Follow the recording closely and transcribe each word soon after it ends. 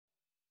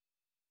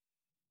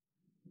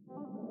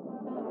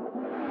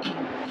Welcome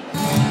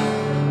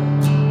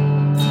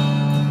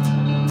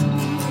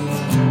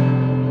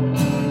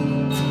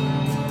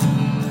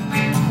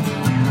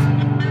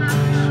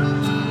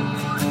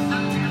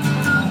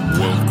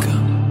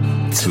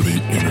to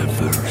the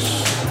Universe.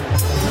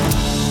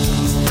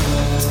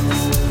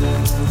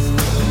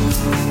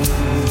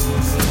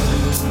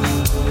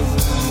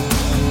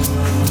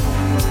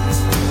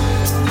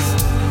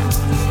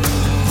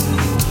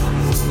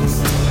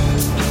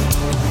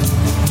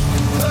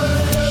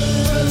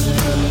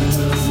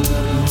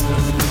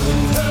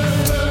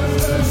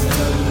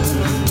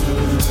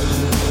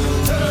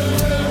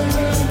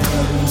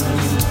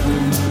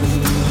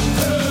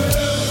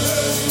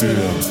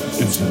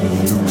 It's an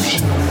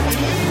illusion.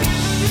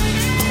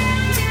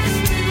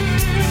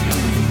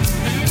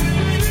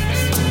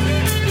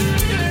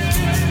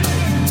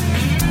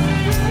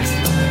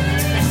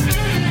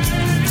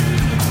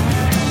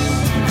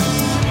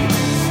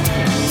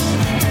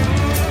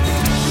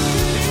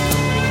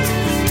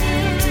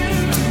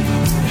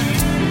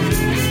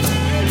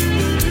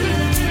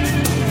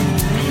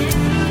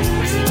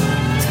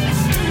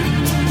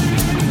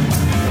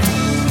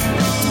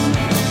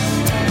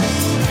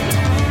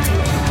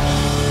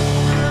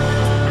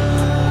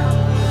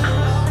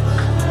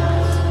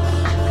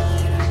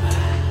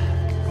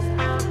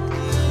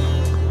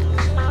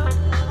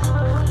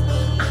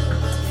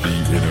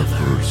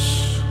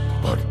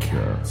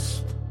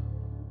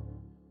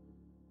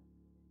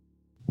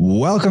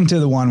 Welcome to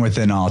the One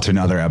Within All, to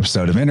another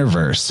episode of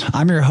Interverse.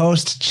 I'm your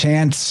host,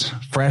 Chance,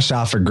 fresh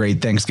off a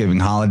great Thanksgiving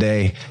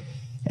holiday,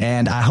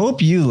 and I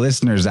hope you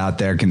listeners out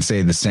there can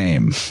say the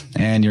same,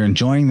 and you're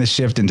enjoying the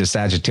shift into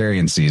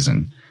Sagittarian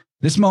season.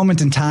 This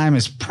moment in time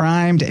is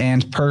primed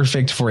and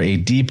perfect for a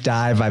deep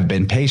dive I've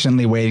been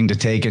patiently waiting to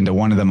take into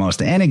one of the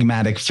most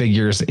enigmatic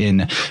figures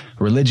in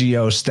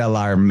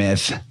religio-stellar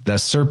myth, the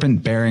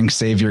serpent-bearing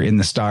savior in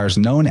the stars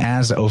known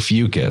as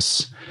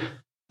Ophiuchus.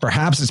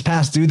 Perhaps it's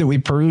past due that we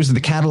peruse the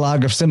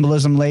catalog of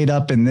symbolism laid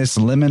up in this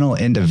liminal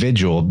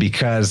individual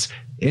because,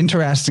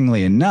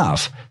 interestingly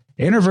enough,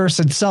 Interverse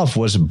itself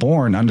was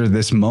born under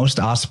this most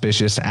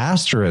auspicious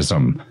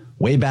asterism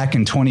way back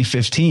in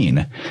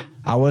 2015.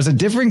 I was a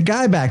different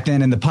guy back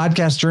then, and the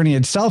podcast journey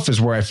itself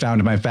is where I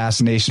found my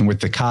fascination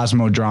with the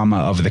cosmodrama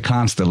of the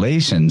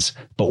constellations.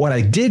 But what I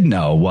did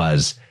know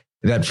was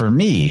that for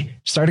me,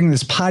 starting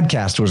this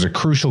podcast was a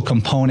crucial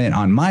component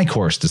on my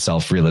course to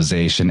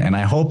self-realization, and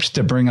I hoped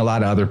to bring a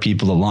lot of other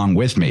people along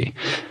with me.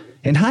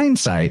 In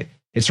hindsight,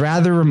 it's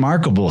rather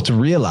remarkable to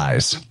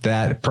realize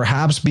that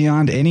perhaps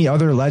beyond any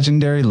other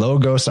legendary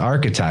Logos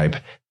archetype,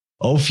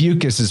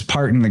 Ophiuchus'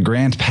 part in the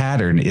grand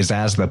pattern is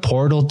as the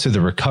portal to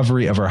the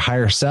recovery of our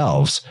higher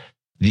selves,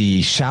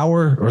 the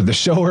shower or the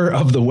shower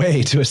of the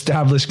way to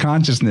establish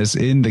consciousness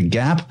in the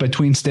gap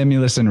between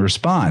stimulus and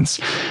response,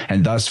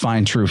 and thus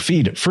find true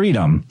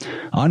freedom,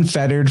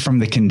 unfettered from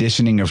the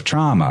conditioning of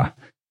trauma.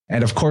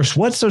 And of course,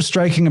 what's so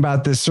striking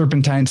about this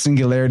serpentine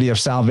singularity of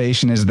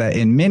salvation is that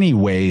in many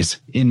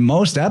ways, in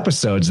most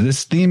episodes,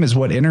 this theme is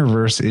what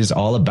Interverse is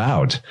all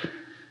about.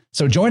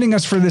 So joining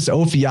us for this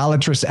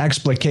Ophiolatrous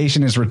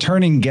explication is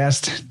returning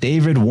guest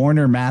David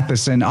Warner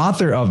Mathisen,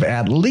 author of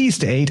at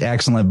least 8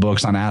 excellent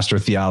books on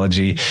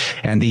astrotheology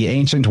and the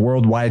ancient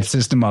worldwide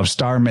system of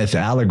star myth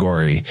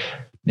allegory.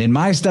 In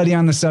my study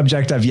on the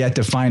subject, I've yet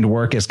to find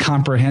work as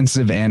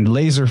comprehensive and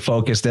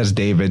laser-focused as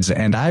David's,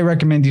 and I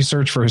recommend you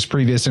search for his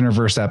previous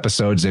Interverse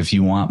episodes if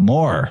you want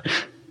more.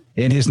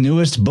 In his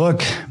newest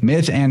book,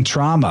 Myth and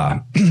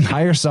Trauma,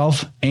 Higher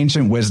Self,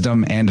 Ancient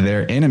Wisdom, and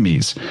Their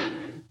Enemies,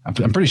 I'm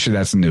pretty sure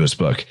that's the newest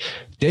book,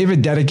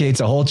 David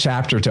dedicates a whole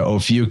chapter to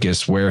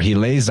Ophiuchus where he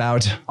lays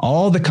out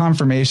all the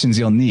confirmations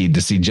you'll need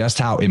to see just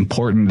how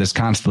important this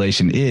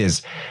constellation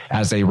is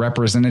as a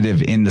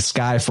representative in the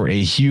sky for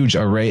a huge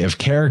array of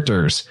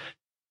characters,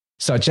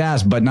 such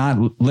as, but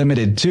not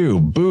limited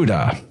to,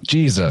 Buddha,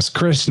 Jesus,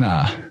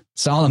 Krishna,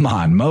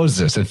 Solomon,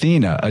 Moses,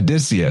 Athena,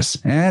 Odysseus,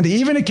 and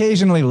even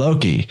occasionally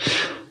Loki.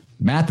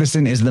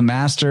 Mathisen is the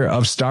master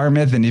of star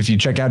myth, and if you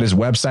check out his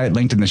website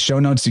linked in the show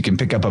notes, you can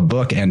pick up a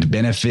book and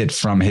benefit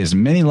from his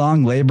many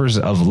long labors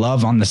of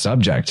love on the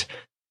subject.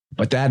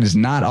 But that is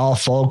not all,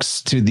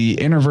 folks. To the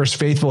Interverse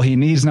faithful, he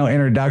needs no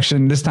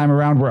introduction. This time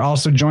around, we're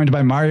also joined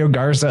by Mario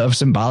Garza of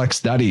Symbolic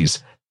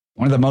Studies,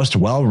 one of the most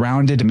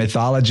well-rounded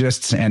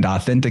mythologists and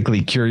authentically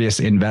curious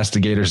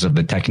investigators of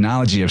the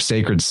technology of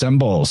sacred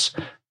symbols.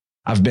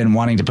 I've been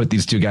wanting to put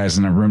these two guys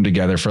in a room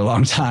together for a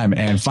long time,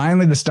 and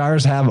finally the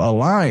stars have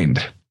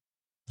aligned.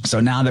 So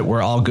now that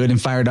we're all good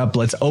and fired up,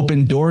 let's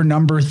open door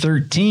number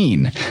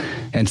 13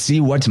 and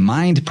see what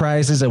mind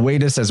prizes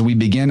await us as we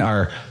begin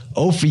our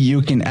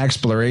Ophiuchian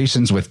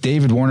explorations with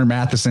David Warner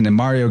Mathisen and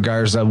Mario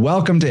Garza.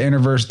 Welcome to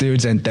Interverse,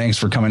 dudes, and thanks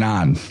for coming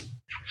on.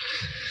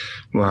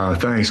 Wow,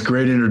 thanks.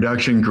 Great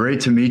introduction. Great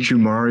to meet you,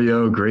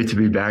 Mario. Great to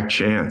be back,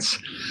 Chance.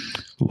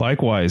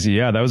 Likewise.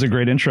 Yeah, that was a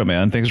great intro,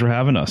 man. Thanks for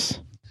having us.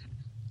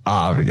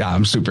 Yeah,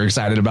 I'm super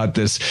excited about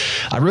this.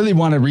 I really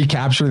want to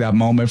recapture that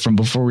moment from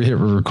before we hit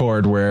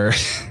record where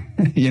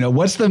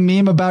What's the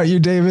meme about you,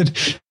 David?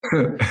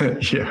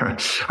 Yeah,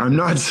 I'm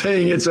not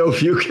saying it's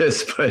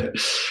Ophiuchus, but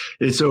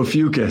it's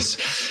Ophiuchus.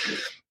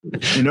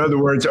 In other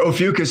words,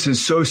 Ophiuchus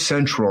is so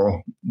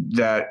central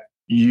that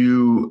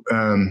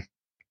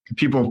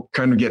people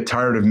kind of get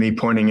tired of me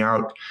pointing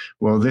out,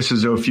 well, this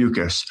is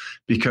Ophiuchus,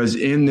 because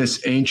in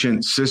this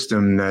ancient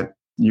system that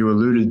you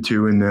alluded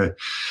to in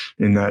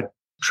that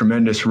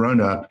tremendous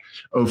run-up,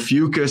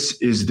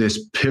 Ophiuchus is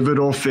this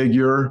pivotal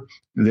figure,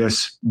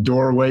 this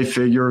doorway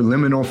figure,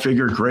 liminal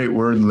figure, great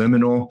word,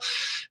 liminal,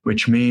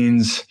 which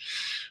means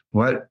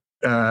what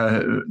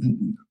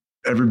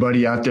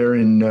everybody out there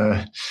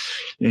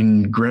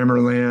in grammar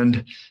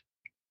land,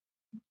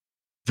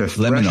 the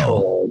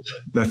threshold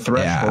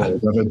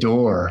of a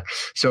door.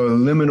 So a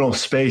liminal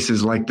space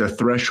is like the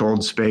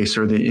threshold space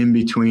or the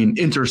in-between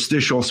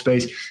interstitial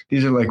space.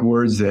 These are like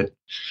words that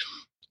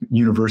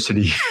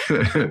university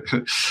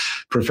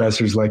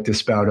professors like to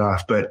spout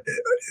off. But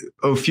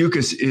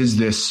Ophiuchus is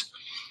this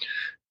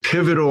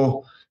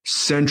pivotal,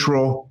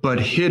 central, but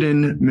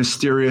hidden,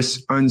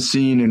 mysterious,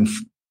 unseen, and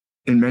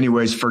in many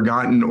ways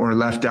forgotten or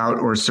left out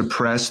or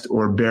suppressed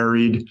or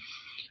buried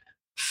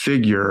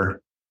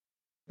figure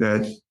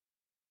that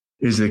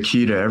is the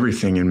key to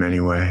everything in many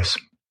ways.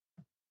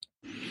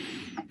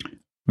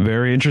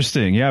 Very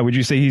interesting. Yeah. Would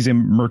you say he's a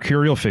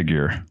mercurial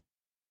figure?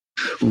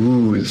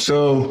 Ooh,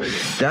 so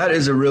that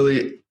is a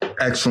really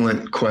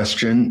excellent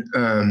question,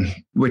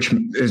 which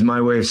is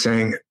my way of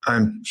saying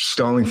I'm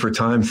stalling for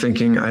time,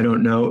 thinking I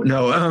don't know.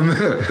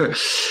 No.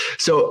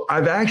 So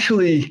I've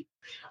actually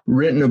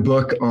written a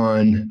book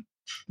on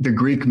the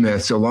Greek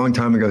myths a long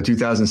time ago,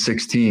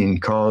 2016,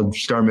 called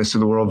Star Myths of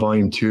the World,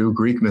 Volume 2,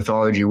 Greek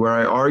Mythology, where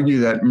I argue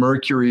that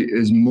Mercury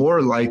is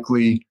more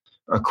likely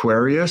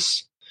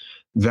Aquarius.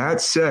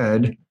 That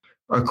said,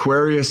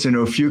 Aquarius and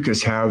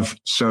Ophiuchus have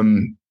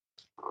some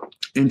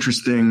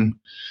interesting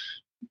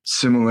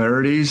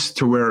similarities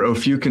to where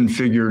Ophiuchian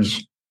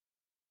figures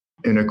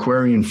and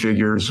Aquarian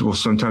figures will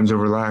sometimes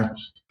overlap.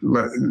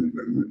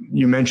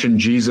 You mentioned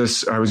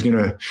Jesus. I was going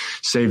to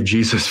save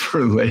Jesus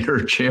for a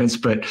later chance,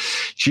 but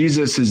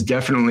Jesus is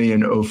definitely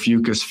an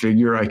Ophiuchus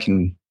figure. I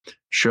can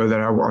show that.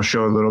 I'll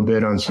show a little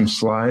bit on some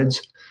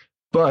slides.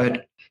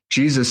 But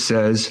Jesus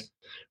says,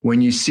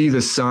 when you see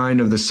the sign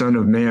of the Son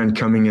of Man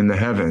coming in the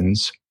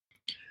heavens,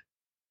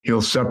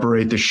 he'll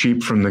separate the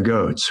sheep from the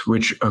goats,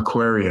 which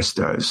Aquarius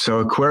does. So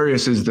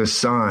Aquarius is the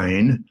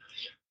sign.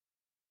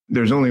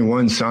 There's only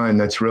one sign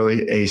that's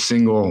really a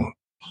single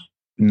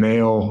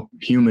male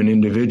human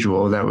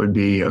individual. That would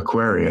be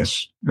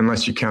Aquarius,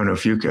 unless you count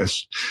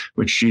Ophiuchus,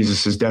 which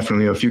Jesus is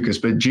definitely Ophiuchus.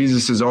 But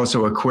Jesus is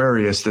also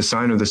Aquarius, the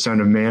sign of the Son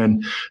of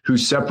Man, who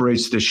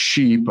separates the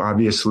sheep.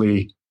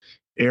 Obviously,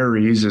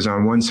 Aries is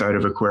on one side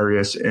of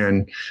Aquarius,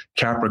 and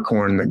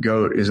Capricorn, the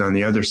goat, is on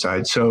the other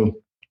side. So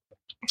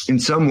in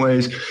some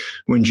ways,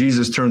 when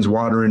Jesus turns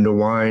water into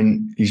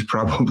wine, he's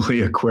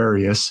probably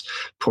Aquarius,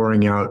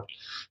 pouring out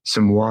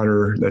some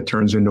water that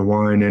turns into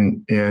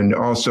wine. And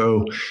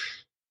also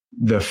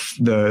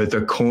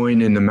the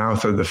coin in the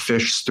mouth of the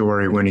fish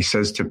story, when he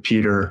says to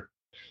Peter,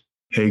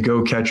 hey,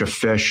 go catch a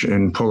fish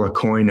and pull a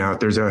coin out.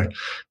 There's a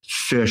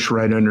fish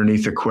right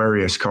underneath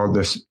Aquarius called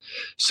this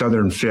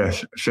southern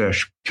fish,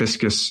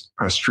 Piscis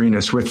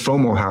austrinus, with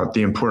fomalhaut,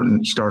 the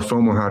important star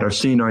fomalhaut. I've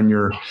seen on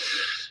your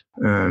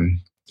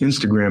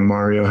Instagram,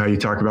 Mario, how you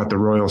talk about the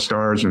royal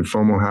stars and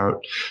fomalhaut,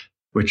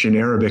 which in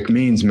Arabic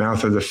means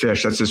mouth of the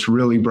fish. That's this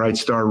really bright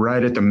star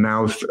right at the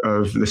mouth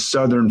of the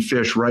southern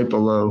fish, right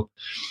below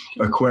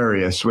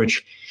Aquarius,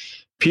 which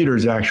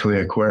Peter's actually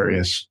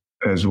Aquarius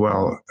as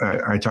well.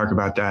 I talk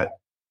about that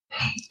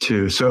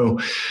too. So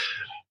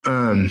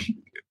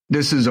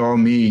this is all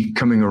me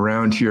coming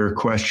around to your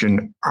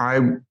question. I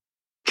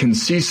can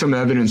see some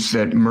evidence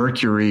that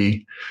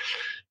Mercury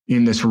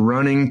in this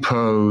running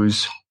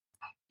pose,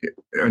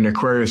 and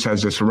Aquarius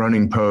has this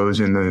running pose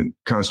in the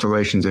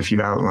constellations, if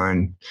you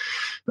outline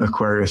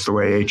Aquarius the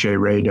way H.A.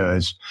 Ray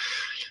does,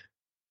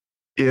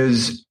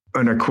 is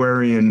an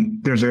Aquarian.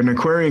 There's an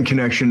Aquarian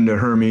connection to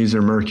Hermes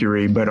or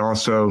Mercury, but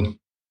also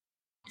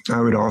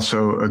I would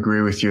also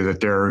agree with you that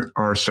there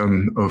are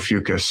some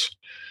Ophiuchus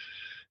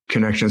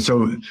connections.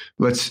 So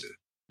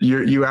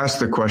you asked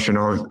the question,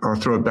 I'll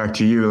throw it back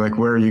to you. Like,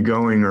 where are you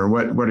going, or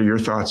what are your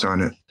thoughts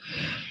on it?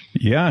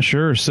 Yeah,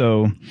 sure.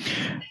 So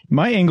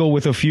my angle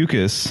with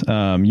Ophiuchus,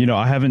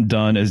 I haven't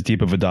done as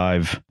deep of a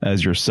dive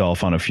as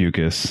yourself on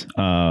Ophiuchus.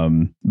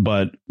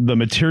 But the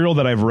material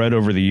that I've read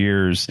over the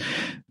years,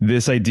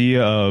 this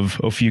idea of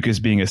Ophiuchus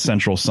being a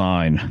central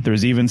sign,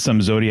 there's even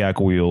some zodiac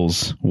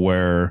wheels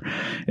where,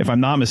 if I'm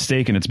not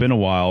mistaken, it's been a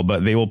while,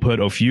 but they will put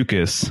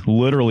Ophiuchus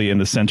literally in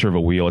the center of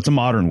a wheel. It's a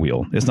modern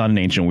wheel. It's not an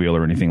ancient wheel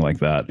or anything like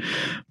that.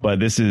 But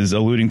this is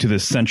alluding to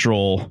this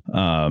central,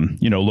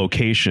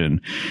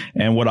 location.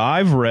 And what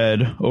I've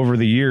read over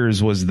the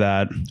years was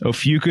that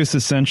Ophiuchus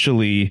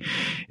essentially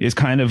is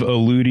kind of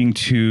alluding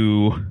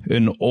to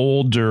an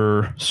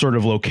older sort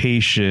of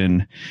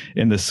location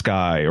in the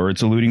sky, or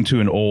it's alluding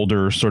to an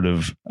older sort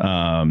of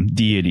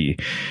deity,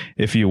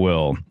 if you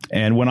will.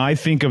 And when I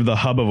think of the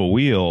hub of a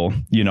wheel,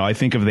 I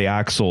think of the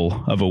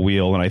axle of a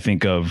wheel, and I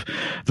think of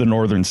the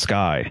northern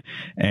sky.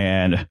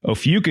 And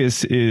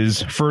Ophiuchus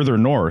is further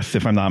north,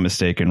 if I'm not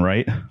mistaken,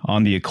 right?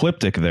 On the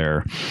ecliptic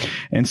there.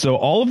 And so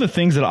all of the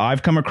things that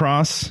I've come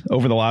across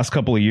over the last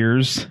couple of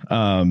years,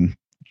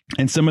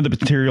 and some of the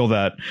material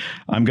that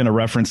I'm going to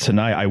reference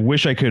tonight, I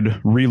wish I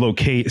could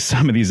relocate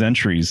some of these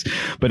entries,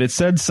 but it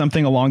said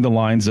something along the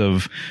lines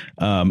of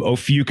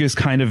Ophiuchus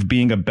kind of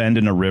being a bend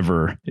in a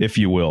river, if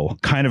you will,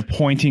 kind of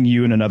pointing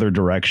you in another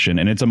direction.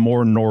 And it's a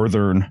more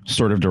northern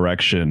sort of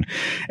direction.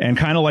 And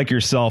kind of like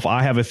yourself,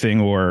 I have a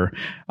thing where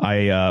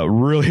I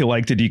really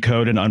like to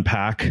decode and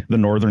unpack the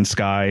northern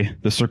sky,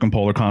 the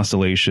circumpolar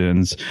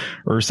constellations,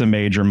 Ursa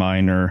Major,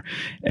 Minor.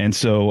 And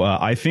so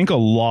I think a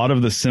lot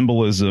of the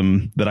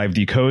symbolism that I've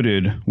decoded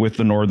with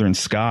the northern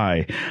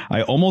sky,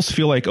 I almost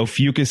feel like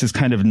Ophiuchus is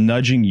kind of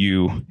nudging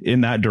you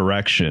in that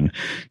direction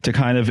to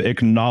kind of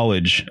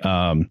acknowledge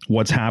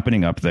what's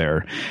happening up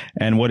there.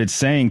 And what it's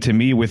saying to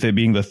me, with it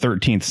being the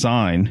 13th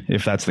sign,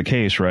 if that's the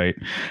case, right?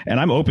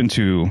 And I'm open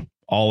to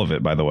all of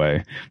it, by the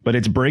way, but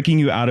it's breaking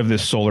you out of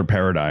this solar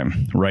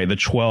paradigm, right? The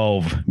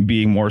 12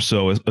 being more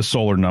so a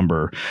solar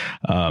number,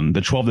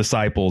 the 12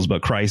 disciples,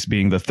 but Christ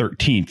being the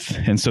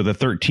 13th. And so the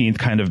 13th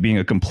kind of being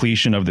a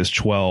completion of this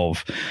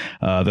 12,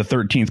 the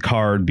 13th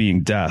card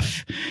being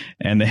death.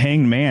 And the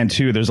hanged man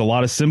too, there's a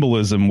lot of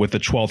symbolism with the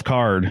 12th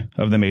card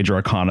of the major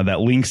arcana that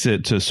links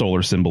it to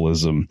solar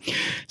symbolism.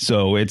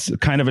 So it's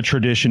kind of a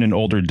tradition in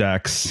older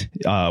decks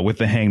with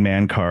the hanged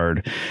man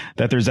card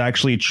that there's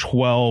actually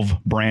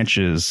 12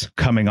 branches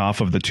coming off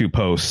of the two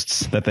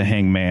posts that the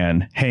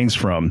hangman hangs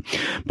from.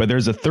 But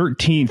there's a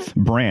 13th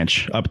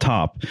branch up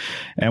top.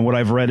 And what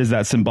I've read is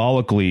that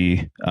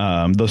symbolically,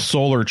 the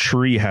solar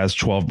tree has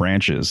 12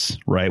 branches,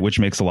 right? Which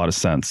makes a lot of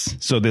sense.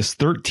 So this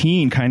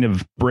 13 kind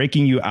of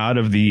breaking you out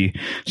of the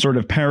sort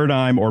of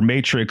paradigm or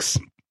matrix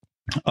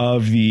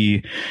of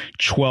the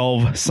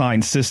 12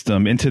 sign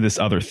system into this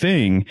other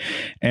thing.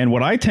 And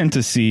what I tend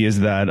to see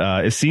is that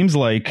it seems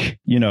like,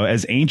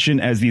 as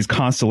ancient as these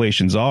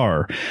constellations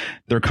are,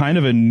 they're kind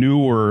of a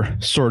newer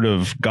sort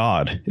of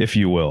god, if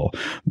you will.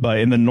 But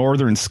in the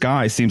northern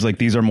sky, it seems like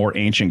these are more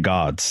ancient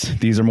gods.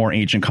 These are more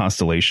ancient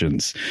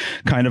constellations,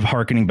 kind of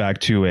hearkening back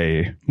to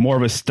a more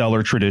of a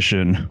stellar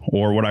tradition,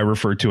 or what I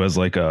refer to as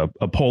like a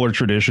polar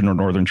tradition or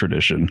northern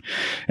tradition.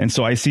 And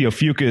so I see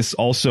Ophiuchus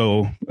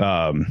also,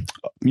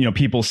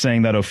 people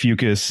saying that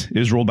Ophiuchus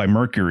is ruled by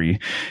Mercury.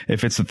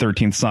 If it's the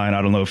 13th sign,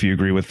 I don't know if you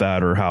agree with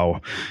that or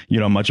how,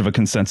 much of a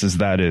consensus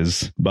that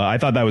is. But I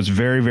thought that was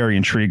very, very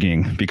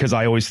intriguing because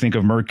I always think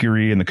of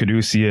Mercury and the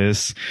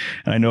caduceus.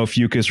 And I know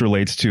Ophiuchus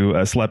relates to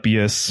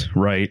Asclepius,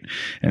 right?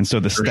 And so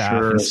the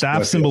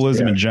staff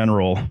symbolism in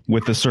general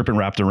with the serpent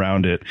wrapped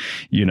around it,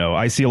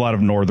 I see a lot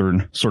of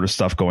northern sort of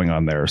stuff going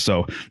on there.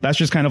 So that's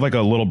just kind of like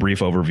a little brief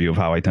overview of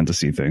how I tend to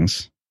see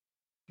things.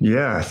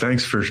 Yeah,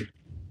 thanks for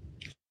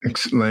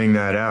laying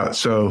that out.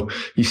 So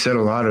you said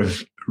a lot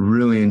of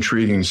really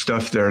intriguing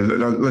stuff there.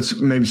 Let's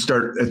maybe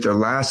start at the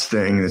last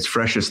thing that's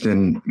freshest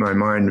in my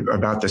mind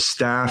about the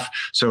staff.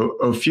 So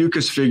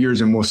Ophiuchus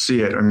figures, and we'll see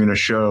it, I'm going to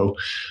show,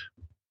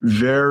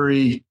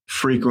 very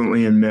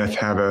frequently in myth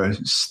have a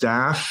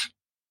staff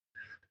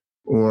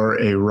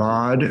or a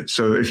rod.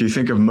 So if you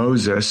think of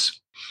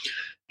Moses,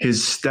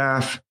 his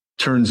staff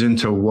turns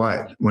into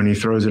what when he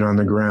throws it on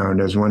the ground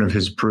as one of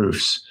his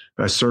proofs?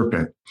 A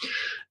serpent.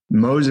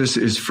 Moses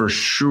is for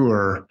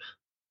sure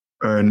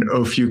an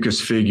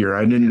Ophiuchus figure.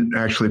 I didn't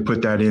actually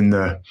put that in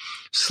the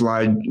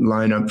slide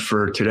lineup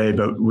for today,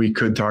 but we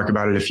could talk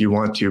about it if you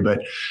want to.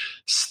 But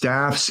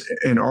staffs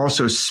and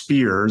also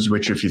spears,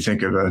 which if you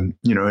think of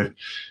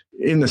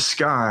in the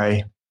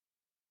sky,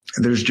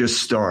 there's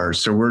just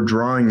stars. So we're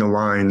drawing the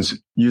lines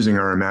using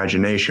our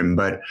imagination.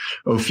 But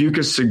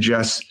Ophiuchus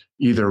suggests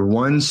either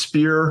one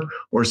spear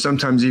or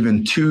sometimes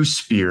even two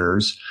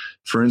spears.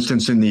 For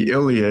instance, in the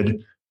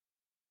Iliad,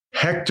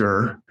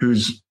 Hector,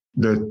 who's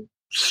the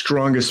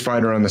strongest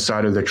fighter on the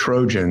side of the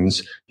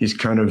Trojans, he's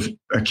kind of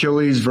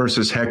Achilles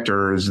versus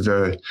Hector is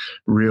the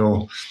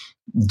real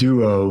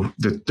duo.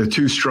 The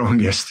two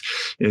strongest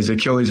is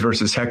Achilles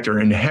versus Hector.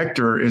 And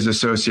Hector is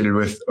associated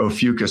with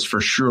Ophiuchus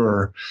for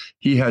sure.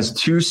 He has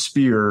two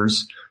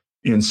spears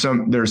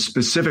there's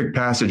specific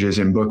passages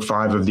in book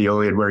 5 of the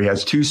Iliad where he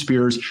has two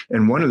spears,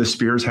 and one of the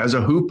spears has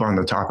a hoop on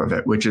the top of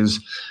it, which is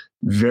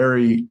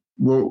very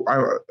well.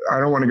 I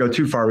don't want to go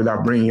too far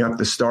without bringing up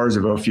the stars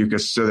of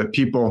Ophiuchus so that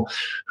people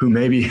who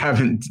maybe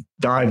haven't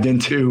dived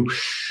into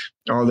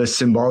all this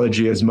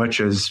symbology as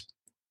much as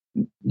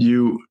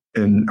you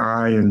and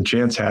I and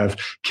Chance have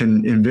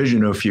can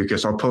envision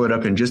Ophiuchus. I'll pull it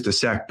up in just a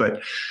sec.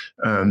 But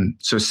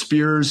so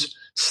spears,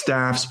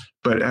 staffs,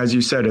 but as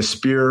you said, a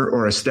spear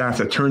or a staff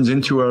that turns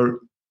into a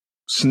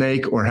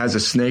snake or has a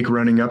snake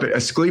running up it.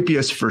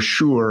 Asclepius for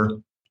sure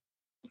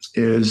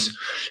is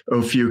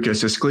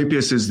Ophiuchus.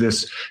 Asclepius is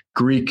this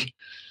Greek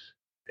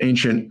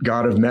ancient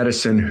god of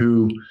medicine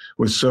who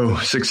was so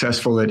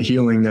successful at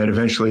healing that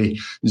eventually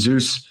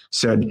Zeus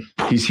said,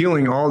 he's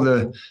healing all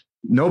the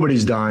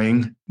nobody's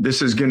dying.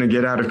 This is going to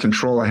get out of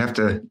control. I have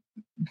to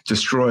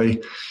destroy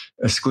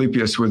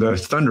Asclepius with a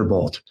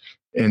thunderbolt.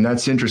 And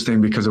that's interesting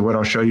because of what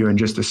I'll show you in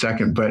just a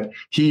second. But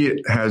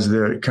he has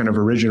the kind of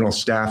original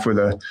staff with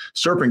a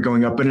serpent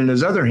going up. But in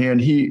his other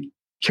hand, he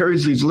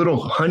carries these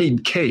little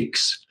honeyed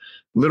cakes,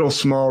 little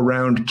small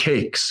round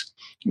cakes,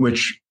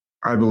 which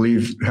I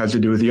believe has to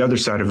do with the other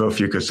side of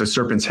Ophiuchus, the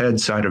serpent's head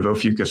side of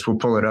Ophiuchus. We'll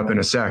pull it up in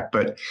a sec.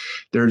 But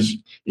there's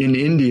in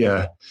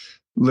India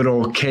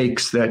little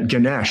cakes that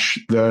Ganesh,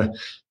 the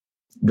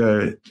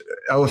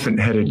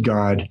elephant-headed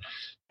god,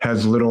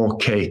 has little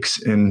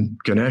cakes, and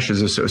Ganesh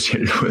is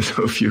associated with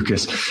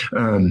Ophiuchus.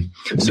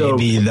 So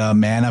maybe the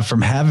manna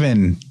from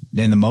heaven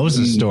in the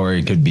Moses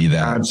story could be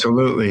that.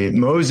 Absolutely.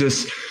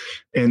 Moses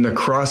and the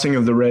crossing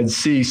of the Red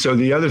Sea. So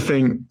the other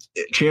thing,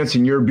 Chance,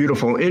 in your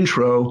beautiful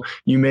intro,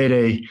 you made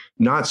a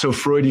not so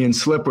Freudian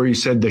slip where you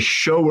said the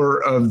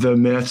shower of the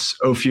myths,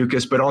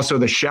 Ophiuchus, but also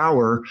the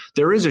shower.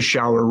 There is a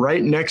shower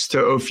right next to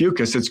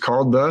Ophiuchus. It's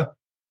called the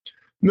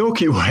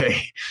Milky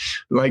Way.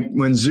 Like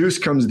when Zeus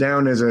comes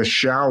down as a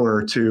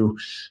shower to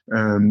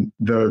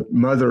the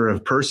mother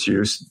of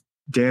Perseus,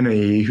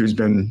 Danae, who's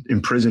been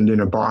imprisoned in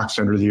a box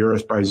under the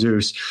earth by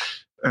Zeus,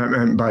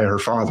 and by her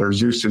father.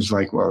 Zeus is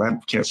like, well,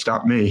 that can't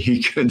stop me. He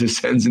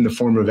descends in the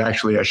form of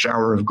actually a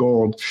shower of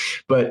gold.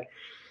 But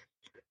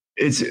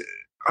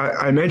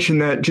I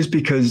mentioned that just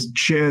because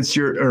Chance,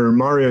 or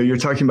Mario, you're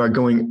talking about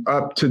going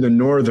up to the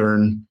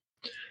northern.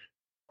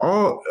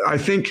 I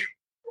think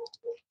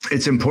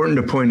it's important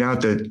to point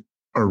out that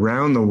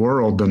around the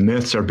world, the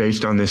myths are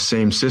based on this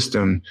same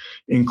system,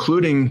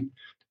 including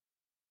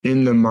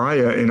in the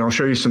Maya, and I'll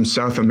show you some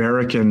South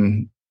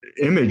American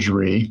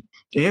imagery,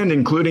 and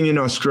including in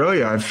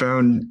Australia. I've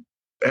found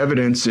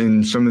evidence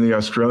in some of the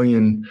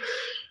Australian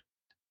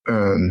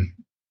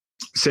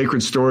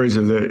sacred stories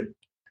of the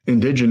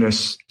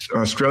indigenous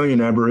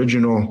Australian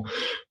Aboriginal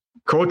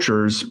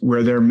cultures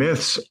where their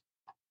myths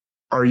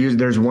are used.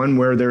 There's one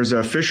where there's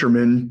a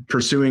fisherman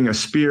pursuing a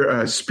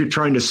spear,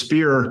 trying to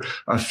spear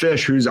a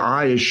fish whose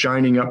eye is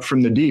shining up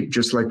from the deep,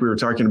 just like we were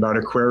talking about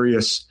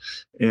Aquarius,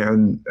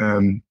 and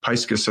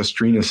Piscis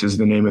astrinus is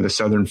the name of the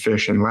southern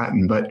fish in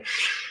Latin. But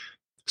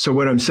so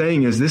what I'm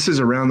saying is this is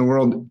around the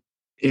world,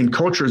 in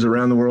cultures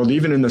around the world,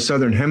 even in the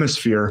southern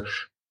hemisphere.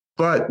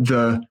 But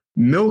the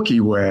Milky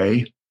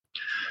Way,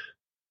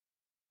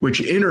 which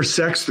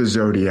intersects the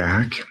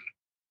zodiac,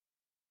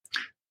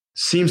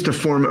 seems to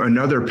form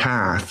another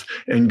path,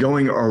 and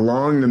going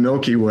along the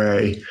Milky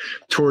Way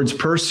towards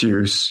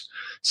Perseus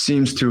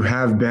seems to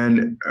have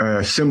been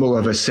a symbol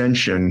of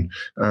ascension,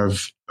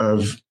 of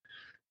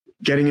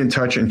getting in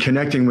touch and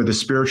connecting with the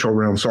spiritual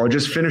realm. So I'll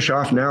just finish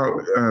off now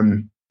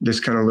this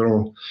kind of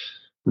little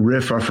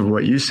riff off of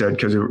what you said,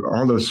 because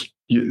all those,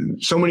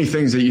 so many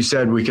things that you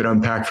said we could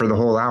unpack for the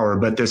whole hour,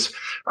 but this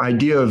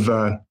idea of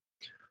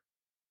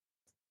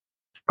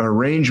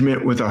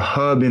arrangement with a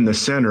hub in the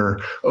center.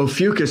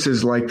 Ophiuchus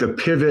is like the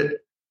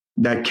pivot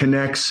that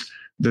connects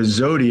the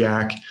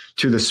zodiac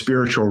to the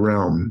spiritual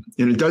realm.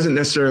 And it doesn't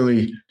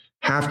necessarily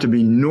have to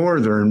be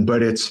northern,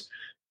 but it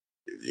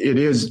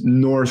is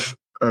north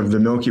of the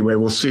Milky Way.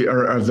 We'll see,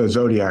 or of the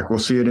zodiac. We'll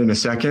see it in a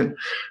second.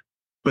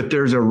 But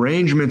there's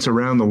arrangements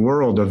around the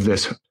world of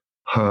this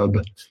hub.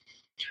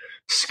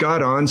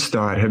 Scott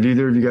Onstott, have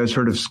either of you guys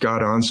heard of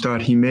Scott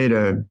Onstott? He made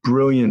a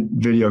brilliant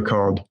video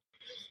called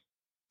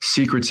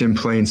Secrets in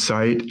Plain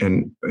Sight,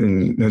 and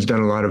has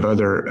done a lot of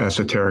other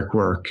esoteric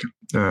work.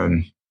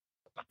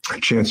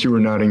 Chance, you were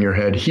nodding your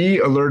head. He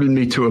alerted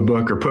me to a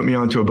book, or put me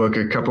onto a book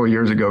a couple of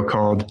years ago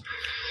called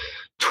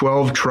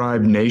 12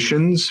 Tribe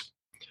Nations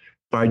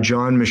by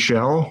John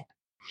Michel.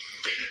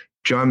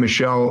 John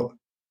Michel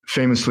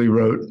famously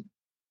wrote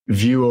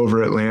View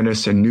Over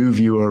Atlantis and New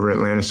View Over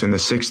Atlantis in the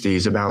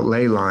 60s about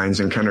ley lines,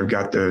 and kind of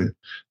got the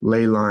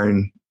ley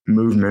line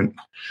movement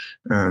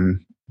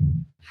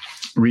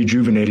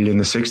rejuvenated in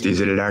the 60s.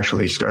 It had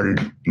actually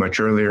started much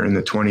earlier in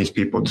the 20s,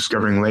 people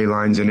discovering ley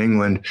lines in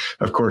England.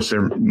 Of course,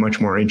 they're much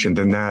more ancient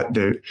than that.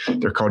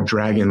 They're called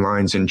dragon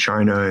lines in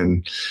China,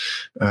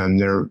 and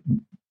they're,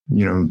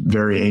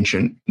 very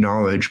ancient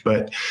knowledge.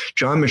 But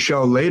John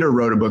Michel later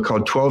wrote a book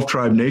called 12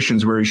 Tribe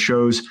Nations, where he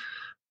shows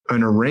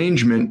an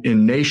arrangement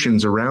in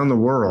nations around the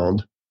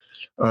world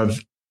of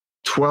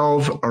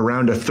 12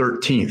 around a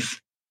 13th.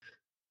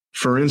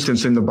 For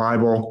instance, in the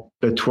Bible,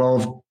 the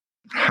 12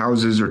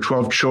 houses or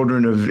 12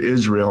 children of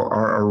Israel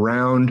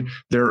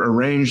they're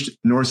arranged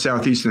north,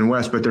 south, east, and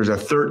west, but there's a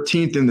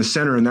 13th in the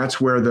center, and that's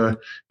where the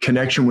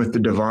connection with the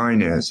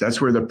divine is.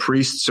 That's where the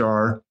priests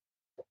are.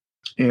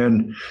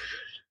 And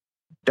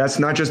that's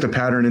not just a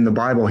pattern in the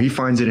Bible. He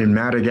finds it in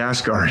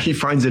Madagascar. He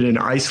finds it in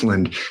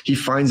Iceland. He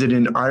finds it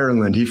in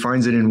Ireland. He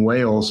finds it in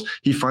Wales.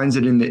 He finds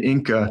it in the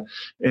Inca.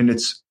 And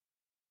it's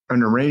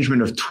an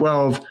arrangement of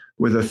 12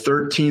 with a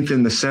 13th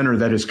in the center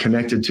that is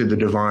connected to the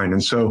divine.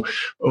 And so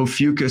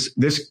Ophiuchus,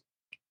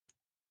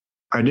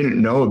 I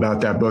didn't know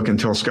about that book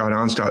until Scott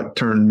Onstott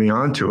turned me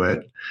on to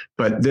it.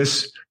 But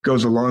this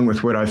goes along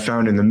with what I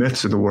found in the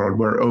myths of the world,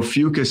 where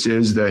Ophiuchus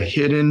is the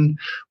hidden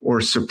or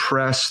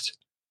suppressed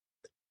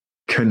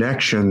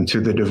connection to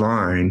the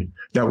divine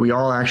that we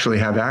all actually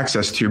have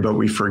access to, but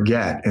we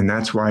forget. And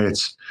that's why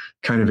it's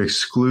kind of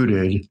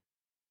excluded.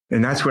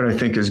 And that's what I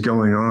think is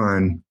going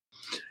on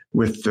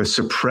with the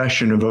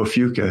suppression of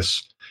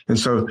Ophiuchus. And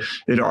so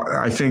it,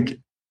 I think,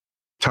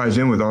 ties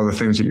in with all the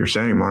things that you're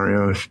saying,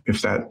 Mario,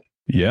 if that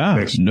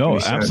makes any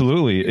sense.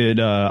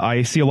 Absolutely.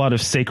 I see a lot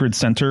of sacred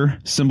center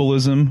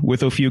symbolism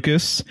with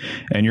Ophiuchus,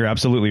 and you're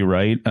absolutely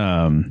right.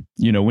 When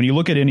you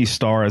look at any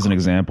star as an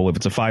example, if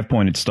it's a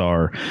 5-pointed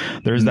star,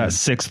 there's that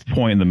 6th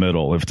point in the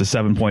middle. If it's a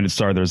 7-pointed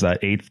star, there's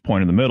that 8th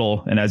point in the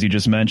middle. And as you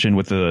just mentioned,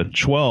 with the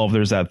 12,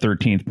 there's that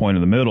 13th point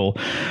in the middle.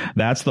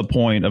 That's the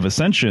point of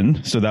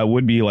ascension. So that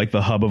would be like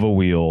the hub of a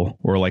wheel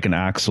or like an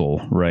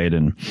axle, right?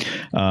 And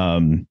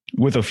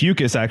with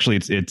Ophiuchus, actually,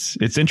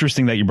 it's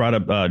interesting that you brought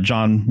up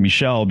John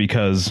Michel,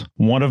 because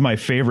one of my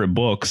favorite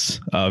books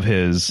of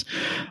his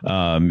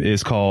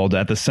is called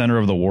At the Center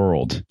of the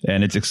World,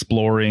 and it's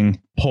exploring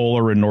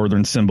polar and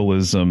northern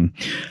symbolism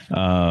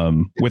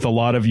with a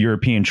lot of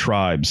European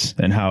tribes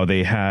and how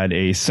they had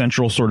a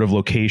central sort of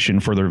location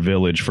for their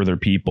village, for their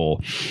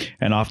people.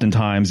 And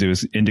oftentimes it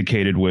was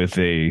indicated with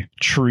a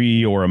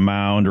tree or a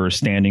mound or a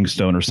standing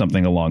stone or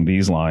something along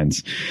these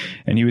lines.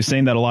 And he was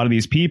saying that a lot of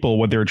these people,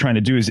 what they were trying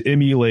to do is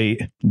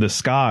emulate the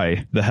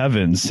sky, the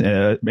heavens,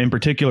 in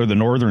particular, the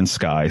northern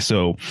sky.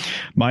 So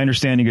my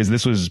understanding is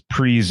this was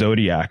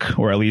pre-zodiac,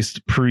 or at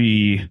least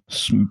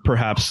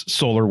perhaps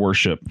solar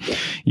worship,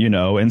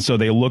 and so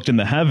they looked in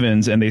the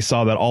heavens and they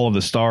saw that all of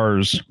the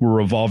stars were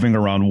revolving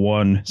around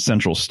one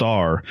central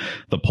star,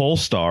 the pole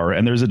star.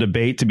 And there's a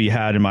debate to be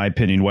had, in my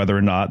opinion, whether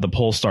or not the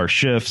pole star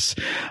shifts.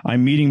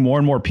 I'm meeting more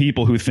and more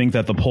people who think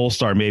that the pole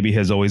star maybe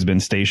has always been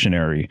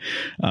stationary,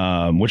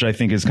 which I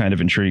think is kind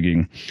of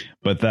intriguing.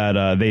 But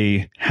that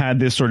they had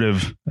this sort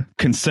of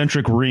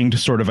concentric ringed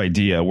sort of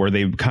idea where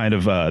they kind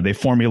of they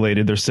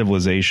formulated their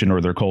civilization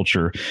or their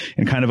culture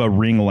in kind of a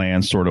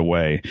ringland sort of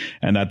way,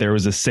 and that there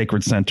was a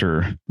sacred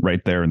center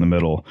right there in the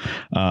middle.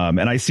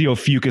 And I see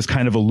Ophiuchus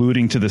kind of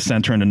alluding to the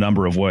center in a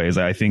number of ways.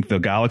 I think the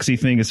galaxy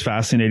thing is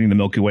fascinating, the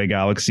Milky Way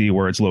galaxy,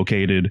 where it's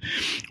located,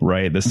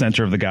 right? The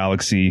center of the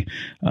galaxy.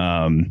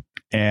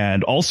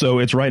 And also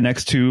it's right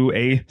next to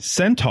a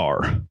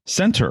centaur.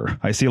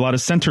 I see a lot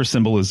of center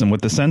symbolism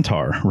with the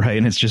centaur, right?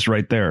 And it's just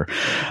right there.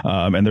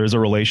 And there's a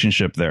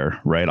relationship there,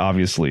 right?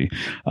 Obviously.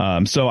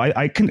 So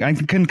I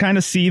can kind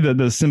of see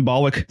the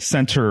symbolic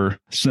center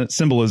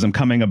symbolism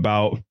coming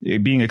about,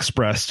 being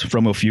expressed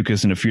from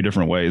Ophiuchus in a few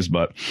different ways,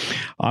 but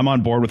I'm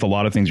on board with a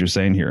lot of things you're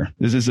saying here.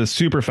 This is a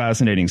super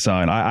fascinating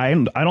sign. I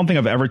don't think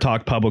I've ever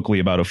talked publicly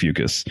about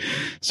Ophiuchus.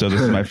 So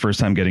this is my first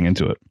time getting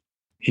into it.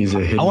 He's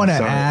a I want to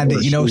add,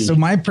 so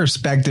my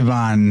perspective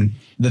on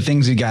the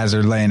things you guys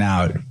are laying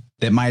out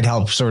that might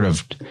help sort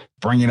of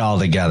bring it all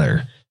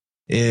together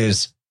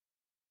is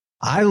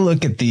I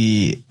look at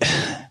the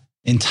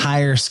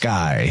entire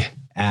sky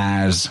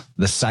as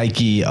the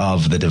psyche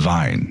of the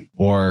divine,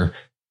 or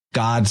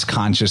God's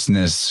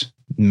consciousness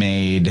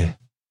made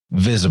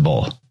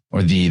visible,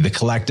 or the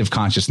collective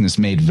consciousness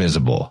made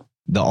visible.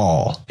 The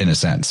all, in a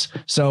sense.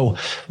 So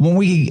when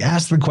we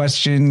ask the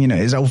question,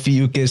 is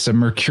Ophiuchus a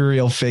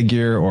mercurial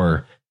figure,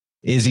 or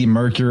is he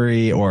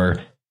Mercury? Or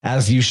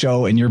as you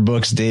show in your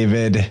books,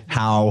 David,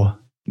 how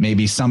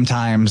maybe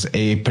sometimes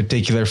a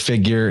particular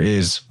figure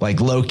is like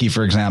Loki,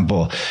 for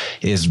example,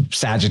 is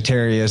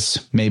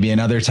Sagittarius. Maybe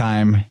another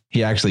time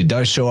he actually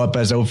does show up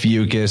as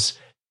Ophiuchus,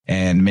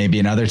 and maybe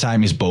another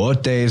time he's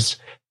Boötes.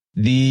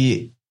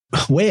 The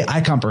way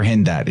I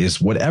comprehend that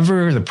is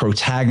whatever the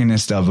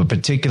protagonist of a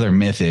particular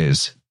myth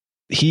is,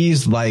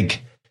 he's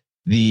like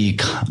the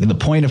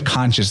point of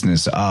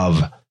consciousness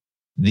of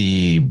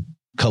the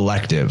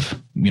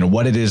collective,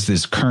 what it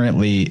is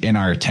currently in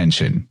our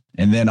attention.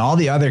 And then all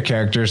the other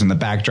characters and the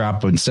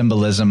backdrop and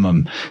symbolism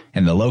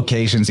and the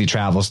locations he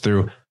travels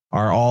through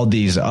are all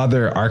these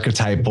other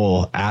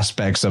archetypal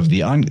aspects of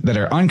that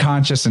are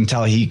unconscious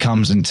until he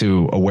comes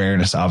into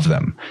awareness of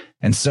them.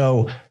 And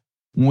so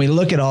when we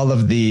look at all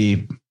of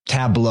the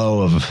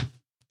tableau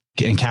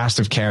and cast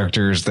of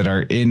characters that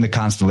are in the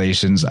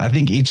constellations, I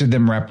think each of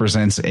them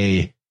represents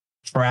a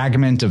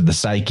fragment of the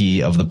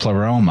psyche of the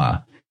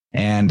pleroma.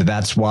 And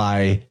that's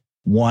why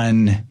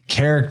one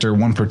character,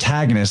 one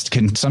protagonist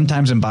can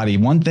sometimes embody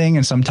one thing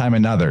and sometimes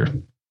another.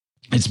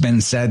 It's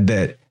been said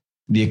that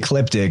the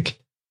ecliptic,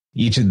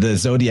 each of the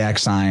zodiac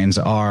signs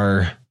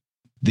are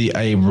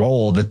a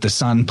role that the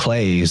sun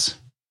plays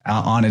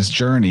on its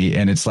journey,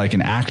 and it's like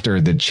an actor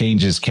that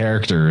changes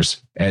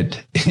characters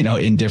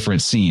in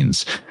different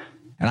scenes.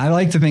 And I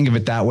like to think of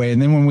it that way.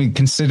 And then when we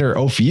consider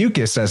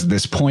Ophiuchus as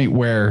this point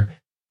where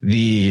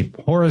the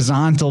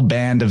horizontal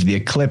band of the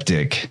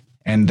ecliptic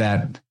and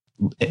that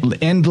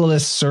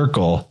endless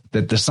circle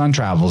that the sun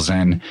travels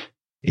in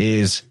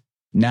is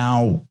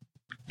now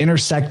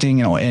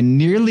intersecting, and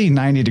nearly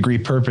 90-degree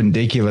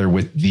perpendicular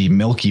with the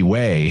Milky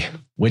Way,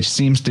 which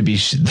seems to be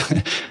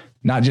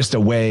not just a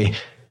way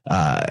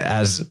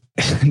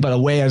but a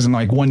way as in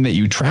like one that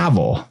you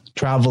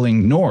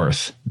traveling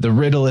north. The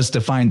riddle is to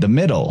find the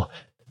middle,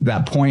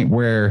 that point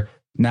where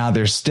now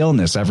there's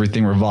stillness.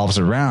 Everything revolves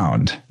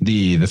around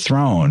the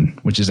throne,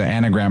 which is an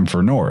anagram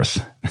for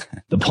north.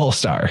 The pole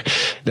star.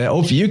 The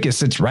Ophiuchus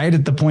sits right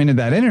at the point of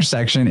that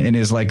intersection and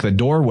is like the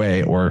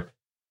doorway, or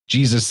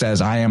Jesus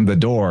says, I am the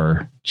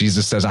door.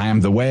 Jesus says, I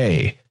am the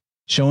way,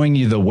 showing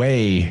you the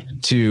way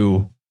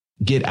to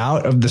get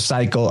out of the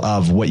cycle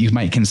of what you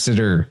might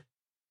consider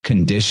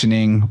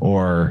conditioning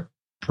or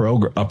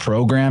a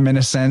program in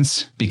a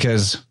sense.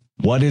 Because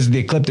what is the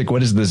ecliptic?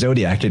 What is the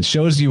zodiac? It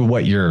shows you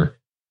what your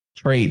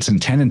traits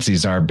and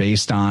tendencies are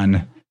based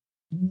on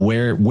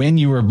when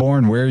you were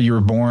born, where you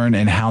were born,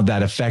 and how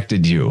that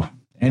affected you.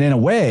 And in a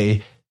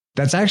way,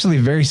 that's actually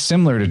very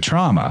similar to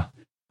trauma.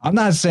 I'm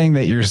not saying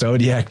that your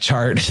zodiac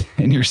chart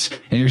and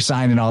your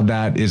sign and all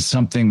that is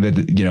something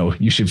that,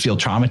 you should feel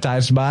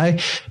traumatized by,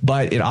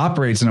 but it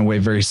operates in a way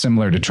very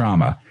similar to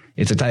trauma.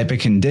 It's a type of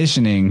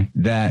conditioning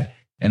that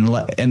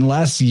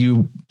unless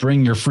you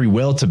bring your free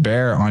will to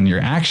bear on your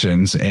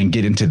actions and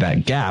get into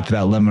that gap,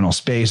 that liminal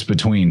space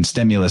between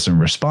stimulus and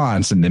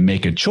response, and then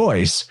make a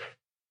choice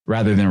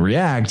rather than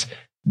react,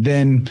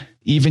 then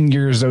even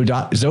your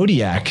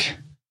zodiac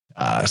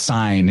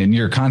sign and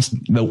your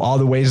all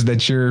the ways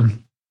that your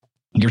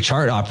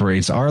chart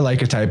operates are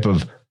like a type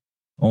of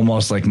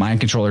almost like mind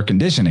control or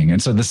conditioning.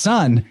 And so the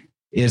sun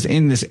is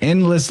in this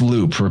endless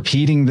loop,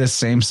 repeating this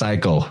same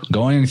cycle,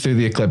 going through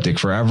the ecliptic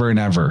forever and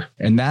ever.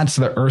 And that's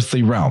the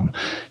earthly realm.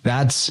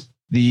 That's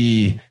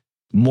the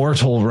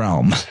mortal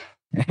realm.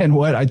 And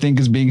what I think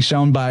is being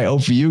shown by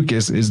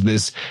Ophiuchus is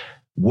this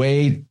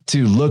way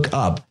to look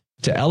up,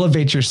 to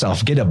elevate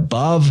yourself, get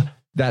above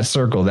that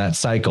circle, that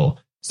cycle,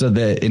 so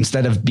that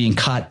instead of being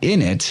caught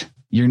in it,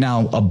 you're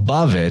now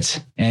above it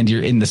and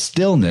you're in the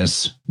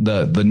stillness,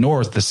 the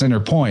north, the center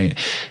point,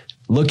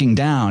 looking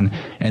down,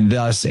 and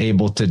thus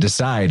able to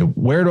decide,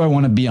 where do I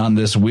want to be on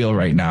this wheel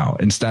right now,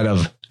 instead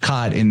of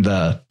caught in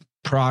the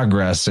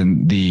progress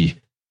and the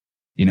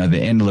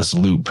endless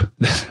loop,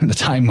 the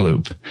time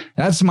loop.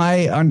 That's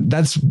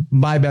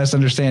my best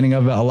understanding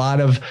of it. A lot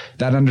of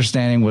that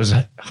understanding was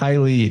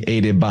highly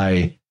aided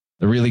by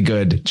the really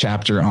good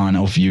chapter on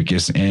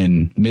Ophiuchus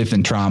in Myth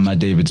and Trauma,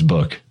 David's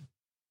book.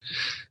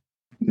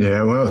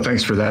 Yeah, well,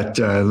 thanks for that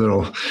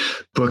little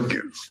book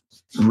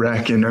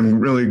rec. And I'm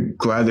really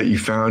glad that you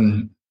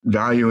found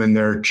value in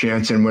their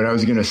Chance. And what I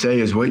was going to say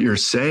is what you're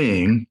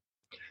saying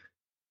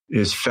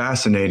is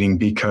fascinating,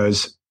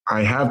 because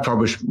I have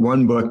published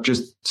one book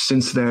just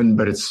since then,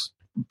 but it's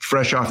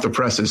fresh off the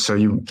presses, so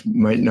you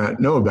might not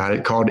know about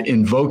it, called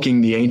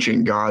Invoking the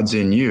Ancient Gods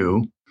in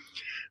You,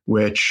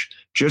 which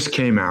just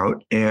came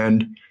out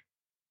and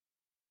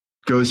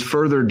goes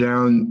further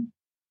down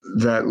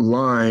that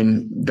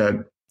line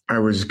that I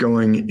was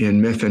going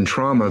in Myth and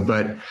Trauma,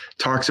 but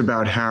talks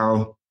about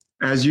how,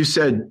 as you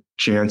said,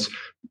 Chance,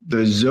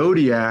 the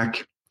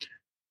zodiac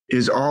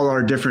is all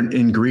our different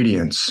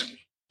ingredients,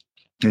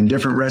 and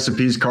different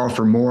recipes call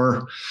for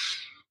more,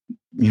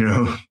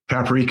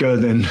 paprika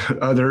than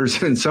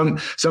others. And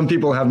some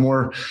people have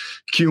more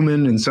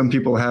cumin, and some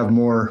people have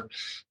more,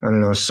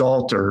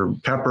 salt or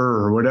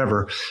pepper or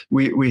whatever.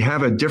 We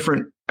have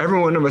every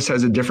one of us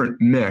has a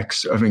different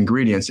mix of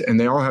ingredients, and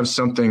they all have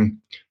something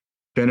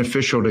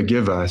beneficial to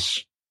give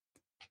us.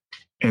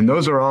 And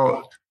those are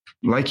all,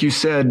 like you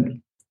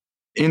said,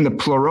 in the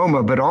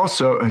pleroma, but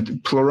also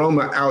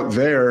pleroma out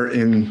there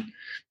in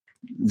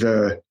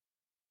the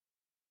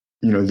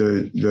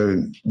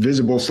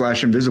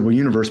visible/invisible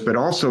universe, but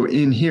also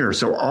in here.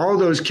 So all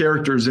those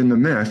characters in the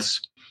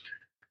myths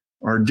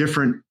are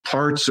different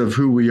parts of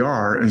who we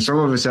are. And some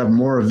of us have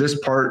more of this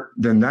part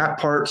than that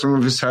part. Some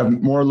of us have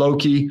more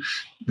Loki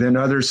than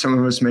others. Some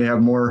of us may have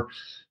more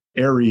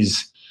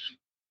Aries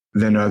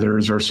than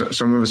others, or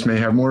some of us may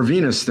have more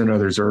Venus than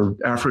others, or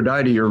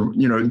Aphrodite, or,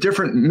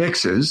 different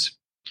mixes.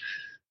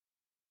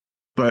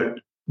 But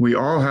we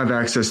all have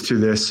access to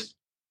this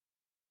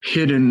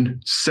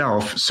hidden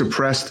self,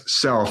 suppressed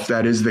self,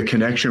 that is the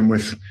connection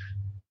with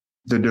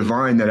the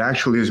divine, that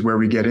actually is where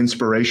we get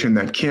inspiration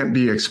that can't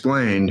be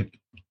explained.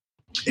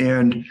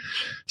 And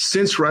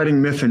since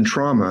writing Myth and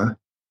Trauma,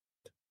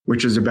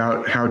 which is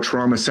about how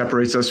trauma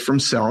separates us from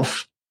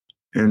self,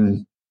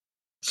 and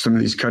some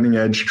of these cutting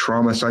edge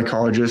trauma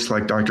psychologists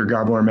like Dr.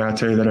 Gabor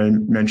Mate that I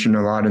mentioned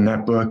a lot in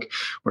that book,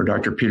 or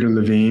Dr. Peter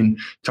Levine,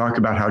 talk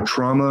about how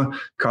trauma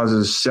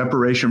causes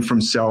separation from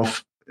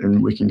self.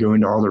 And we can go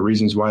into all the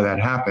reasons why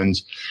that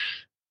happens.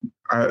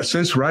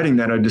 Since writing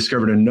that, I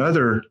discovered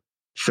another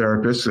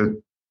therapist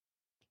that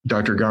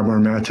Dr. Gabor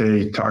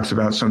Mate talks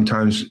about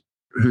sometimes,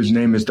 whose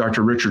name is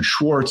Dr. Richard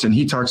Schwartz. And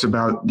he talks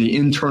about the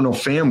internal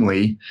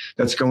family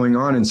that's going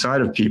on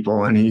inside of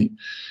people. And he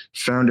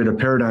founded a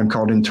paradigm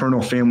called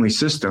internal family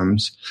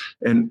systems.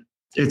 And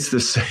it's the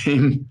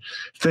same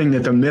thing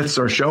that the myths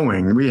are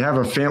showing. We have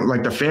a family,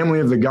 like the family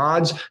of the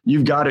gods.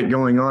 You've got it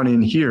going on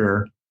in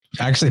here.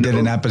 I actually did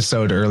an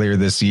episode earlier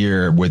this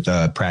year with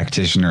a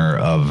practitioner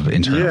of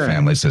internal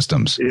family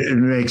systems. It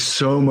makes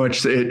so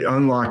much, it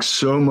unlocks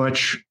so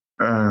much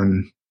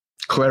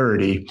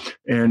clarity.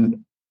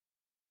 And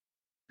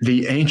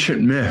the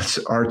ancient myths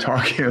are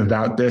talking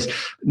about this.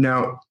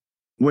 Now,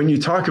 when you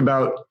talk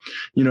about,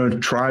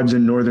 tribes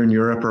in Northern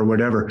Europe or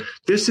whatever,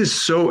 this is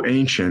so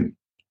ancient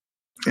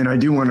and I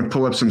do want to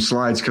pull up some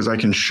slides because I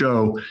can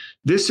show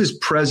this is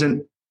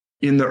present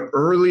in the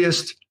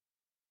earliest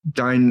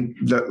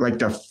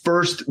the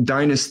first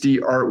dynasty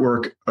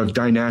artwork of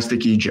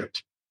dynastic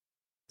Egypt.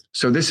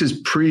 So this is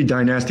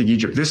pre-dynastic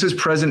Egypt. This is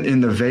present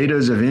in the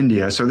Vedas of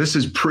India. So this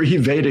is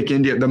pre-Vedic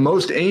India. The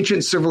most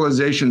ancient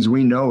civilizations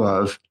we know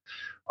of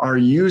are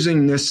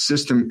using this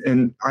system,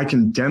 and I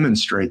can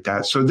demonstrate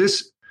that. So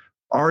this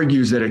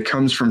argues that it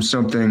comes from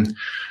something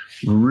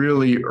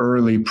really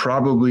early,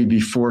 probably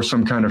before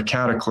some kind of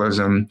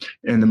cataclysm.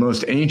 And the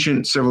most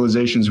ancient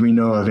civilizations we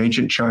know of,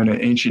 ancient China,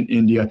 ancient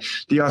India,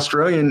 the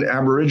Australian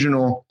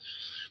Aboriginal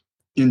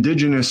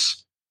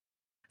indigenous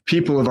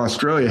people of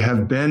Australia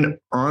have been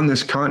on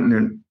this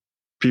continent,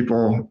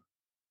 people,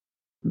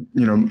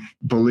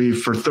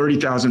 believe, for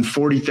 30,000,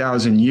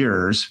 40,000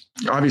 years.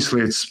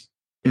 Obviously, it's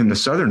in the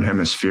southern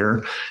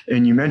hemisphere.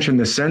 And you mentioned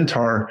the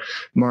centaur,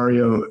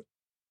 Mario,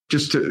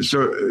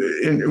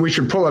 and we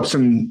should pull up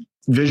some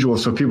visuals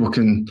so people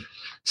can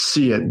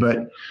see it.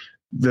 But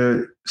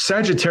the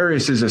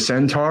Sagittarius is a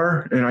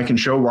centaur, and I can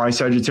show why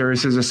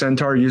Sagittarius is a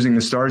centaur using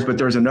the stars. But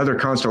there's another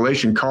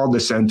constellation called the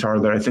Centaur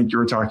that I think you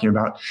were talking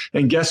about.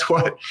 And guess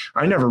what?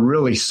 I never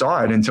really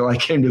saw it until I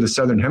came to the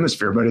southern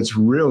hemisphere, but it's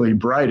really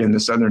bright in the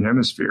southern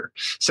hemisphere.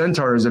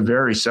 Centaur is a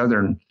very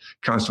southern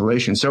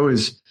constellation. So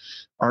is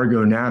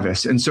Argo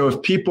Navis. And so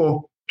if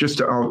people,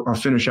 I'll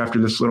finish after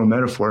this little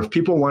metaphor. If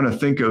people want to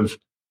think of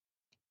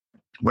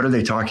what are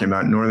they talking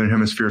about? Northern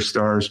hemisphere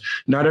stars.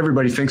 Not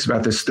everybody thinks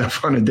about this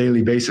stuff on a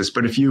daily basis,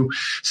 but if you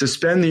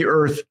suspend the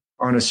earth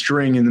on a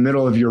string in the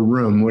middle of your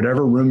room,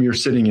 whatever room you're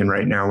sitting in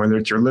right now, whether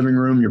it's your living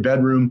room, your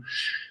bedroom,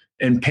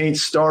 and paint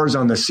stars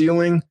on the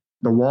ceiling,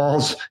 the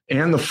walls,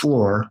 and the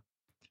floor.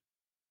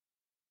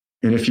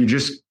 And if you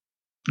just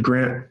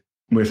grant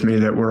with me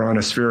that we're on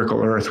a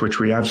spherical earth, which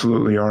we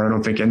absolutely are. I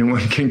don't think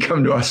anyone can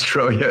come to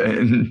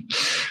Australia,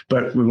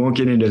 but we won't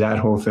get into that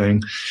whole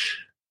thing.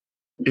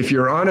 If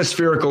you're on a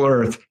spherical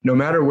earth, no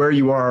matter where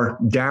you are,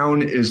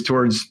 down is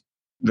towards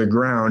the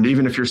ground,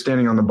 even if you're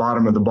standing on the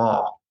bottom of the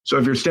ball. So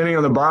if you're standing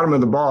on the bottom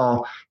of the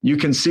ball, you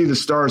can see the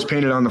stars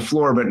painted on the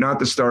floor, but not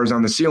the stars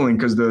on the ceiling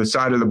because the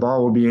side of the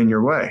ball will be in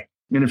your way.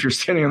 And if you're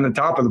standing on the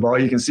top of the ball,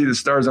 you can see the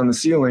stars on the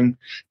ceiling,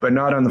 but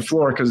not on the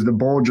floor because the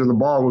bulge of the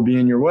ball will be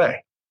in your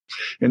way.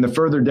 And the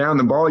further down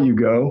the ball you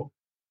go,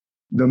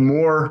 the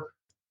more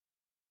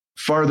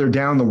farther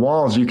down the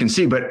walls you can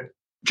see. But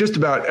just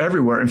about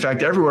everywhere, in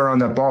fact, everywhere on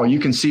that ball, you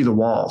can see the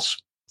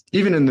walls.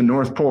 Even in the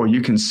North Pole,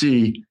 you can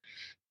see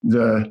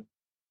the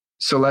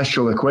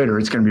celestial equator.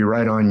 It's going to be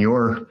right on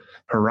your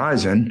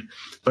horizon.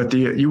 But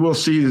you will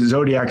see the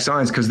zodiac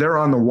signs because they're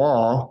on the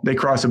wall. They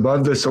cross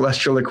above the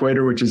celestial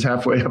equator, which is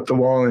halfway up the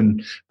wall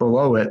and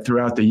below it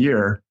throughout the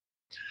year.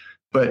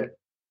 But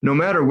no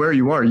matter where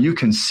you are, you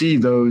can see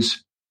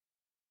those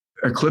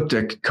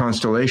ecliptic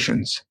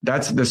constellations.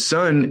 That's the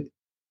sun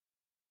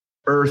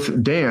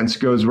Earth dance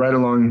goes right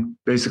along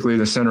basically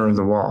the center of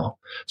the wall.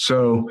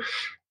 So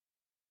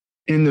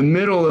in the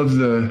middle of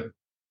the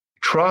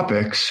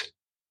tropics,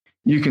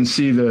 you can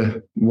see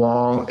the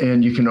wall,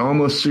 and you can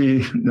almost see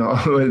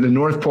the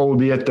North Pole will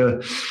be at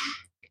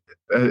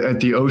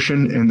the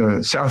ocean, and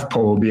the South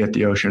Pole will be at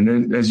the ocean.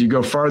 And as you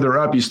go farther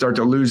up, you start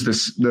to lose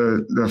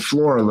the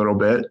floor a little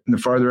bit. And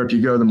the farther up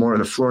you go, the more of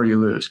the floor you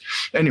lose.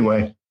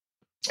 Anyway,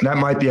 that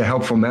might be a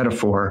helpful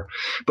metaphor.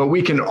 But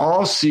we can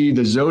all see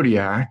the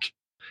zodiac.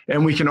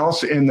 And we can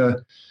also, in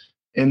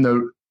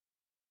the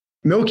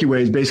Milky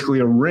Way is basically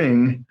a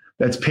ring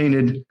that's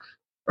painted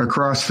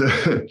across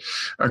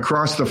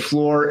the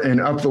floor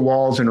and up the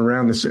walls and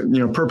around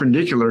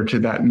perpendicular to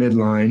that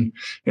midline.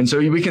 And so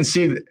we can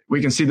see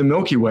the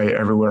Milky Way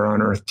everywhere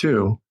on Earth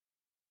too.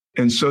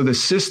 And so the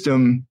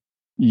system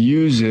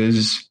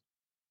uses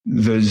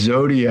the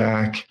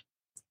zodiac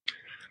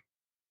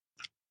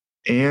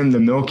and the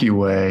Milky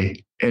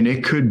Way, and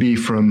it could be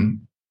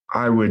from,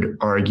 I would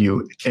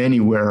argue,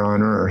 anywhere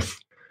on Earth.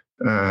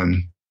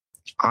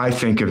 I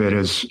think of it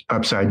as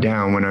upside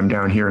down when I'm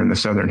down here in the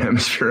southern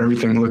hemisphere.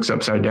 Everything looks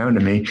upside down to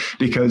me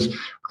because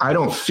I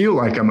don't feel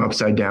like I'm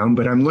upside down,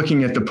 but I'm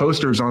looking at the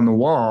posters on the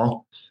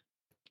wall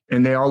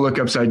and they all look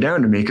upside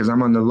down to me because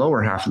I'm on the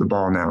lower half of the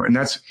ball now. And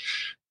that's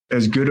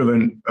as good of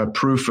a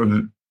proof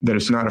of that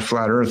it's not a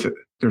flat Earth.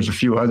 There's a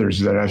few others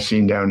that I've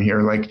seen down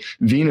here, like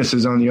Venus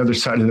is on the other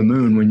side of the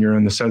moon when you're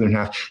in the southern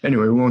half.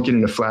 Anyway, we won't get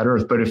into flat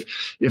Earth, but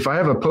if I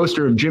have a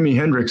poster of Jimi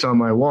Hendrix on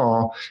my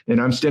wall and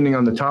I'm standing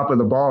on the top of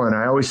the ball and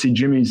I always see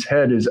Jimmy's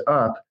head is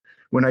up,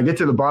 when I get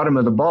to the bottom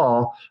of the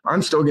ball,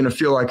 I'm still going to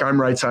feel like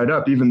I'm right side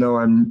up, even though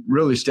I'm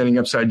really standing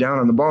upside down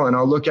on the ball. And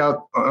I'll look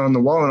out on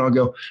the wall and I'll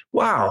go,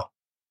 wow,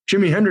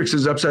 Jimi Hendrix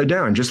is upside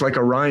down, just like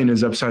Orion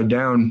is upside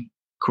down,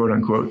 quote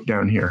unquote,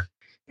 down here.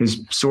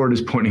 His sword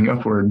is pointing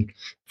upward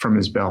from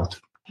his belt.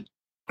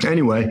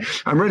 Anyway,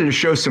 I'm ready to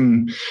show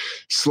some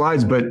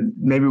slides, but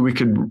maybe we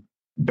could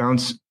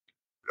bounce.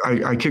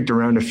 I kicked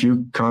around a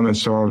few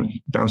comments, so I'll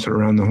bounce it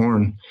around the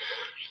horn.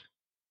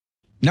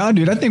 No,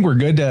 dude, I think we're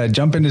good to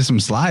jump into some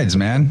slides,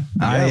 man.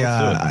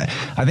 Yeah,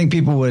 I think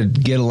people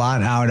would get a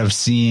lot out of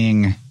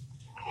seeing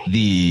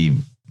the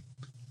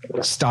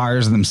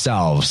stars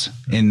themselves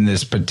in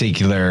this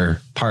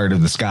particular part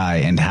of the sky,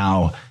 and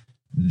how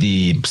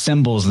the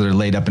symbols that are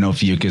laid up in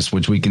Ophiuchus,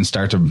 which we can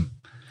start to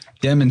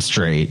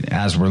demonstrate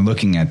as we're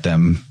looking at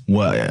them.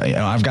 Well,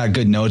 I've got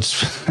good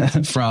notes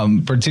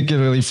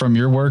particularly from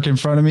your work in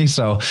front of me.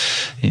 So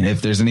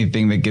if there's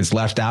anything that gets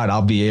left out,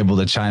 I'll be able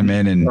to chime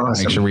in and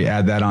make sure we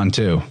add that on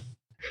too.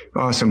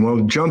 Awesome.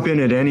 Well, jump in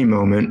at any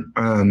moment.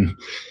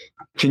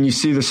 Can you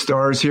see the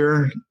stars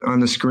here on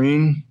the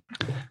screen?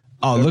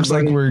 Oh, it looks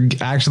like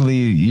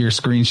your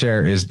screen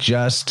share is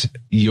just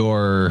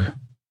your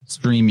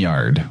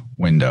StreamYard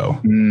window.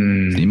 So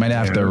you might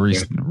have to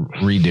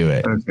redo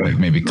it, like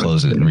maybe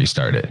close it and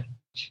restart it.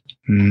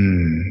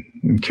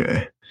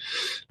 Okay.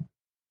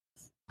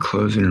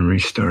 Close it and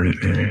restart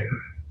it.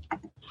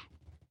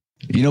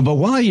 But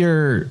while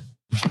you're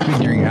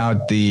figuring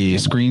out the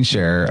screen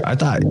share, I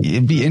thought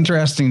it'd be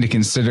interesting to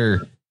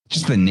consider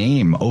just the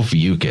name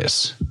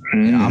Ophiuchus.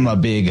 I'm a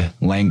big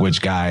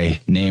language guy,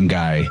 name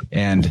guy,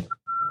 and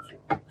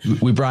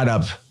we brought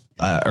up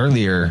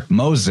earlier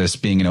Moses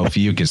being an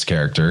Ophiuchus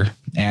character,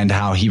 and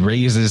how he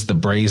raises the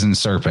brazen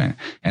serpent,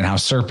 and how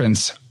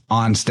serpents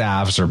on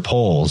staffs or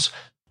poles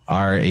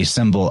are a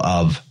symbol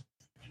of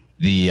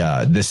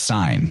this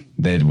sign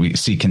that we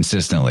see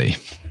consistently,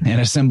 and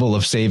a symbol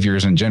of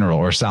saviors in general,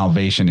 or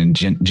salvation in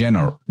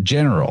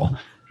general.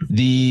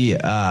 The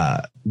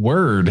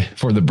word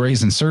for the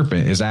brazen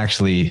serpent is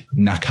actually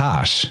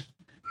nakash,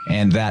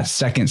 and that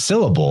second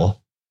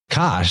syllable,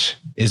 kash,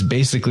 is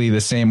basically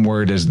the same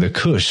word as the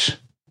kush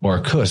or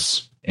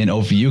kus in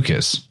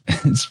Ophiuchus.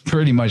 It's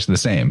pretty much the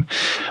same,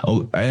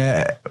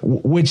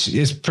 which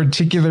is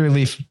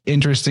particularly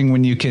interesting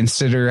when you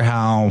consider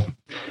how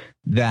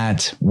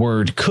that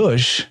word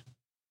kush,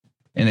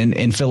 and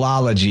in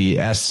philology,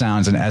 S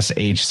sounds and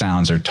SH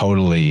sounds are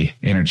totally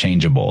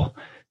interchangeable.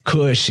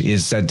 Kush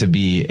is said to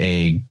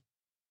be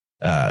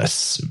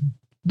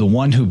the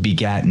one who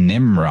begat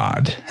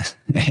Nimrod,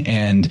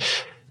 and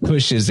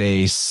Cush is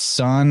a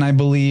son, I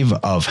believe,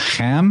 of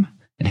Ham,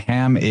 and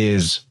Ham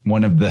is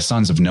one of the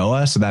sons of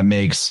Noah. So that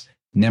makes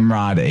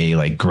Nimrod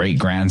a great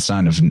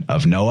grandson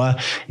of Noah.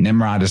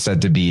 Nimrod is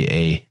said to be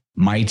a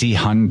mighty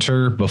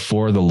hunter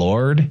before the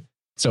Lord.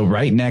 So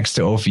right next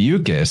to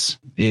Ophiuchus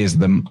is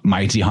the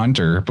mighty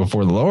hunter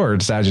before the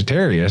Lord,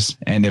 Sagittarius.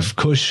 And if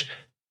Cush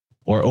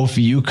or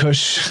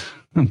Ophiuchus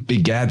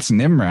begats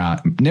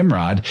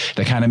Nimrod,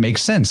 that kind of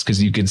makes sense,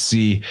 because you could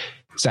see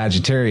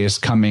Sagittarius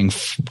coming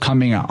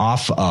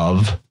off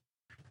of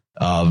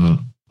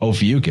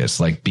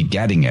Ophiuchus, like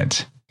begetting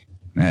it.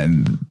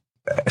 And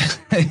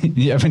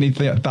you have any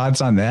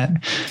thoughts on that?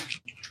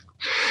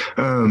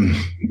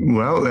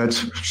 Well, that's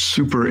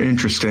super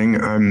interesting.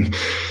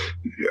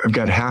 I've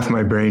got half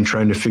my brain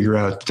trying to figure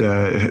out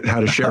how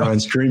to share on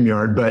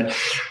StreamYard, but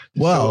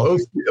so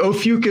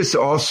Ophiuchus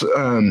also,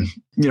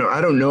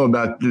 I don't know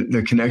about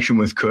the connection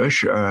with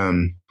Cush.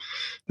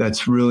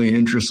 That's really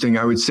interesting.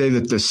 I would say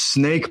that the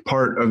snake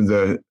part of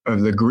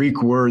the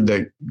Greek word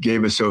that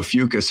gave us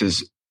Ophiuchus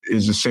is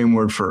the same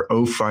word for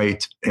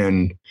ophite,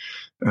 and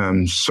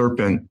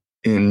serpent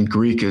in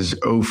Greek is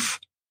oph.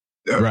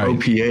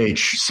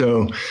 OPH.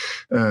 So,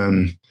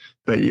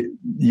 but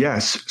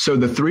yes, so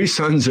the three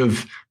sons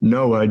of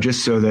Noah,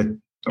 just so that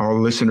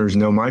all listeners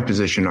know my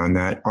position on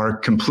that, are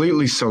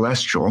completely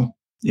celestial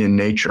in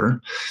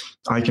nature.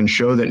 I can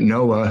show that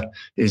Noah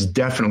is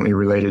definitely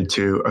related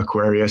to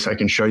Aquarius. I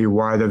can show you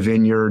why the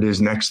vineyard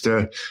is next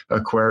to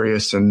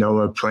Aquarius, and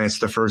Noah plants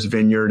the first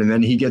vineyard, and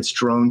then he gets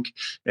drunk,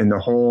 and the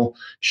whole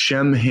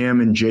Shem, Ham,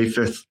 and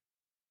Japheth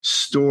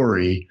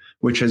story,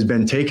 which has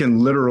been taken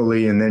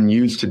literally and then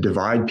used to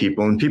divide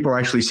people. And people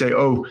actually say,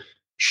 oh,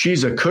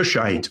 she's a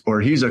Cushite,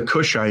 or he's a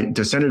Cushite,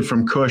 descended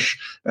from Cush,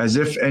 as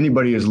if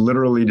anybody is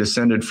literally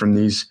descended from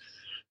these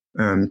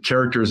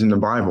characters in the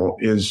Bible,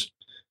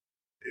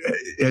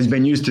 has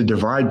been used to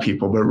divide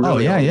people. But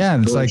really,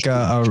 it's like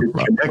a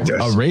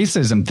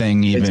racism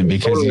thing, even,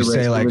 because totally you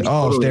say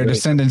if they're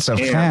descendants of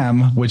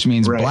Ham, which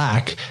means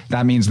black,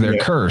 that means they're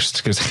cursed,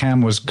 because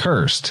Ham was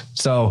cursed.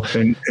 So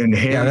and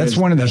Ham, that's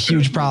one of the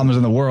huge problems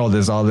in the world,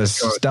 is all this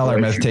stellar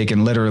myth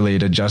taken literally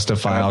to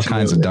justify all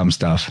kinds of dumb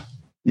stuff.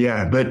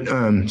 Yeah, but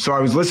so I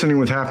was listening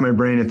with half my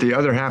brain. At the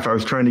other half, I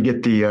was trying to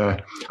get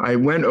I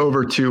went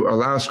over to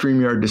allow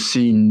StreamYard to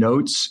see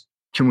notes.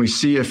 Can we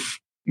see if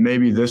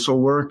maybe this will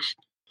work?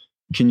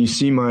 Can you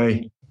see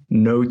my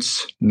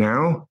notes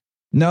now?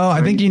 No,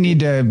 I think you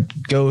need to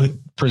go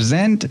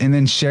present and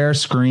then share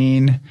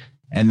screen,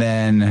 and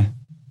then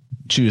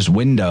choose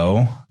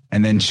window,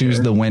 and then choose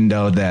the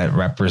window that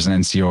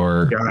represents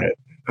your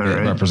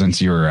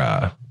represents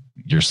your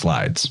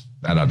slides.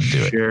 That ought to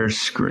do it. Share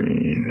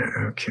screen.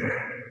 Okay.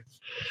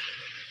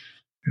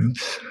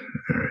 Oops.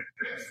 All right.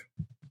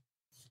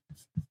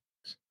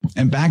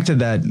 And back to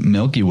that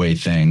Milky Way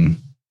thing.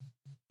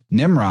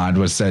 Nimrod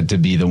was said to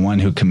be the one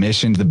who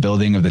commissioned the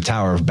building of the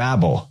Tower of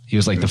Babel. He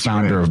was the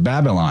founder of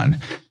Babylon.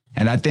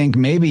 And I think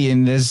maybe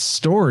in this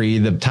story,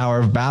 the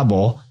Tower of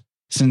Babel,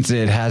 since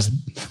it has,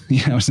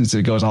 since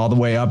it goes all the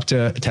way up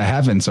to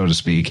heaven, so to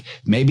speak,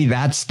 maybe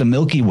that's the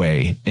Milky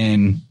Way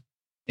in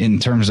in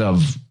terms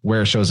of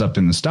where it shows up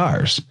in the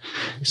stars.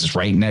 This is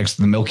right next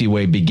to the Milky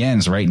Way,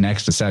 begins right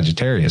next to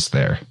Sagittarius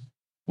there,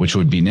 which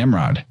would be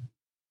Nimrod.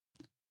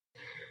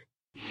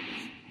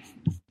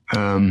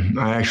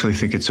 I actually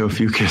think it's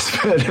Ophiuchus,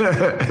 but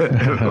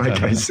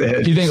like I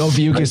said. Do you think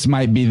Ophiuchus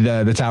might be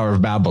the Tower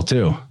of Babel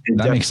too?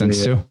 That makes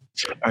sense too.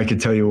 I could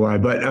tell you why,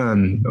 but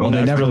well,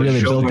 they never really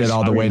built it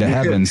all the way to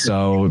heaven,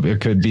 so it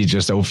could be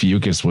just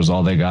Ophiuchus was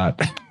all they got.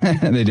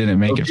 They didn't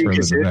make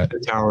Ophiuchus it further than that. The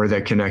tower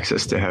that connects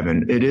us to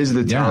heaven. It is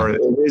the tower.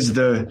 It is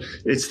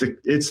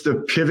it's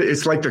the pivot.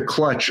 It's like the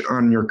clutch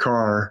on your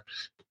car.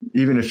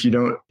 Even if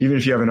you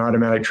have an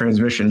automatic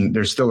transmission,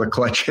 there's still a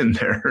clutch in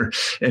there,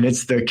 and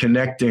it's the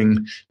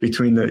connecting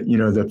between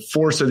the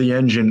force of the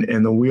engine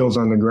and the wheels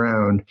on the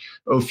ground.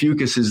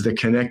 Ophiuchus is the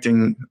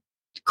connecting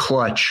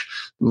clutch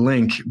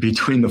link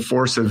between the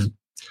force of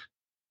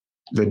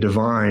the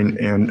divine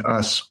and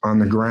us on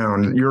the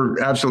ground.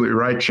 You're absolutely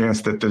right,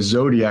 Chance, that the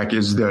zodiac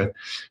is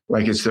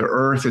it's the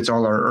earth. It's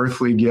all our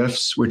earthly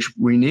gifts, which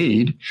we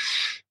need,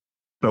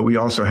 but we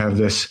also have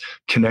this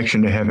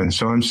connection to heaven.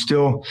 So I'm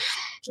still,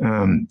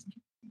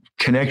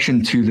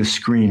 connection to the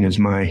screen is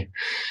my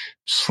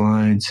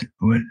slides.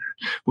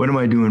 What am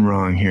I doing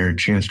wrong here?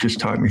 Chance, just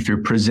talk me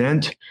through.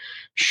 Present,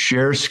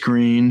 share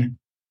screen.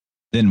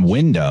 Then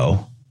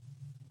window.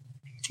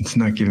 It's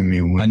not giving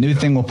me window. A new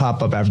thing will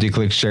pop up after you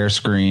click share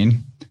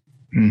screen.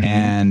 Mm-hmm.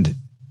 And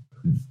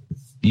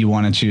you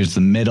want to choose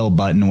the middle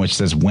button, which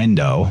says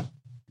window.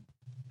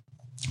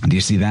 Do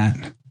you see that?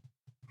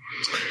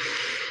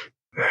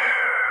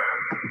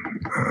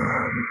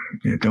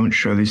 Yeah, don't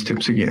show these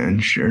tips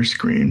again. Share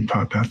screen,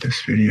 pop out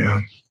this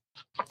video.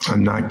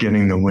 I'm not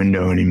getting the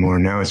window anymore.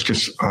 Now it's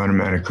just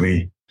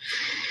automatically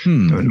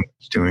don't know what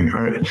it's doing.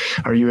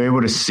 Are you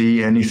able to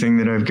see anything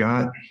that I've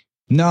got?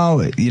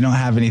 No, you don't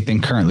have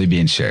anything currently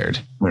being shared.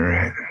 All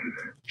right.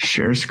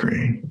 Share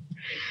screen.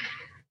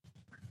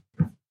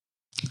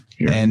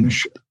 And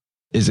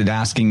is it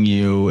asking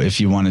you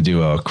if you want to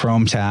do a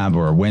Chrome tab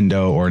or a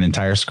window or an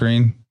entire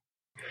screen?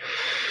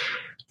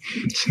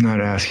 It's not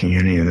asking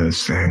any of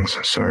those things.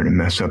 Sorry to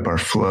mess up our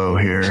flow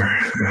here.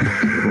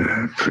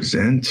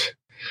 Present,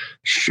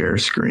 share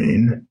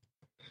screen.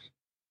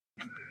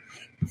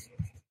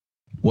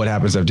 What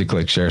happens after you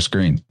click share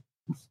screen?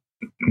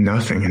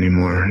 Nothing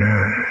anymore.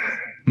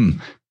 No.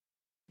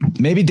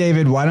 Maybe,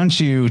 David, why don't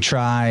you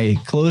try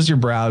close your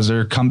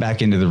browser, come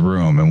back into the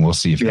room, and we'll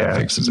see if that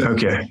fixes it.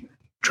 Okay.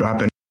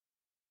 Drop it.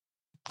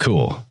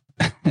 Cool.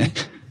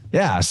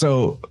 Yeah.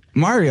 So,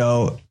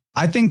 Mario,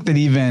 I think that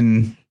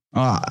even...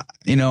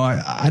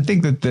 I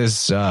think that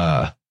this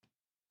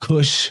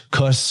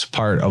Kush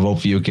part of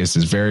Ophiuchus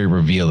is very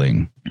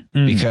revealing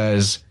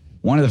because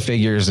one of the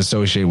figures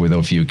associated with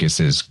Ophiuchus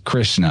is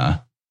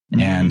Krishna.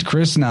 And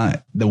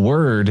Krishna, the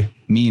word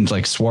means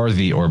like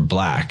swarthy or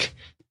black.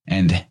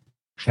 And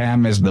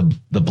Ham is the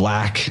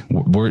black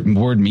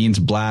word means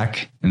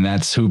black. And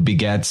that's who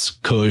begets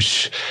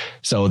Kush.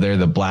 So they're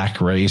the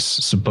black race,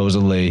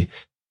 supposedly,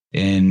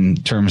 in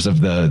terms of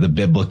the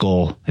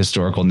biblical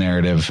historical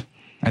narrative.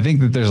 I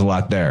think that there's a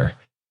lot there.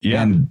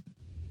 Yeah. And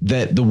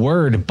that the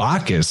word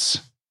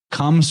Bacchus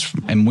comes,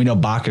 and we know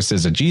Bacchus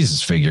is a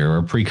Jesus figure or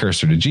a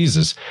precursor to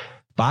Jesus.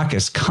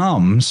 Bacchus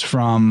comes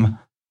from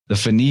the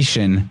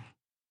Phoenician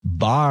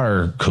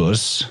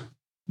Barkus,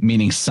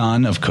 meaning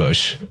son of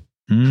Cush.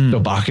 So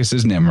Bacchus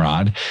is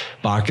Nimrod.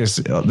 Bacchus,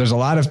 there's a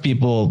lot of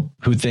people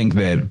who think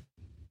that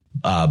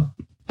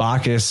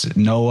Bacchus,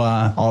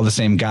 Noah, all the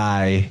same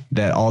guy,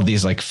 that all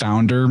these like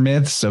founder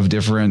myths of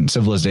different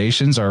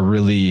civilizations are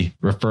really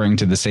referring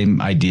to the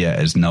same idea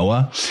as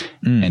Noah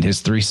and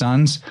his three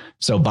sons.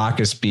 So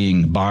Bacchus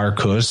being Bar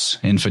Kus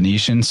in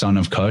Phoenician, son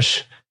of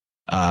Cush,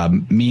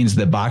 means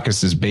that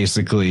Bacchus is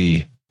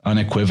basically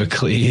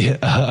unequivocally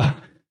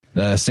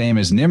the same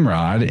as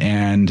Nimrod,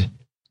 and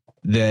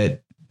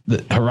that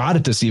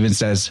Herodotus even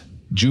says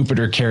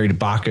Jupiter carried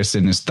Bacchus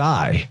in his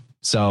thigh.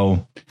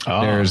 So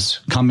there's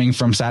coming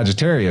from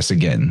Sagittarius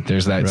again.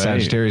 There's that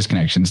Sagittarius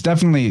connection. It's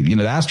definitely,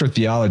 the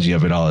astrotheology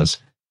of it all is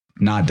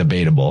not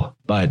debatable,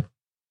 but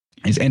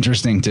it's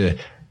interesting to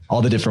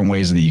all the different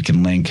ways that you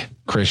can link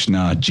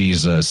Krishna,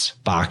 Jesus,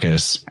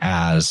 Bacchus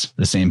as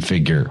the same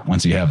figure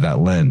once you have that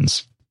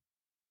lens.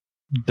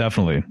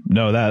 Definitely.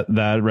 No, that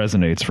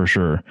resonates for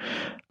sure.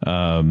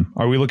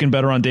 Are we looking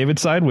better on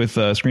David's side with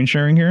screen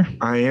sharing here?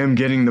 I am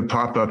getting the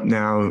pop-up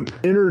now.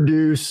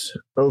 Introduce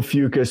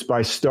Ophiuchus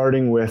by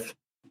starting with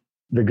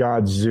the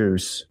god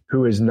Zeus,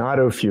 who is not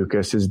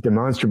Ophiuchus, is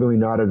demonstrably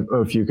not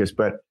Ophiuchus,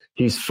 but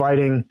he's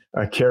fighting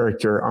a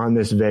character on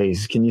this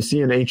vase. Can you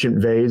see an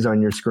ancient vase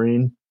on your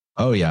screen?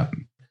 Oh, yeah.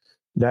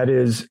 That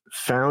is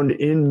found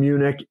in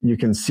Munich. You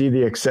can see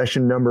the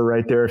accession number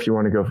right there. If you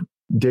want to go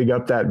dig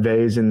up that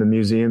vase in the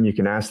museum, you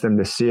can ask them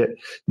to see it.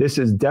 This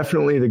is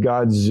definitely the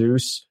god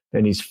Zeus,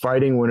 and he's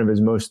fighting one of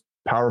his most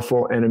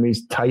powerful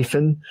enemies,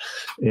 Typhon.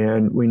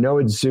 And we know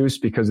it's Zeus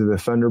because of the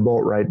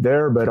thunderbolt right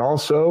there, but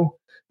also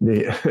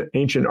the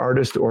ancient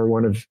artist, or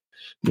one of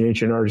the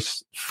ancient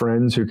artist's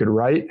friends who could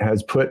write,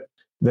 has put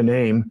the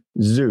name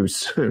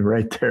Zeus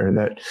right there.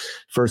 That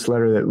first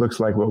letter that looks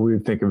like what we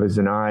would think of as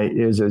an I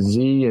is a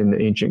Z in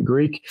ancient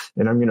Greek.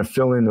 And I'm going to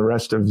fill in the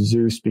rest of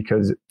Zeus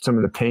because some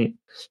of the paint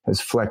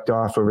has flecked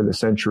off over the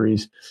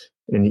centuries.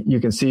 And you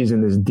can see he's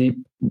in this deep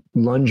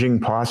lunging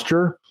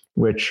posture,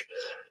 which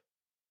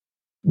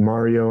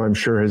Mario, I'm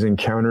sure, has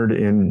encountered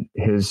in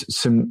his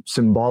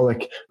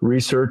symbolic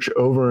research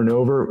over and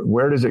over.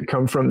 Where does it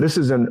come from? This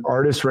is an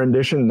artist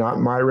rendition,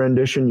 not my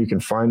rendition. You can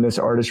find this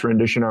artist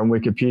rendition on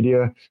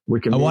Wikipedia.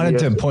 I wanted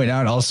to point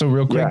out also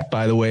real quick,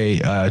 by the way,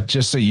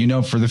 just so you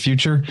know for the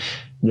future,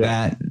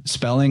 that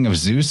spelling of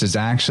Zeus is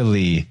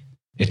actually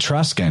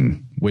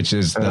Etruscan, which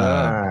is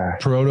the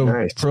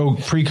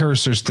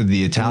precursors to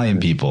the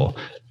Italian people,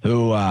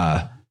 who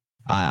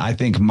I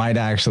think might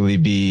actually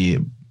be,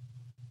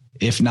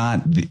 if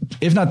not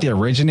the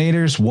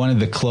originators, one of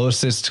the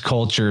closest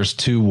cultures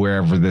to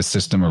wherever this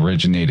system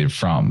originated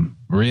from.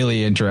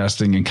 Really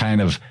interesting and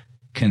kind of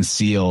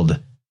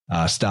concealed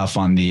stuff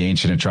on the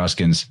ancient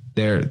Etruscans.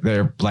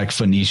 They're like a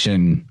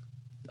Phoenician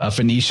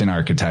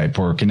archetype,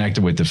 or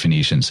connected with the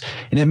Phoenicians.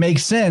 And it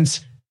makes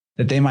sense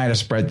that they might have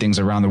spread things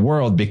around the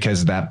world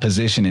because that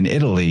position in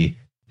Italy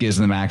gives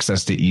them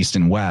access to East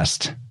and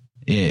West,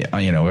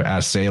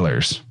 as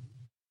sailors.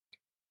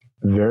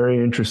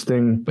 Very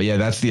interesting. But yeah,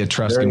 that's the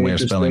Etruscan way of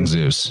spelling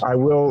Zeus. I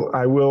will,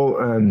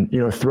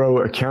 throw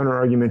a counter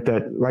argument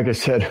that, like I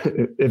said,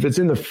 if it's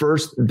in the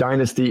first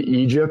dynasty,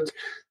 Egypt,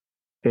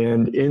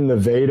 and in the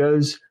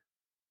Vedas,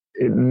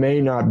 it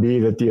may not be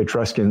that the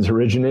Etruscans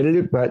originated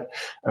it. But,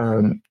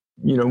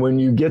 when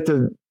you get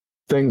to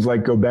things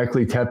like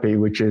Göbekli Tepe,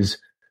 which is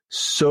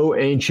so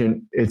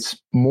ancient,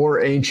 it's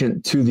more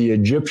ancient to the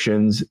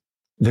Egyptians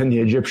than the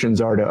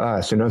Egyptians are to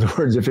us. In other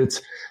words, if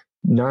it's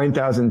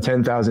 9,000,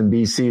 10,000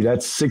 BC,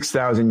 that's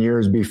 6,000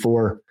 years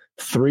before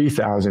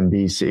 3,000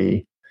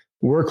 BC.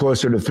 We're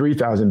closer to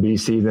 3,000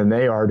 BC than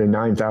they are to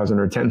 9,000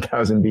 or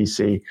 10,000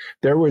 BC.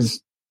 There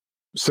was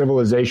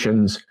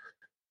civilizations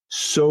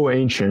so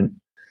ancient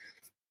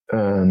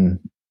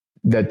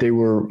that they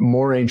were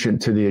more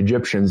ancient to the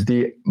Egyptians.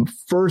 The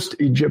first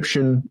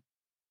Egyptian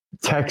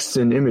texts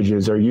and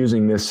images are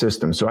using this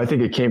system. So I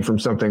think it came from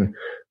something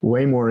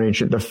way more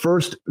ancient. The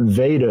first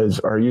Vedas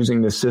are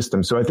using this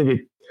system. So I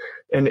think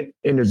and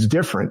it's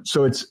different.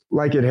 So it's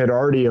like it had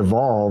already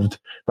evolved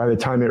by the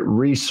time it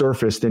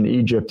resurfaced in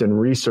Egypt and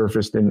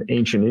resurfaced in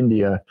ancient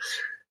India.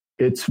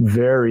 It's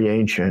very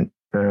ancient.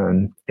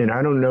 And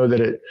I don't know that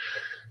it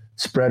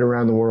spread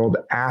around the world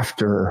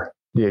after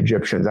the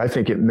Egyptians. I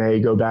think it may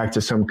go back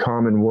to some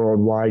common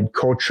worldwide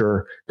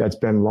culture that's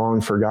been long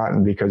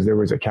forgotten because there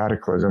was a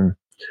cataclysm.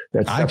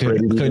 I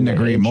couldn't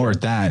agree more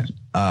with that.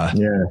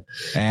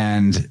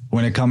 And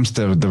when it comes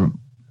to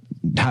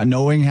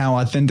knowing how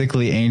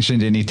authentically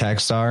ancient any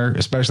texts are,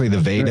 especially the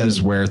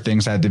Vedas, where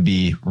things had to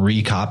be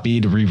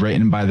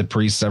rewritten by the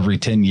priests every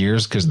 10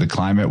 years because the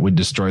climate would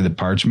destroy the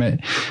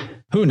parchment.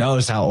 Who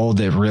knows how old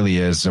it really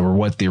is or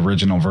what the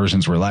original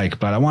versions were like.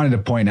 But I wanted to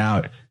point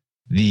out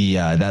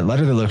that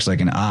letter that looks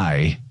like an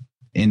I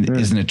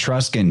is an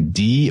Etruscan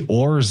D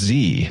or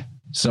Z.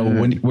 So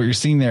what you're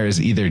seeing there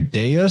is either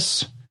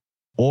Deus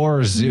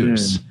or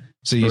Zeus.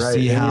 So you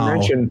see how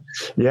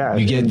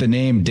you get the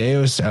name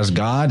Deus as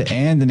God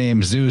and the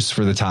name Zeus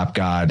for the top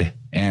god.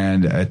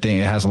 And I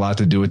think it has a lot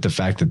to do with the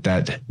fact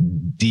that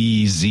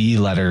DZ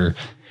letter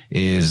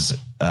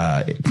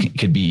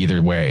could be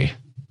either way.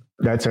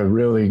 That's a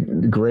really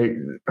great,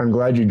 I'm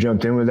glad you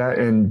jumped in with that.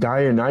 And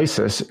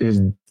Dionysus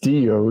is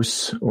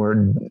Dios or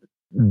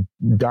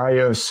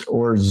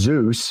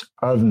Zeus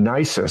of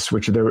Nisus,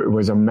 which there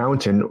was a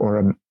mountain or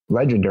a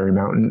legendary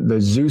mountain, the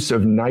Zeus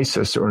of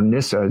Nisus or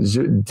Nyssa.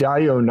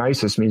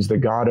 Dionysus means the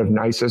god of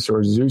Nisus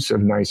or Zeus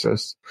of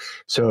Nisus.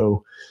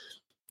 So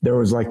there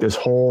was like this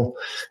whole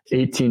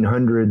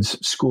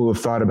 1800s school of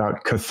thought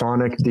about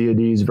chthonic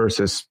deities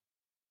versus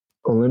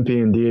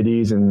Olympian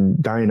deities,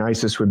 and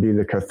Dionysus would be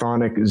the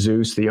chthonic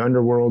Zeus, the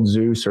underworld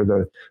Zeus, or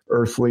the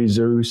earthly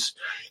Zeus.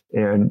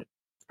 And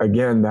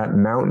again, that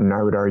mountain,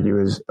 I would argue,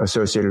 is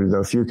associated with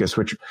Ophiuchus,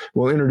 which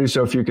we'll introduce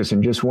Ophiuchus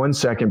in just one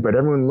second. But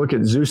everyone look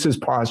at Zeus's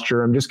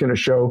posture. I'm just going to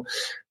show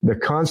the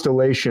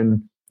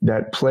constellation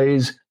that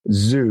plays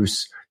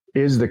Zeus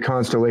is the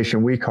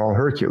constellation we call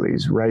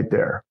Hercules right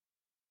there.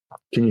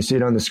 Can you see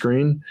it on the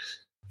screen?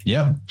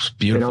 Yeah, it's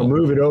beautiful. And I'll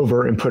move it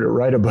over and put it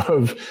right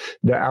above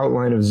the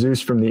outline of Zeus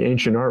from the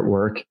ancient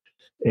artwork.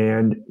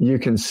 And you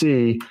can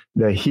see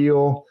the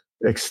heel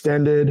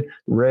extended,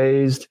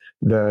 raised,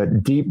 the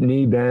deep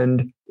knee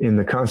bend in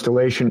the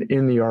constellation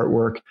in the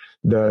artwork,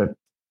 the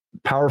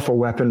powerful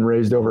weapon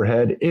raised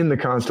overhead in the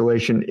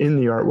constellation in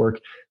the artwork,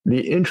 the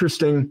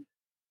interesting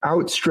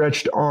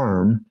outstretched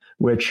arm,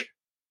 which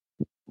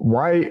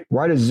why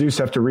does Zeus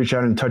have to reach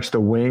out and touch the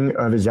wing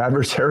of his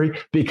adversary?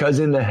 Because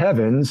in the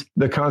heavens,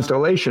 the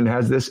constellation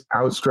has this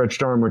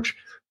outstretched arm, which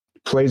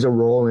plays a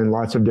role in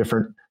lots of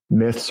different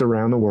myths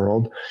around the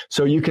world.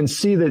 So you can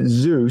see that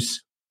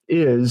Zeus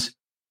is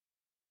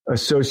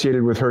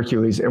associated with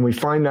Hercules. And we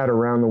find that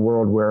around the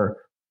world where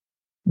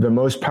the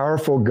most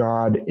powerful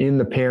god in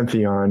the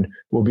pantheon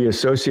will be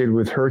associated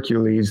with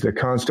Hercules, the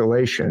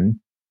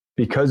constellation.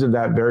 because of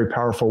that very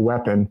powerful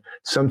weapon.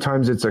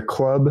 Sometimes it's a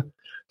club,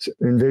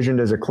 envisioned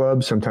as a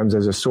club, sometimes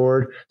as a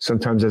sword,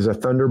 sometimes as a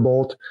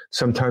thunderbolt,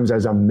 sometimes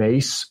as a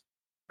mace,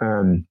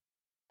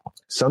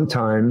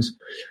 sometimes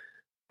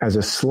as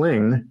a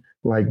sling,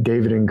 like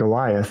David and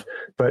Goliath.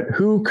 But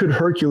who could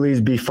Hercules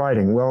be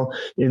fighting? Well,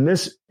 in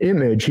this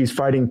image, he's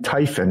fighting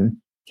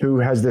Typhon, who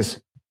has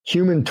this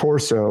human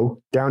torso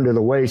down to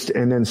the waist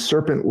and then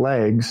serpent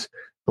legs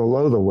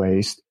below the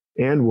waist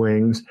and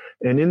wings.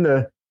 And in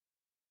the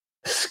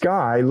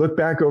sky, look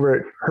back over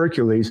at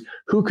Hercules.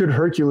 Who could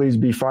Hercules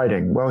be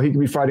fighting? Well, he could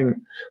be fighting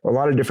a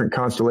lot of different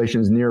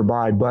constellations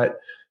nearby, but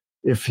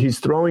if he's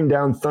throwing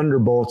down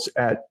thunderbolts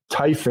at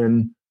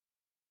Typhon,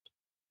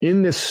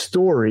 in this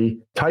story,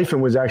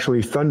 Typhon was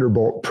actually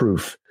thunderbolt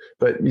proof.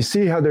 But you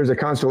see how there's a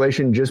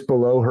constellation just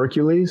below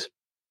Hercules?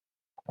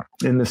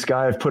 In the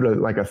sky, I've put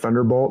a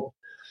thunderbolt.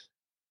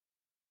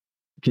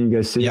 Can you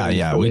guys see?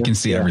 Yeah. We can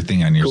see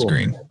everything on your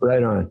screen.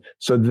 Right on.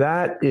 So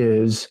that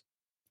is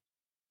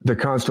the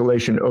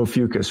constellation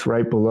Ophiuchus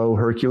right below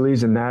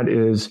Hercules. And that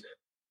is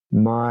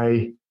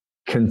my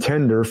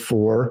contender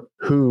for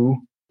who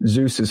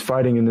Zeus is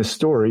fighting in this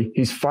story.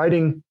 He's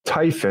fighting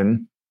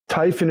Typhon.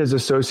 Typhon is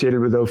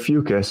associated with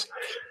Ophiuchus.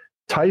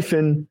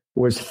 Typhon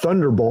was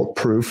thunderbolt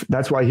proof.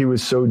 That's why he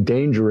was so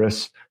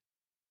dangerous.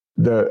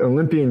 The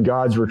Olympian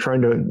gods were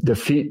trying to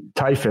defeat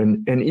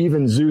Typhon, and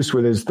even Zeus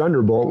with his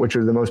thunderbolt, which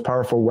is the most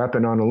powerful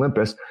weapon on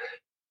Olympus,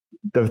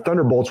 the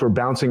thunderbolts were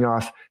bouncing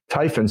off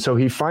Typhon. So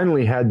he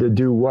finally had to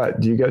do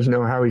what? Do you guys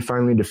know how he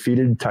finally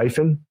defeated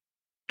Typhon?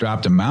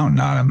 Dropped a mountain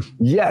on him.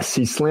 Yes,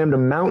 he slammed a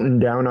mountain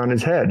down on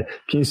his head.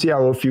 Can you see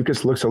how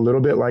Ophiuchus looks a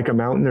little bit like a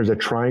mountain? There's a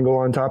triangle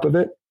on top of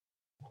it.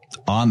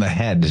 On the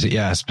head,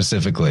 yeah,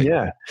 specifically.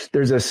 Yeah,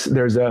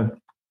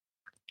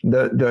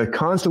 the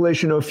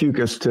constellation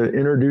Ophiuchus, to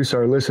introduce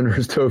our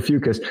listeners to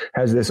Ophiuchus,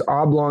 has this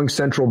oblong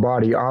central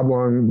body,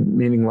 oblong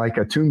meaning like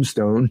a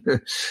tombstone,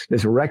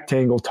 this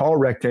rectangle, tall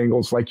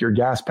rectangles, like your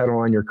gas pedal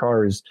on your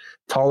car is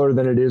taller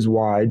than it is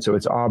wide, so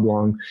it's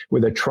oblong,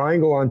 with a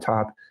triangle on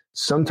top.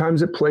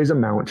 Sometimes it plays a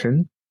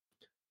mountain.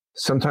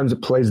 Sometimes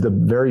it plays the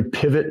very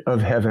pivot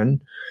of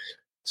heaven.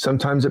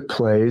 Sometimes it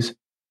plays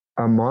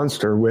a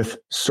monster with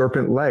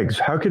serpent legs.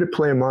 How could it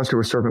play a monster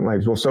with serpent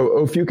legs? Well, so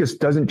Ophiuchus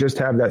doesn't just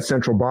have that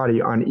central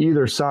body. On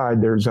either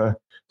side, there's a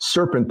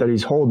serpent that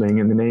he's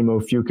holding, and the name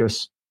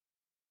Ophiuchus,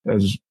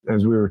 as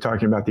we were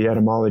talking about, the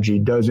etymology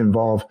does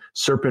involve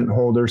serpent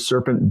holder,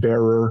 serpent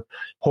bearer,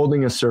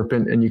 holding a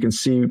serpent, and you can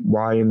see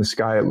why in the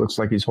sky it looks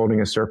like he's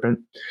holding a serpent.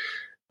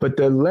 But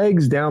the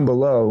legs down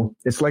below,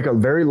 it's like a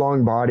very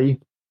long body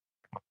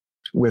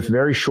with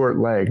very short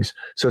legs.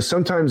 So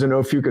sometimes an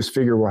Ophiuchus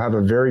figure will have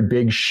a very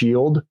big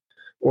shield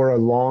or a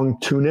long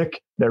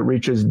tunic that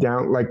reaches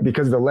down, like,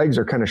 because the legs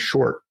are kind of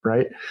short,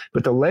 right?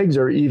 But the legs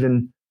are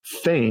even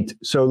faint.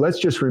 So let's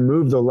just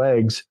remove the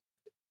legs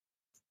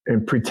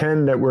and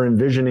pretend that we're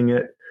envisioning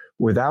it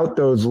without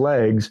those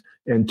legs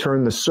and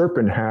turn the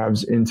serpent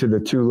halves into the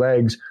two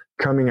legs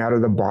coming out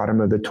of the bottom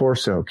of the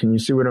torso. Can you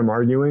see what I'm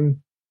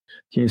arguing?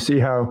 Can you see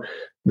how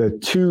the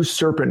two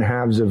serpent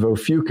halves of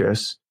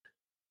Ophiuchus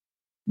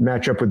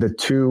match up with the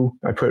two,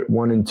 I put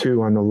 1 and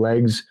 2 on the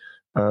legs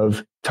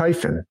of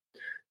Typhon.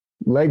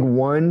 Leg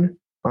 1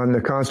 on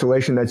the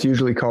constellation, that's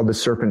usually called the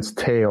serpent's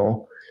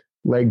tail.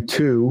 Leg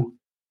 2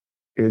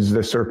 is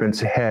the serpent's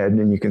head,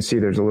 and you can see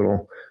there's a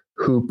little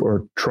hoop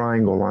or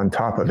triangle on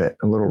top of it,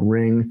 a little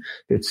ring.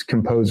 It's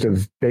composed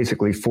of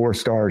basically 4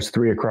 stars,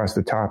 3 across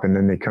the top, and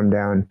then they come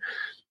down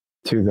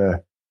to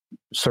the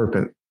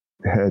serpent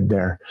head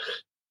there.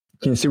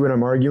 Can you see what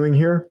I'm arguing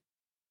here?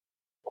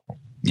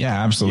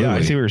 Yeah, absolutely. Yeah,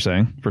 I see what you're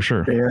saying, for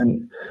sure.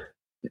 And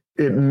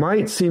it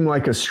might seem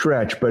like a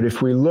stretch, but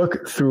if we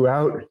look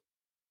throughout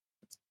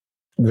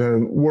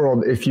the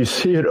world, if you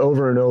see it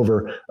over and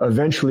over,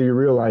 eventually you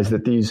realize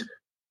that these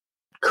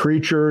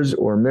creatures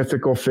or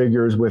mythical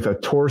figures with a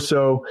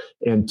torso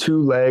and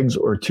 2 legs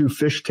or 2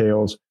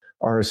 fishtails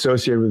are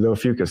associated with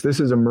Ophiuchus.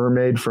 This is a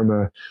mermaid from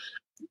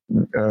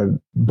a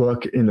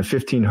book in the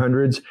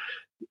 1500s.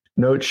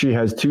 Note she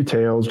has 2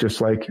 tails,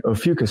 just like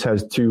Ophiuchus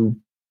has 2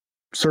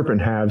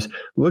 serpent halves.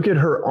 Look at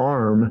her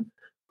arm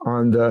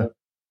on the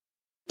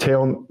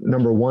tail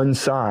number 1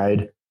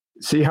 side.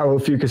 See how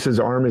Ophiuchus's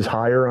arm is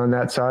higher on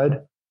that side?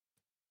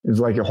 It's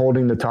like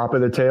holding the top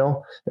of the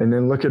tail. And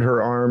then look at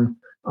her arm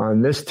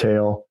on this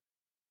tail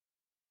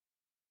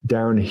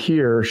down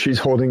here. She's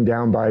holding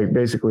down by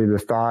basically the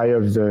thigh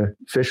of the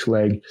fish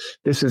leg.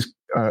 This is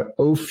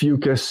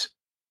Ophiuchus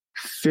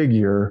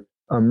figure.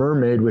 A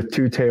mermaid with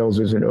 2 tails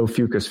is an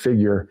Ophiuchus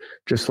figure,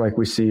 just like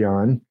we see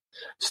on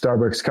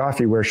Starbucks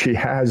coffee, where she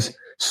has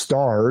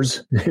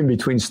stars. In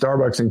between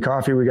Starbucks and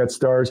coffee, we got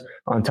stars.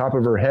 On top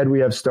of her head, we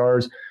have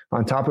stars.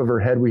 On top of her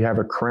head, we have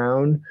a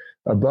crown.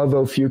 Above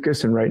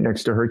Ophiuchus and right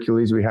next to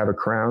Hercules, we have a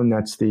crown.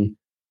 That's the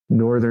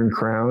northern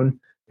crown.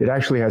 It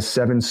actually has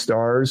 7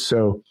 stars.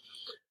 So,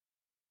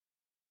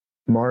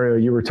 Mario,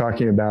 you were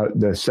talking about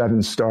the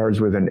 7 stars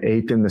with an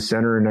 8th in the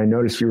center, and I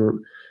noticed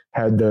you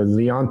had the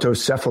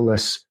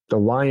Leontocephalus, the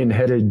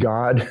lion-headed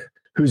god,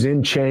 who's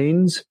in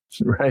chains,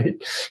 right?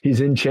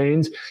 He's in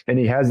chains, and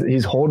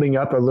he's holding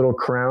up a little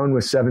crown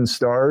with 7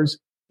 stars,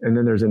 and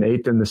then there's an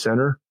 8th in the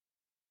center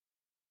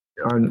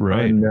on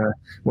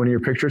one of your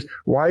pictures.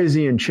 Why is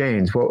he in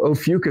chains? Well,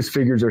 Ophiuchus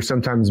figures are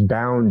sometimes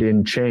bound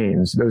in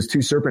chains. Those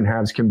 2 serpent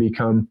halves can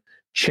become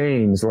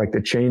chains, like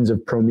the chains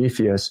of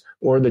Prometheus,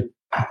 or the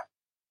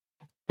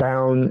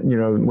bound,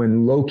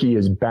 when Loki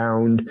is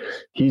bound,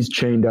 he's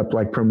chained up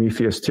like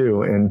Prometheus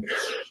too. And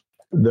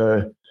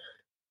the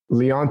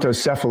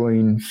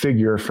Leontocephaline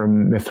figure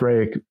from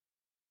Mithraic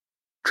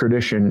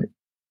tradition,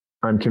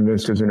 I'm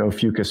convinced, is an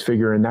Ophiuchus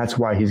figure. And that's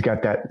why he's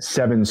got that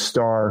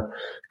 7-star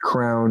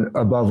crown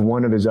above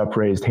one of his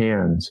upraised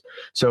hands.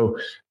 So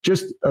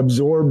just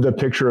absorb the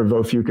picture of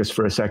Ophiuchus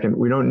for a second.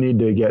 We don't need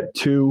to get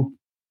too,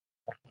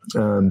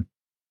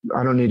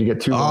 I don't need to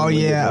get too long. Oh,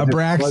 yeah,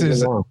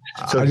 Abraxas.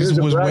 So I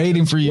just was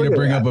waiting for you to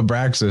bring up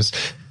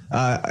Abraxas.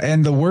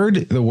 And the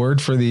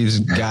word for these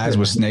guys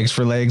with snakes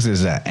for legs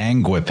is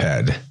anguiped.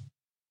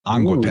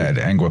 Anguiped.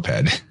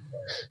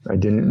 I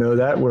didn't know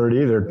that word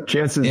either.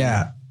 Chances.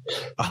 Yeah.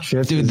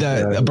 Dude,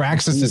 the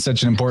Abraxas is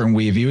such an important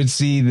weave. You would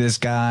see this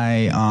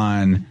guy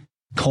on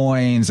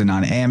coins and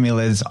on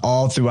amulets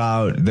all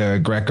throughout the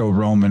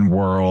Greco-Roman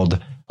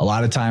world, a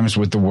lot of times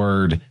with the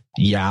word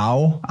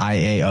Iao,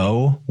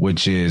 IAO,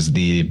 which is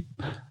the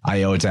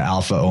iota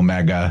alpha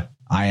omega.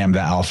 I am the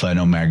alpha and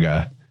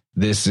omega.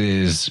 This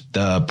is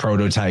the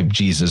prototype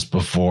Jesus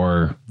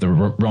before the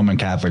Roman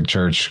Catholic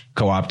Church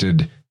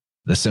co-opted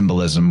the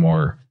symbolism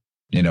or,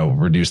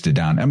 reduced it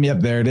down.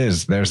 Yep, there it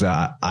is. There's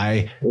the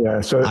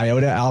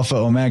iota alpha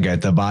omega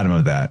at the bottom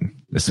of that.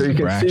 So you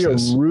can see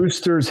a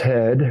rooster's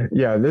head.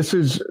 Yeah, this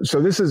is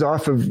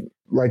off of,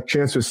 like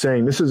Chance was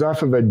saying, this is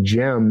off of a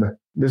gem.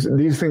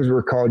 These things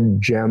were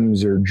called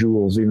gems or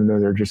jewels, even though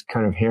they're just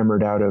kind of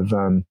hammered out of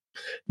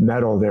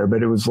metal there.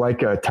 But it was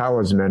like a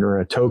talisman or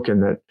a token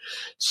that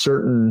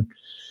certain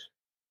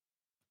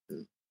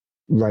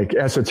like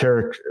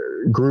esoteric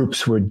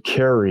groups would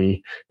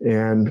carry.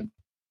 And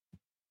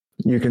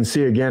you can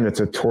see, again, it's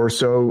a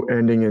torso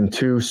ending in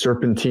 2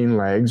 serpentine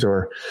legs,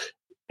 or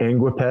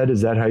anguiped.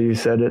 Is that how you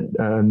said it,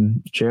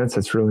 Chance?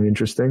 That's really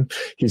interesting.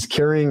 He's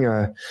carrying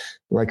a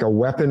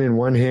weapon in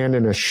one hand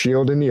and a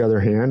shield in the other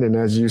hand. And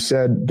as you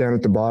said, down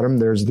at the bottom,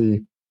 there's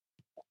the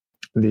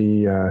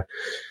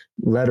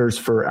letters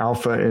for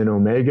alpha and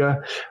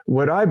omega.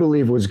 What I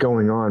believe was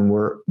going on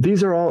were,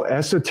 these are all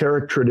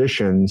esoteric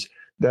traditions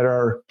that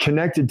are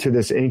connected to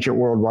this ancient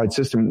worldwide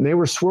system. And they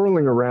were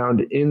swirling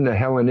around in the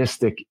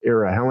Hellenistic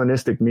era.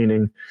 Hellenistic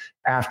meaning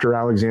after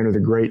Alexander the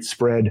Great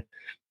spread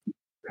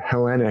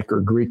Hellenic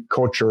or Greek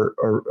culture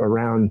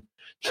around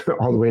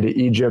all the way to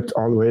Egypt,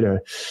 all the way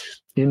to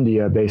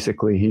India.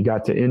 Basically, he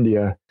got to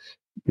India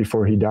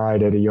before he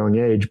died at a young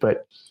age.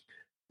 But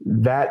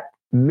that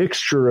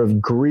mixture of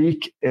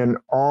Greek and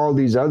all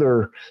these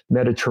other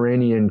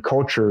Mediterranean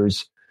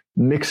cultures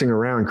mixing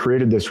around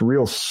created this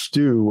real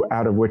stew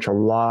out of which a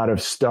lot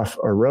of stuff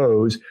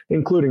arose,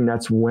 including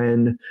that's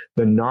when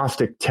the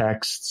Gnostic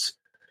texts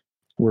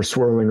were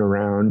swirling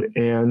around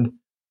and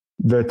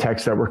the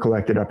texts that were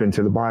collected up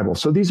into the Bible.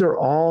 So these are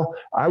all,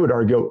 I would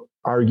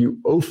argue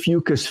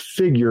Ophiuchus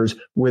figures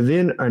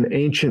within an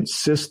ancient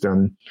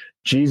system.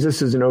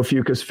 Jesus is an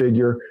Ophiuchus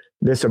figure.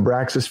 This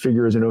Abraxas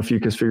figure is an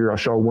Ophiuchus figure. I'll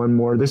show one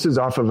more. This is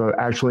off of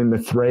actually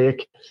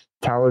Mithraic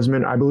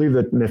talisman. I believe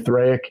that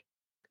Mithraic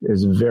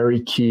is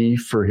very key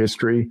for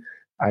history.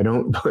 I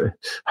don't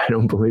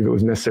believe it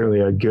was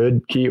necessarily a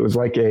good key. It was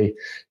like a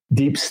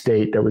deep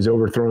state that was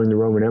overthrowing the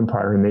Roman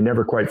Empire, and they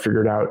never quite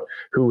figured out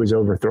who was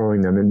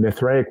overthrowing them. And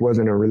Mithraic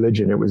wasn't a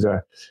religion; it was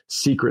a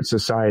secret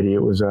society.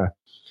 It was a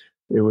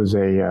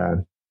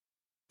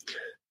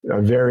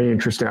very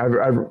interesting.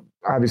 I've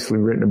obviously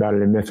written about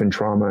it in Myth and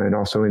Trauma and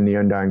also in The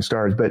Undying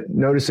Stars. But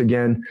notice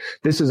again,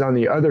 this is on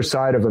the other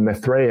side of a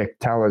Mithraic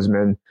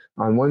talisman.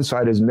 On one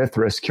side is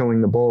Mithras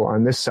killing the bull.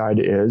 On this side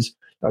is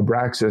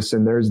Abraxas,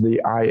 and there's the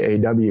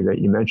IAW that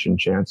you mentioned,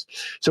 Chance.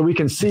 So we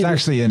can see it's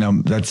actually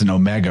that's an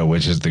omega,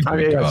 which is the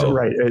Greek O.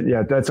 Right.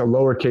 Yeah, that's a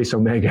lowercase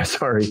omega.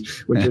 Sorry,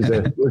 which is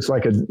looks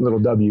like a little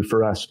W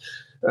for us.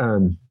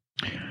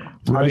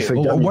 Right.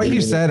 Well, what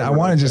you said, I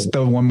want to just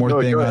throw one more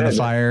thing on the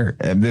fire.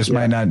 This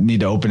might not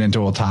need to open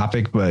into a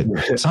topic, but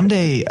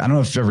someday, I don't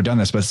know if you've ever done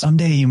this, but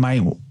someday you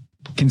might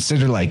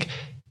consider like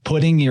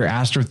putting your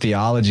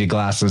astrotheology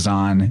glasses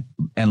on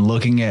and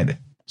looking at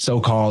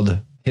so-called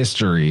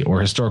history or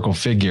historical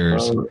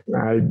figures,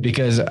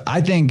 because I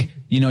think,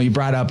 you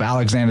brought up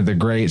Alexander the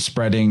Great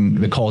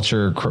spreading the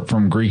culture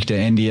from Greece to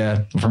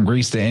India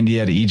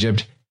to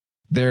Egypt.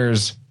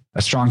 There's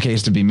a strong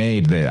case to be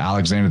made that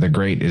Alexander the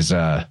Great is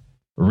a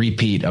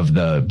repeat of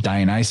the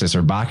Dionysus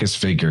or Bacchus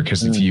figure,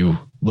 because if you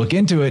look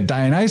into it,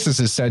 Dionysus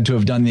is said to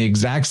have done the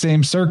exact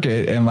same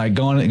circuit and like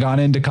gone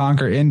in to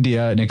conquer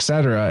India and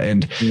etc.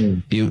 And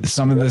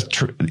some of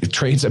the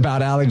traits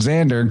about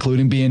Alexander,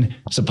 including being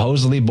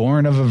supposedly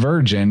born of a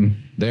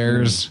virgin,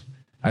 there's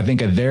I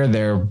think a there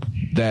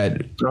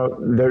that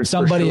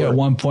somebody at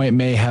one point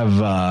may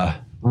have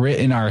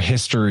written our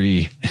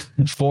history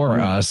for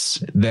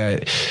us,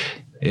 that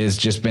is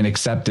just been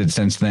accepted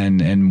since then.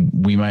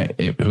 And we might,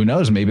 who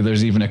knows, maybe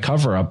there's even a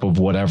cover up of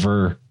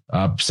whatever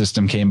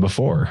system came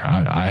before.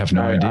 I have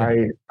no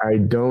idea. I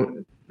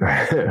don't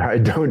I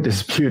don't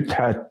dispute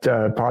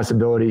that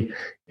possibility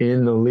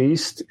in the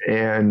least.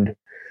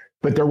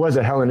 But there was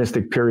a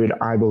Hellenistic period,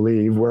 I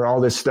believe, where all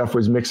this stuff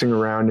was mixing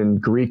around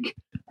and Greek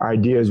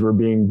ideas were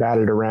being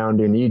batted around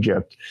in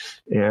Egypt.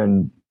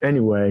 And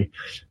anyway,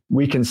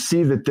 we can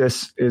see that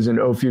this is an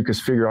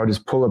Ophiuchus figure. I'll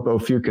just pull up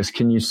Ophiuchus.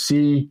 Can you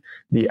see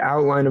the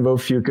outline of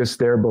Ophiuchus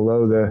there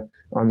below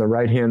on the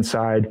right-hand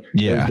side?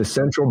 Yeah. There's the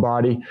central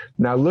body.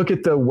 Now look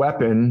at the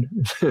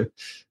weapon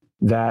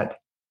that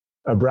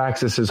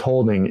Abraxas is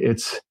holding.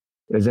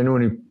 As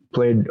anyone who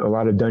played a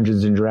lot of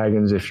Dungeons and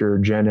Dragons, if you're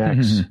Gen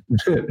X,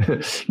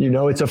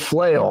 it's a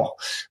flail.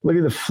 Look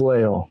at the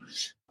flail.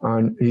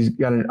 He's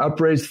got an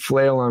upraised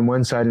flail on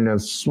one side and a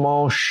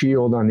small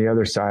shield on the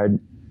other side.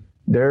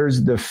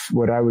 There's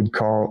what I would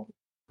call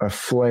a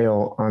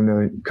flail on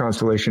the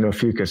constellation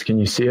Ophiuchus. Can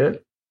you see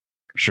it?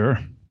 Sure.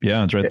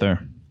 Yeah, it's right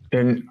there.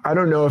 And I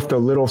don't know if the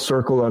little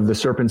circle of the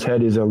serpent's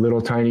head is a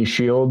little tiny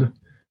shield.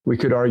 We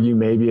could argue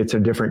maybe it's a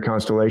different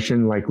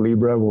constellation like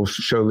Libra. We'll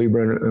show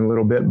Libra in a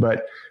little bit,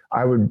 but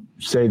I would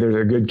say there's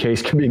a good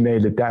case can be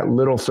made that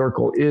little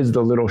circle is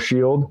the little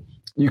shield.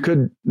 You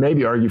could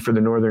maybe argue for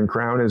the Northern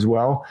Crown as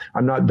well.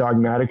 I'm not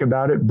dogmatic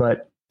about it,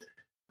 but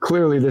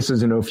clearly this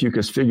is an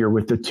Ophiuchus figure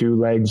with the two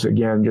legs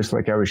again, just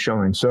like I was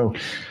showing. So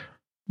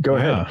go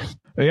ahead.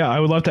 Yeah, I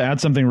would love to add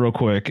something real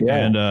quick. Yeah.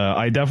 And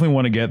I definitely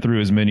want to get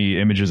through as many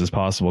images as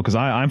possible because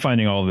I'm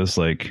finding all of this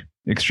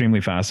extremely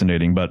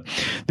fascinating. But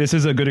this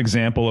is a good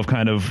example of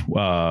kind of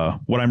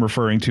what I'm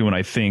referring to when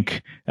I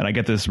think, and I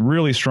get this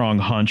really strong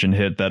hunch and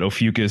hit that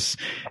Ophiuchus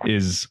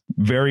is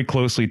very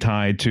closely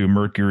tied to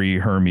Mercury,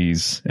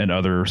 Hermes, and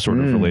other sort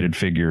of related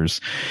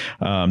figures.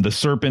 The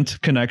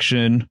serpent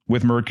connection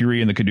with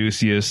Mercury and the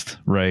caduceus,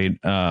 right?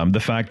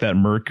 The fact that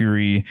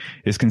Mercury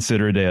is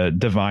considered a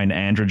divine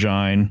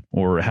androgyne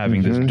or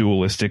having this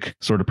dualistic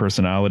sort of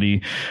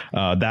personality.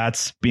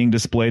 That's being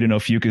displayed in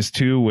Ophiuchus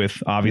too,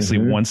 with obviously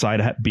one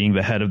side being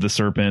the head of the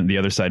serpent, the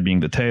other side being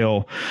the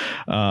tail.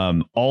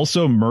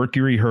 Also,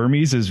 Mercury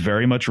Hermes is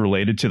very much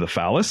related to the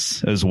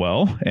phallus as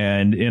well.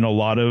 And in a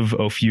lot of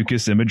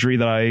Ophiuchus imagery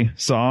that I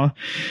saw,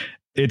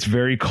 it's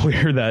very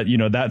clear that,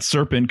 that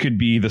serpent could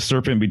be the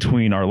serpent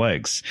between our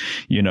legs,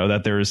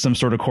 that there is some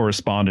sort of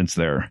correspondence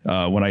there.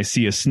 When I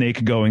see a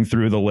snake going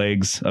through the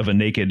legs of a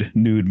naked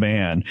nude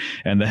man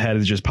and the head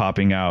is just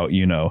popping out,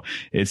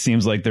 it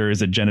seems like there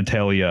is a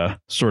genitalia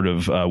sort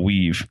of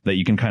weave that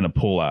you can kind of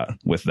pull at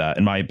with that,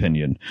 in my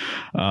opinion.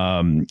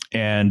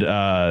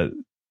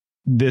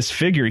 This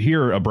figure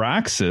here,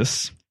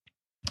 Abraxas,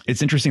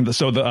 it's interesting.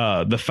 So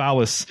the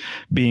phallus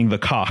being the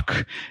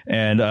cock,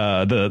 and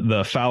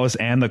the phallus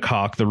and the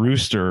cock, the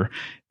rooster,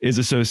 is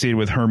associated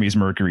with Hermes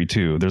Mercury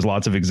too. There's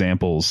lots of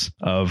examples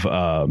of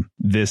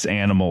this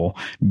animal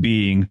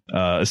being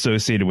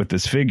associated with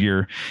this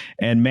figure.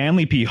 And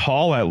Manly P.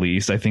 Hall, at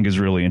least, I think is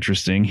really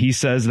interesting. He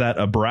says that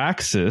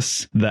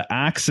Abraxas, the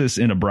axis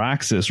in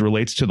Abraxas,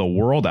 relates to the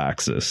world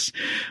axis,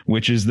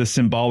 which is the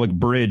symbolic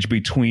bridge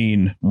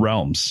between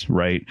realms,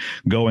 right?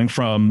 Going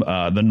from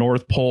the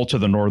North Pole to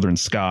the northern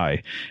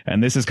sky.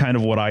 And this is kind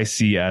of what I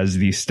see as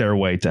the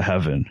stairway to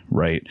heaven,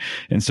 right?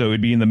 And so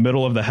it'd be in the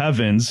middle of the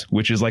heavens,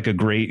 which is like a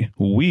great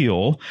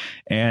wheel.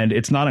 And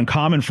it's not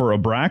uncommon for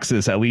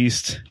Abraxas, at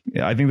least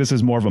I think this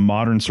is more of a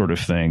modern sort of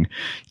thing,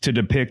 to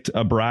depict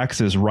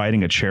Abraxas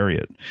riding a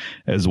chariot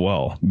as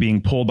well,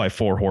 being pulled by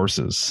 4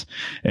 horses.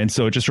 And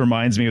so it just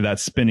reminds me of that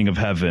spinning of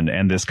heaven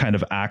and this kind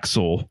of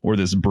axle or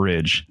this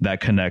bridge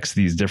that connects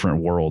these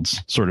different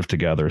worlds sort of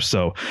together.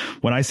 So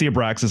when I see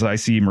Abraxas, I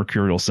see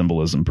mercurial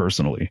symbolism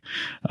personally.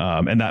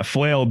 And that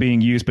flail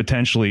being used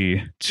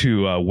potentially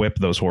to whip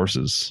those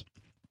horses.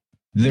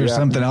 There's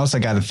something else I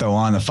got to throw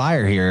on the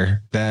fire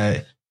here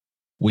that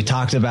we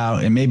talked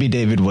about, and maybe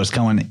David was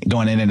going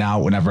in and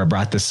out whenever I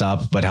brought this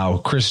up, but how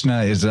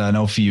Krishna is an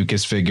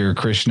Ophiuchus figure.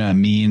 Krishna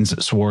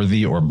means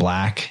swarthy or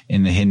black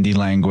in the Hindi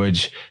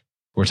language.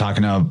 We're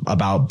talking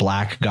about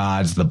black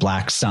gods, the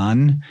black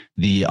sun,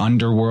 the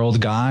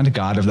underworld god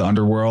of the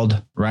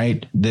underworld,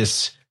 right?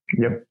 This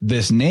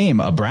name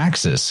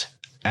Abraxas,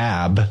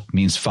 Ab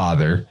means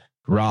father,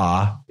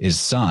 Ra is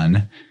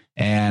son,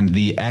 and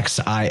the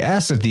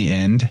XIS at the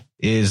end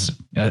is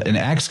an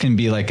X can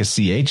be like a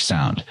CH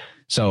sound.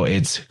 So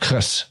it's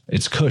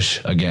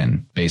Kush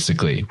again,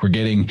 basically. We're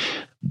getting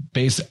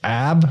base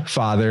Ab,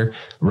 father,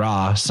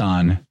 Ra,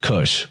 son,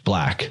 Kush,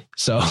 black.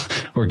 So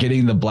we're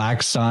getting the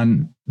black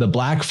sun, the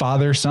black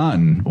father,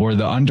 son, or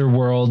the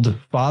underworld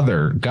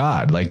father,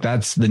 God. Like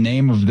that's the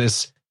name of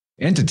this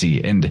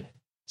entity. And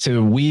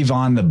to weave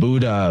on the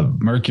Buddha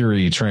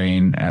Mercury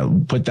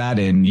train, put that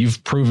in,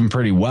 you've proven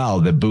pretty well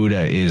that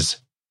Buddha is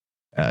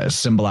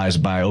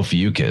symbolized by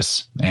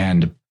Ophiuchus,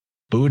 and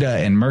Buddha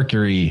and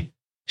Mercury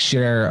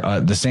share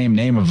the same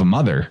name of a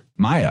mother,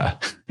 Maya.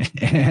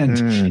 And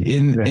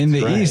in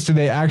the East,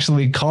 they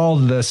actually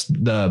called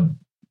the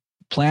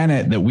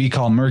planet that we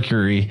call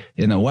Mercury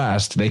in the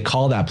West, they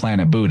call that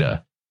planet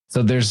Buddha.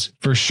 So there's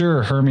for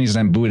sure Hermes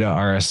and Buddha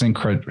are a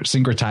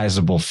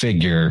syncretizable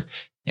figure.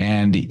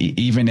 And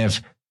even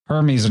if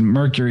Hermes and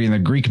Mercury in the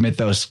Greek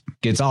mythos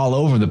gets all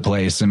over the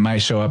place and might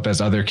show up as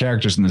other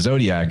characters in the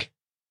zodiac,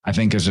 I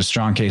think there's a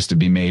strong case to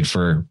be made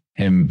for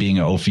him being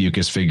an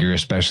Ophiuchus figure,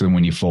 especially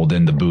when you fold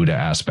in the Buddha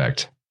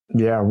aspect.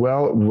 Yeah,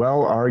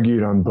 well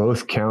argued on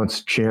both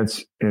counts,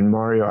 Chance and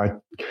Mario.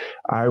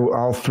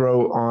 I'll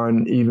throw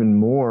on even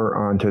more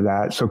onto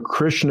that. So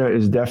Krishna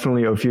is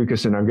definitely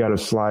Ophiuchus, and I've got a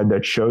slide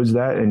that shows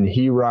that. And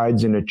he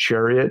rides in a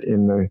chariot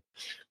in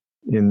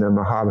the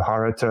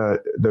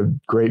Mahabharata, the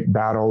great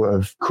battle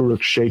of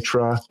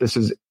Kurukshetra. This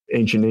is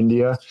ancient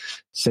India,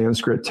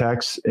 Sanskrit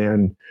text,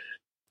 and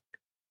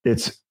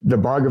it's the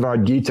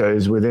Bhagavad Gita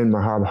is within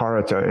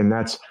Mahabharata, and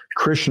that's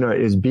Krishna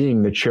is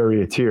being the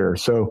charioteer.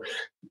 So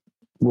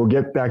we'll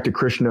get back to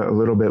Krishna a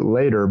little bit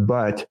later,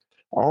 but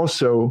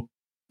also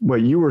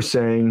what you were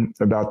saying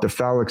about the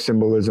phallic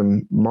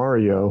symbolism,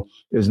 Mario,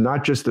 is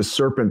not just the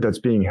serpent that's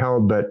being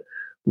held, but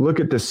look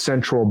at the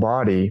central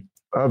body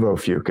of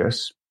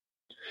Ophiuchus.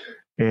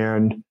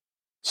 And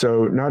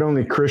so not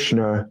only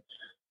Krishna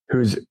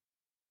is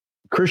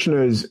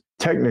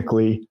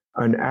technically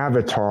an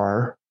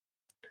avatar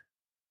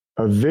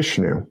of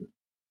Vishnu,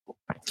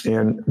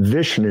 and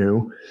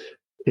Vishnu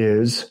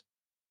is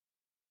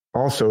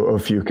also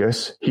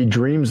Ophiuchus. He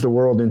dreams the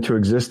world into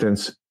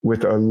existence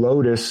with a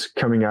lotus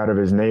coming out of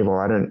his navel.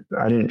 I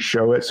didn't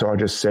show it, so I'll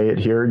just say it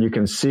here. You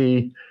can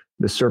see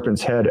the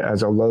serpent's head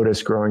as a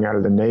lotus growing out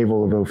of the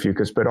navel of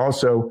Ophiuchus, but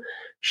also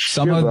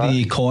some of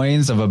the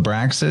coins of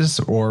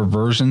Abraxas or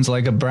versions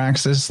like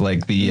Abraxas,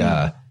 like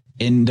the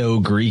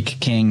Indo-Greek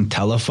king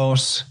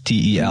Telephos,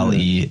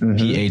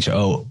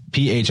 Telephos.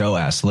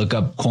 Look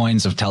up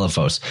coins of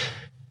Telephos.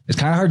 It's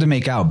kind of hard to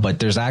make out, but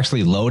there's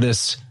actually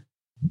lotus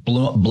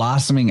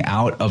blossoming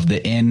out of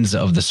the ends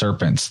of the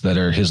serpents that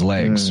are his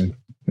legs.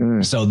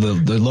 So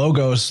the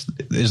logos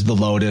is the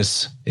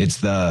lotus. It's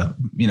the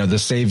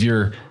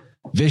savior.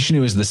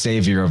 Vishnu is the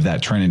savior of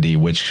that Trinity,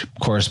 which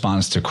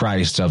corresponds to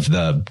Christ of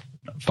the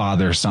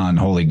Father, Son,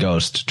 Holy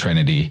Ghost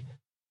Trinity.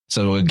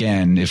 So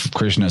again, if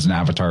Krishna is an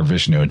avatar of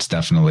Vishnu, it's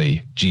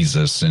definitely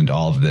Jesus, and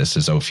all of this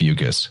is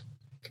Ophiuchus.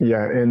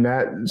 Yeah,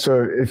 and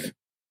so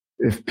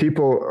if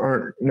people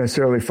aren't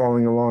necessarily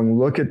following along,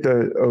 look at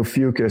the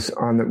Ophiuchus.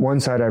 On the one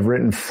side, I've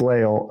written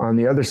flail. On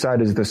the other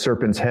side is the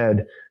serpent's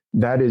head.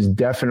 That is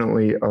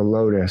definitely a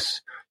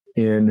lotus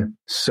in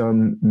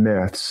some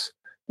myths.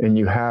 And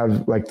you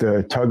have like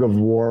the tug of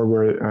war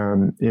where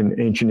in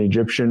ancient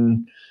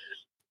Egyptian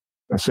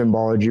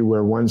symbology,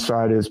 where one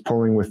side is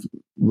pulling with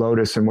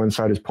lotus and one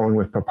side is pulling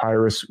with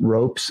papyrus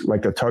ropes,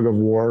 like the tug of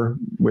war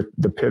with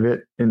the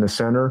pivot in the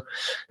center.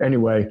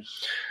 Anyway,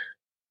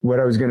 what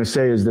I was going to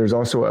say is there's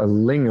also a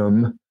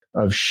lingam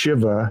of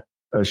Shiva,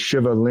 a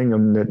Shiva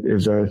lingam that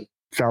is a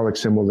phallic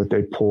symbol that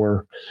they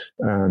pour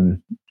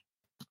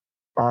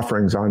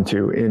offerings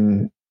onto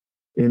in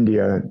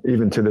India.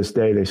 Even to this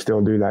day, they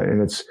still do that.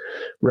 And it's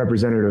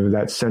representative of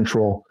that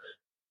central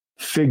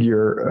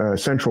figure,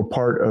 central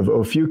part of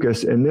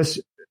Ophiuchus. And this,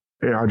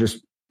 I'll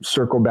just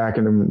circle back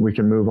and then we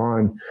can move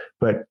on.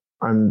 But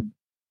I'm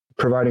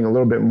providing a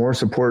little bit more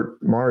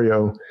support,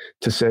 Mario,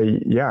 to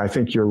say, yeah, I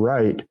think you're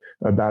right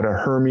about a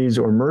Hermes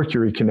or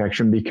Mercury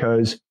connection,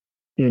 because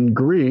in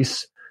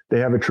Greece, they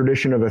have a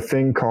tradition of a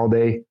thing called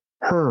a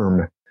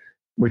herm,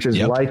 which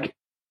is like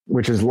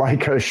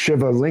a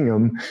Shiva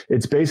lingam.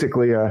 It's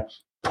basically a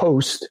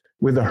post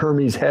with a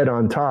Hermes head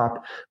on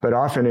top, but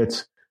often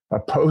it's a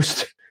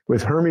post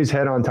with Hermes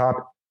head on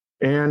top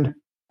and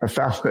a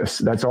phallus.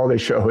 That's all they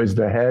show is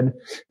the head.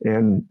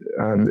 And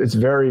it's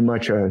very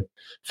much a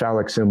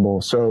phallic symbol.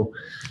 So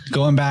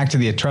going back to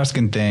the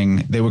Etruscan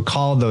thing, they would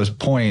call those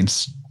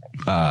points,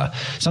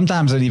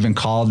 sometimes they'd even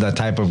call the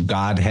type of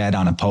godhead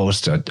on a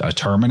post a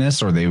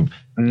terminus, or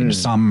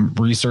some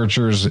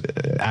researchers,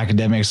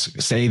 academics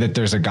say that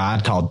there's a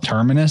god called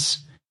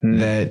Terminus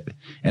that,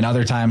 and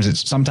other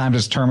times sometimes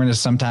it's Terminus,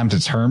 sometimes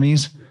it's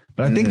Hermes.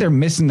 But I think they're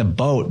missing the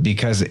boat,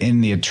 because in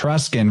the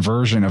Etruscan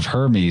version of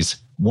Hermes,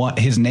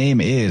 his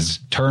name is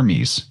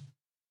Termes.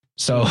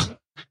 So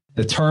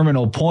the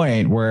terminal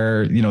point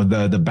where,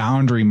 the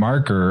boundary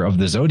marker of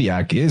the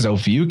zodiac is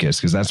Ophiuchus,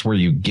 because that's where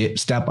you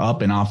step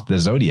up and off the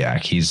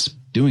zodiac. He's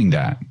doing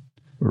that.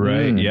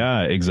 Right.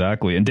 Yeah,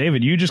 exactly. And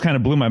David, you just kind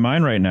of blew my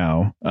mind right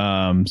now.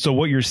 So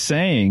what you're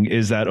saying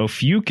is that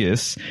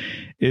Ophiuchus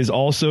is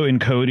also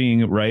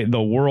encoding, right,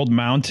 the world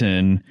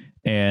mountain.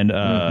 And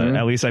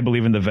at least I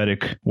believe in the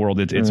Vedic world,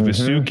 it's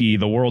Visuki,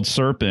 the world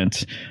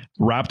serpent,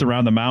 wrapped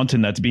around the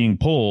mountain that's being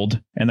pulled,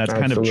 and that's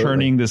kind of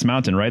churning this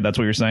mountain, right? That's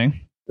what you're saying?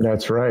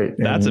 That's right.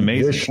 That's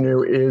amazing.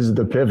 Vishnu is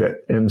the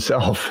pivot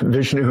himself.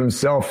 Vishnu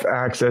himself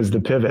acts as the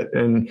pivot.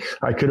 And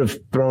I could have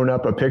thrown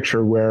up a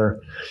picture where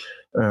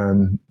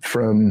from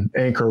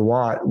Angkor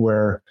Wat,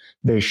 where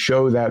they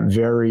show that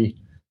very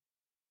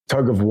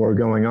tug of war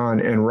going on.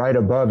 And right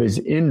above is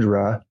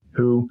Indra,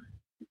 who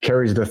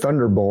carries the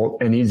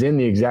thunderbolt, and he's in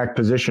the exact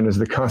position as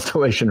the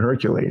constellation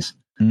Hercules.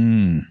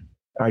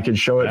 I could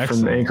show it from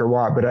Angkor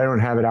Wat, but I don't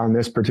have it on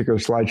this particular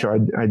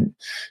slideshow. I'd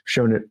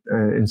shown it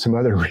in some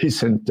other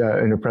recent,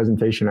 in a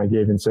presentation I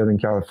gave in Southern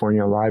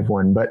California, a live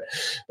one. But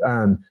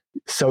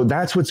so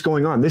that's what's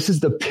going on. This is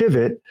the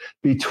pivot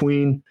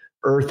between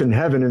earth and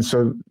heaven. And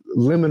so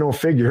liminal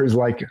figures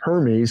like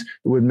Hermes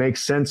would make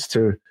sense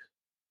to,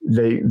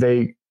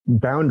 they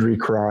boundary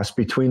cross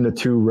between the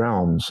two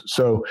realms.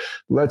 So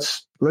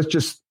let's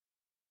just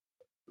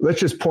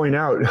point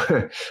out,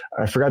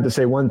 I forgot to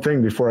say one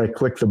thing before I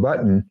click the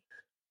button.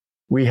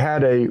 We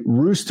had a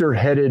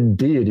rooster-headed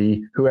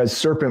deity who has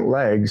serpent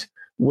legs,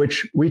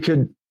 which we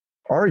could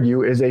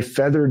argue is a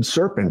feathered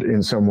serpent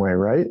in some way,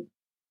 right?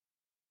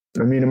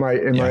 I mean,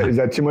 is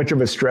that too much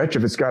of a stretch?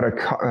 If it's got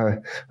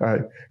a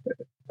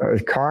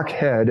cock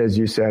head, as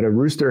you said, a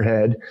rooster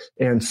head,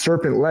 and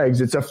serpent legs,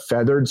 it's a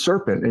feathered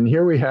serpent. And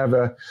here we have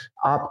a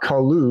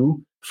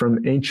Ophiuchus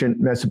from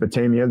ancient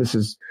Mesopotamia. This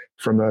is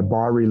from a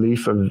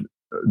bas-relief of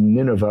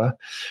Nineveh,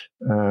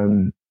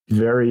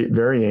 very,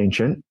 very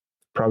ancient,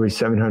 probably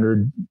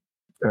 700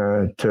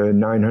 to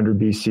 900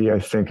 BC, I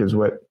think is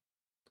what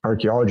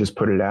archaeologists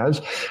put it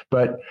as.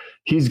 But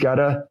he's got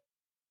a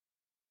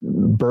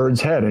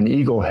bird's head, an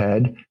eagle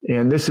head,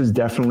 and this is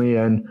definitely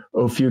an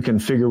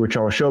Ophiuchus figure, which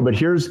I'll show. But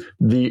here's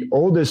the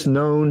oldest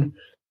known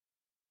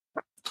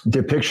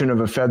depiction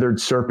of a feathered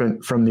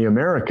serpent from the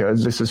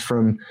Americas. This is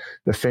from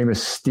the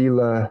famous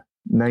Stela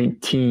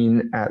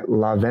 19 at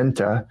La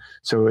Venta.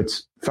 So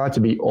it's thought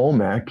to be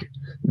Olmec,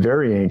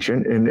 very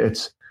ancient, and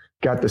it's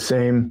got the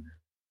same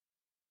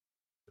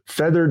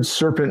feathered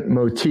serpent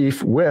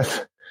motif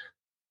with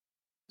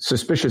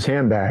suspicious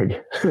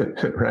handbag,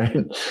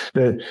 right?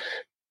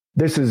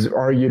 This is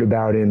argued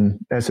about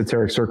in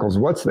esoteric circles.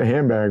 What's the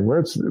handbag?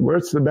 Where's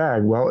the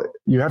bag? Well,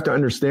 you have to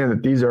understand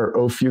that these are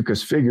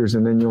Ophiuchus figures,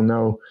 and then you'll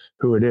know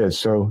who it is.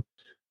 So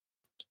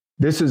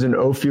this is an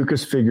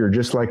Ophiuchus figure,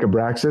 just like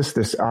Abraxas,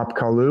 this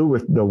Ophiuchus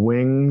with the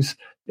wings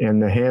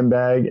and the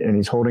handbag, and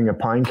he's holding a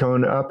pine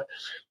cone up.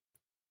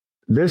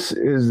 This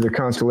is the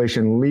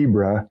constellation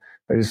Libra.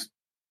 I just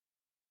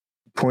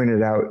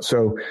pointed out.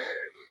 So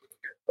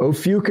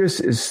Ophiuchus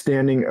is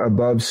standing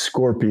above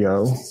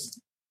Scorpio,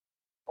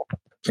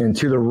 and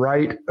to the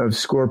right of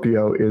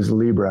Scorpio is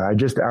Libra. I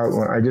just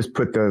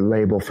put the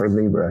label for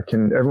Libra.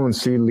 Can everyone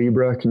see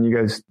Libra? Can you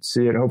guys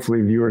see it?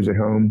 Hopefully viewers at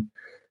home,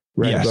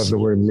 right above the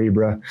word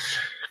Libra.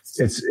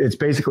 It's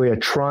basically a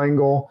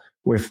triangle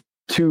with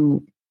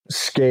two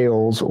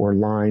scales or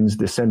lines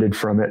descended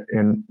from it,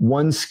 and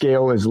one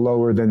scale is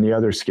lower than the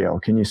other scale.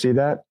 Can you see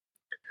that?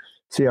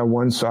 See how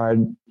one side,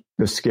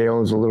 the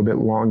scale is a little bit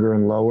longer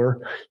and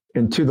lower?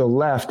 And to the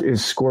left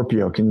is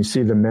Scorpio. Can you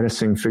see the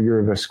menacing figure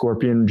of a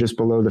scorpion just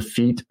below the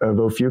feet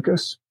of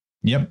Ophiuchus?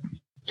 Yep.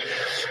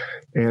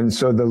 And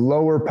so the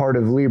lower part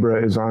of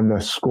Libra is on the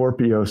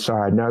Scorpio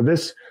side. Now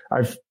this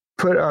I've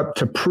put up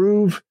to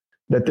prove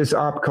that this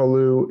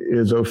Ophiuchus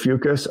is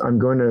Ophiuchus. I'm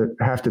going to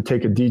have to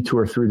take a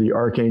detour through the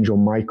Archangel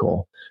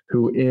Michael,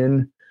 who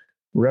in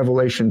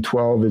Revelation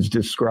 12 is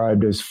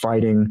described as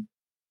fighting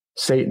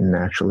Satan,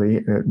 actually,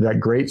 that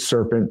great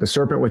serpent, the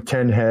serpent with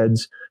 10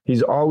 heads.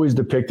 He's always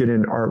depicted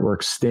in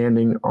artwork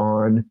standing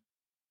on,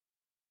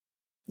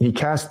 he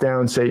cast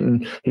down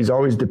Satan. He's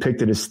always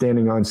depicted as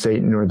standing on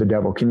Satan or the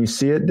devil. Can you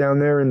see it down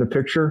there in the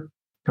picture?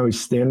 How he's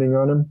standing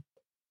on him?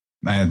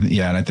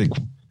 And I think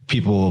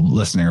people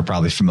listening are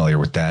probably familiar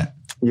with that.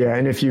 Yeah,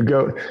 and if you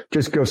go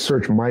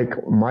search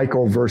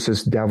Michael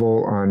versus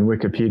Devil on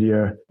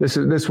Wikipedia.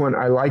 This one,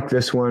 I like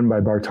this one by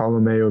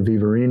Bartolomeo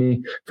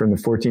Vivarini from the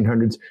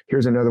 1400s.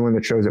 Here's another one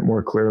that shows it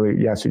more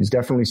clearly. Yes, he's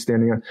definitely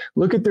standing on.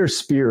 Look at their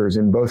spears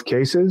in both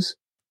cases.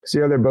 See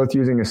how they're both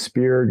using a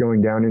spear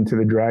going down into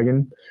the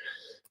dragon?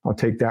 I'll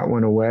take that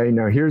one away.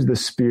 Now here's the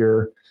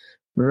spear.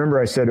 Remember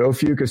I said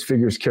Ophiuchus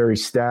figures carry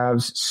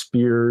staves,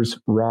 spears,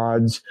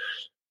 rods.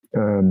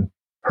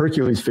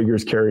 Hercules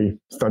figures carry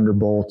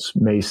thunderbolts,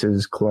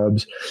 maces,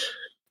 clubs.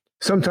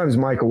 Sometimes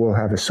Michael will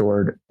have a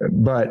sword,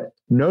 but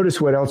notice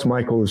what else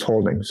Michael is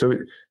holding. So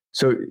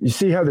you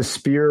see how the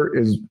spear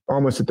is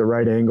almost at the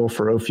right angle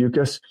for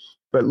Ophiuchus,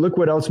 but look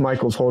what else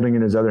Michael's holding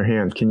in his other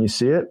hand. Can you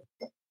see it?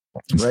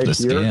 It's right the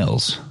here.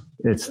 Scales.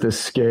 It's the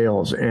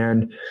scales.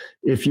 And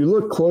if you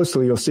look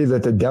closely, you'll see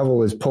that the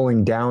devil is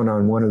pulling down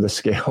on one of the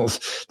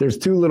scales. There's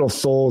two little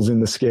souls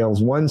in the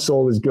scales. One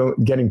soul is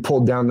getting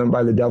pulled down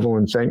by the devil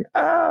and saying,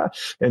 ah,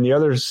 and the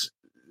other's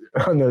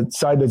on the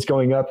side that's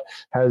going up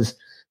has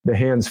the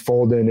hands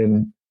folded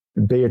in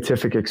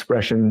beatific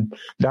expression.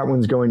 That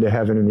one's going to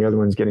heaven and the other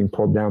one's getting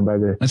pulled down by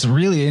the... That's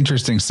really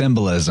interesting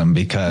symbolism,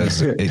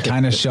 because it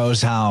kind of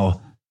shows how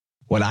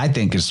what I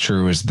think is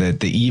true is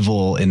that the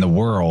evil in the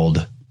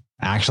world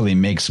actually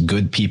makes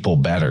good people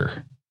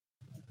better.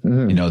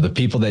 Mm-hmm. You know, the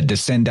people that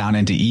descend down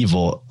into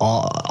evil,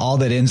 all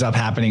that ends up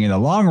happening in the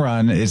long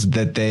run is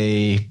that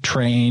they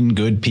train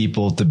good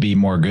people to be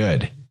more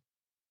good.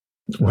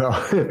 Well,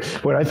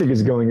 what I think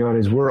is going on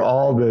is we're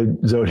all the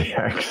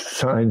zodiac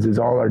signs, is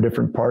all our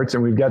different parts,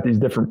 and we've got these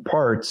different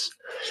parts,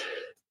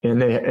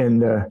 and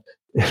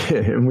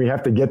we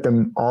have to get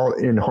them all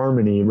in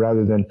harmony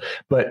rather than.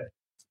 But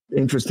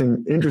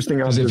Interesting Because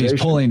observation. if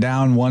he's pulling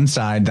down one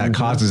side, that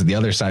causes the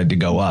other side to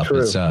go up.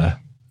 True. It's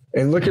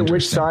and look at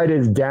which side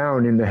is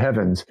down in the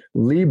heavens.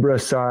 Libra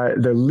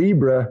side,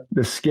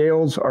 the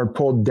scales are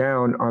pulled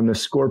down on the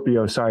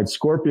Scorpio side.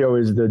 Scorpio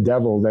is the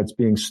devil that's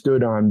being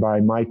stood on by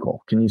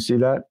Michael. Can you see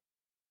that?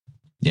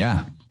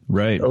 Yeah.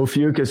 Right.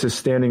 Ophiuchus is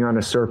standing on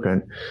a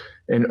serpent,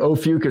 and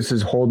Ophiuchus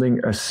is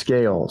holding a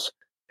scales.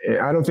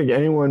 I don't think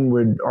anyone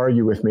would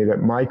argue with me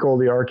that Michael,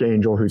 the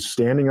archangel, who's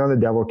standing on the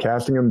devil,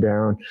 casting him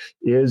down,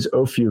 is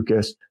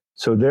Ophiuchus.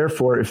 So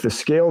therefore, if the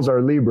scales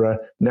are Libra,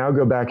 now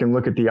go back and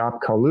look at the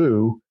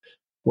Apkallu.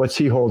 What's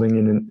he holding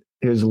in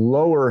his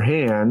lower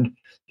hand?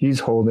 He's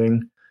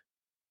holding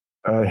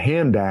a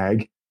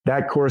handbag.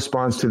 That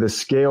corresponds to the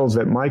scales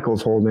that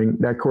Michael's holding.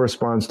 That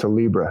corresponds to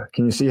Libra.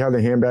 Can you see how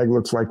the handbag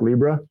looks like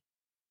Libra?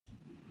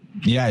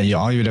 Yeah.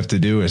 All you'd have to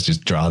do is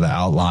just draw the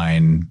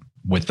outline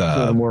with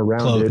a more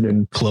rounded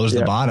and close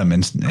the bottom,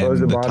 and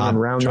the bottom top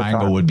and round triangle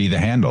the top would be the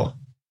handle.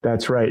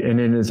 That's right. And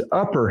in his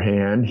upper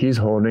hand, he's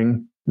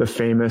holding the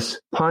famous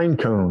pine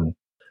cone,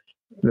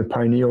 the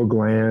pineal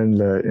gland,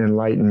 the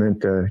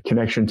enlightenment, the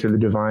connection to the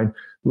divine.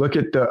 Look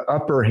at the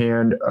upper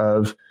hand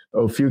of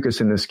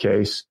Ophiuchus in this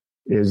case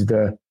is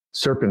the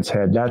serpent's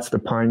head. That's the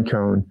pine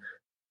cone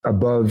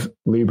above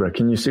Libra.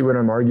 Can you see what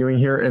I'm arguing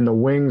here? And the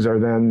wings are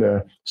then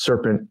the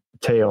serpent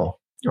tail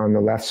on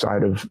the left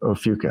side of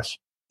Ophiuchus.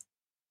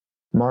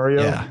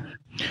 Mario?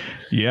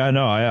 Yeah,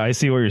 no, I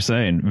see what you're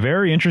saying.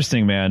 Very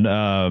interesting, man.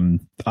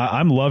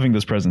 I'm loving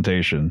this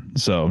presentation.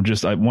 So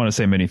I want to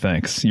say many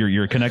thanks.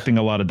 You're connecting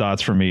a lot of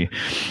dots for me.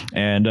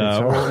 And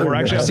we're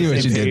actually I see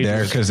what you did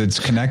there, because it's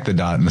connect the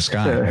dot in the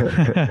sky.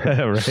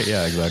 Right.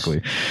 Yeah,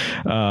 exactly.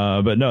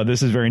 But no,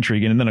 this is very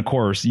intriguing. And then, of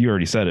course, you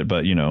already said it,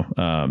 but,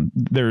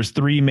 there's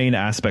three main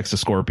aspects to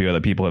Scorpio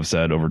that people have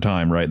said over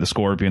time, right? The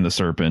scorpion, the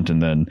serpent,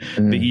 and then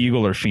the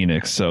eagle or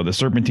phoenix. So the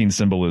serpentine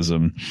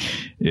symbolism,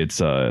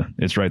 it's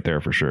right there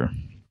for sure.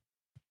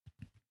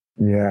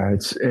 Yeah,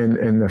 it's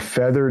and the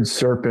feathered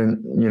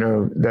serpent,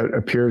 that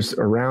appears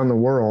around the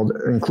world,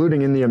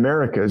 including in the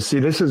Americas. See,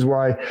 this is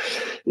why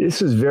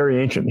this is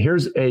very ancient.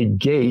 Here's a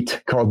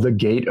gate called the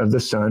Gate of the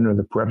Sun, or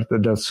the Puerta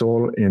del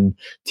Sol in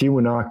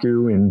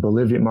Tiwanaku in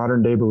Bolivia,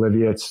 modern day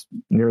Bolivia. It's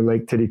near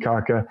Lake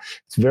Titicaca.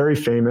 It's very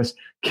famous.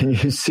 Can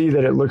you see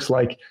that it looks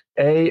like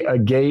a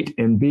gate,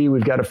 and B,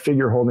 we've got a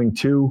figure holding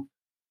two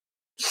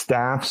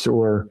staffs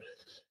or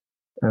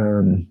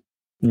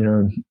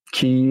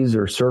keys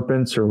or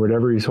serpents or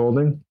whatever he's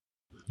holding.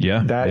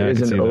 Yeah. That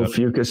is an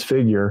Ophiuchus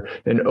figure.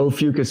 And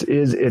Ophiuchus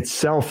is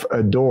itself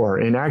a door.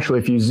 And actually,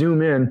 if you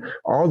zoom in,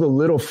 all the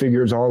little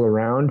figures all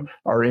around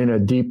are in a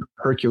deep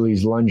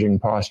Hercules lunging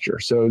posture.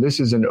 So this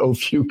is an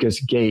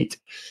Ophiuchus gate.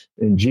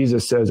 And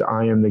Jesus says,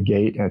 I am the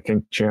gate. I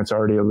think Chance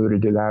already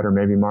alluded to that, or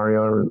maybe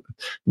Mario, or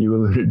you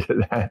alluded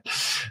to that.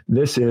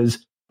 This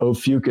is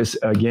Ophiuchus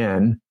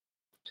again.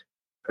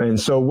 And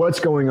so what's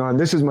going on?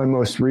 This is my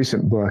most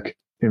recent book,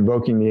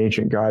 Invoking the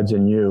Ancient Gods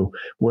in You,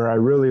 where I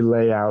really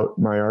lay out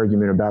my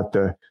argument about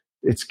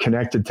it's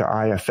connected to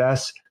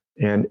IFS,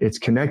 and it's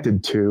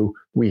connected to,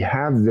 we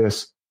have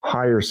this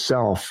higher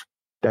self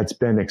that's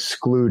been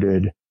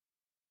excluded.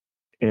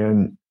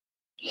 And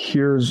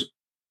here's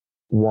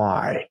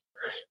why.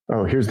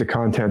 Oh, here's the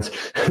contents.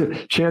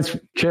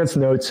 Chance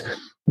notes,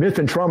 Myth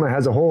and Trauma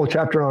has a whole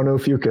chapter on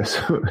Ophiuchus.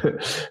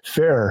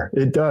 Fair,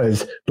 it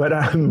does. But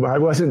I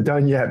wasn't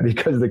done yet,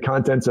 because the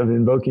contents of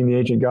Invoking the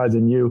Ancient Gods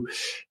in You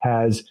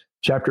has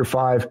chapter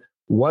 5,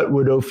 What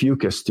Would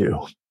Ophiuchus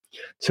Do?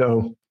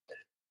 So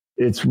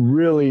it's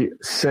really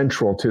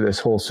central to this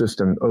whole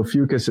system.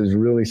 Ophiuchus is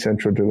really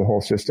central to the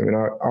whole system. And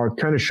I'll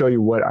kind of show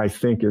you what I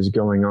think is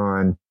going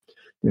on.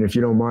 And if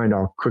you don't mind,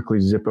 I'll quickly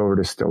zip over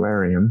to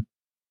Stellarium.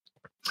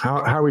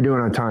 How are we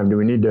doing on time? Do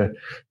we need to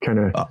kind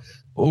of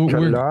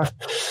cut it off?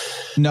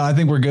 No, I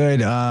think we're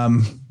good.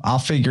 I'll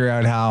figure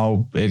out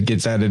how it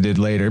gets edited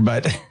later,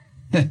 but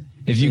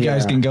if you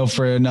guys can go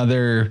for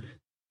another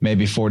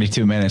maybe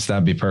 42 minutes,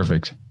 that'd be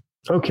perfect.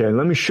 Okay,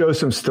 let me show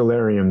some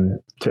Stellarium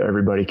to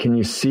everybody. Can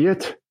you see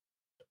it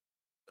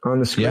on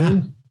the screen?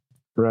 Yeah.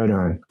 Right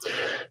on.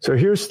 So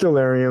here's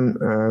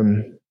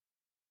Stellarium.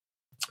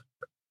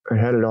 I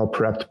had it all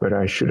prepped, but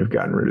I should have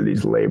gotten rid of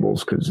these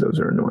labels because those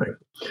are annoying.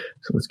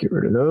 So let's get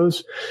rid of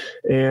those.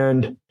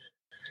 And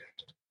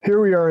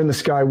here we are in the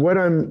sky. What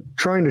I'm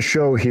trying to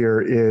show here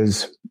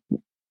is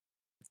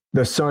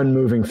the sun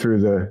moving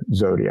through the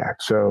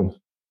zodiac. So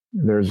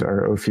there's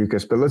our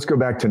Ophiuchus, but let's go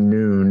back to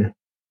noon.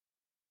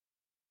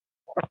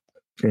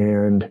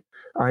 And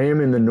I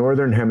am in the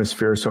northern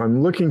hemisphere, so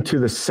I'm looking to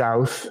the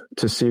south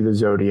to see the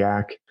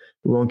zodiac.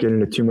 We won't get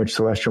into too much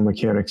celestial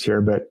mechanics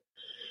here, but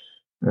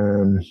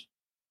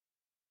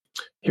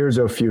here's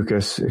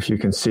Ophiuchus, if you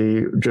can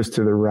see, just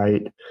to the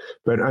right.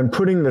 But I'm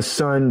putting the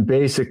sun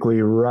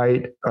basically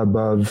right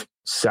above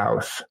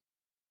south.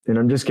 And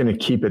I'm just going to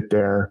keep it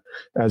there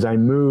as I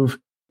move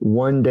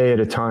one day at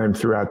a time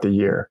throughout the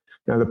year.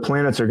 Now, the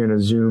planets are going to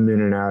zoom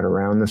in and out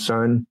around the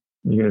sun.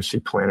 You're going to see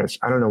planets.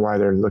 I don't know why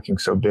they're looking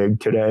so big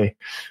today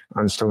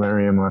on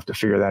Stellarium. We'll have to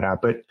figure that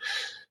out. But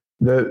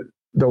the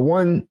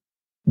one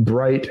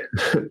bright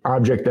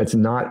object that's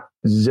not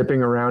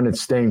zipping around.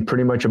 It's staying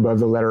pretty much above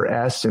the letter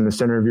S in the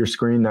center of your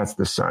screen. That's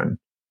the sun.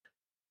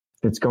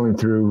 It's going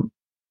through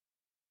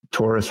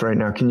Taurus right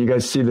now. Can you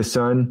guys see the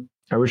sun?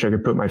 I wish I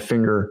could put my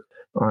finger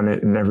on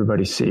it and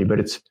everybody see, but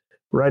it's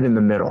right in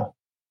the middle.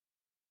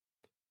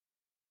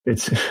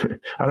 It's,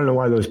 I don't know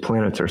why those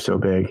planets are so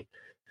big.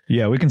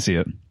 Yeah, we can see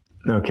it.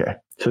 Okay.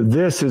 So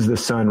this is the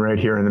sun right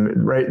here in the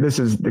right. This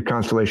is the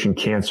constellation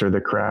Cancer,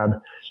 the crab.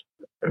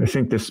 I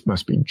think this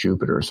must be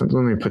Jupiter or something.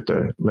 Let me put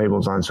the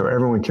labels on so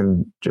everyone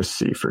can just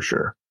see for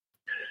sure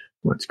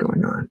what's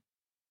going on.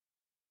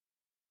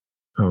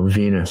 Oh,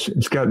 Venus.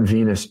 It's got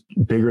Venus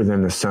bigger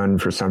than the sun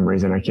for some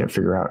reason. I can't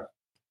figure out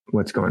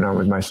what's going on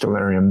with my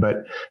stellarium,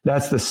 but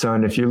that's the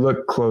sun. If you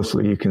look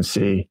closely, you can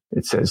see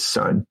it says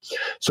sun.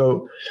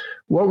 So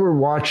what we're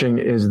watching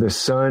is the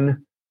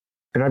sun,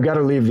 and I've got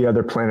to leave the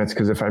other planets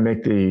because if I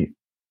make the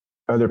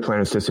other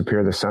planets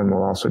disappear, the sun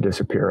will also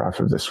disappear off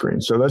of the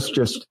screen. So let's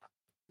just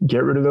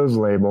get rid of those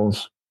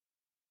labels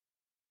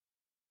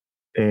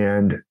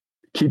and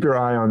keep your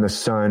eye on the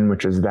sun,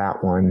 which is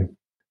that one,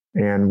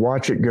 and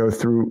watch it go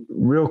through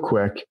real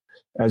quick.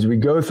 As we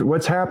go through,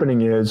 what's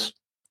happening is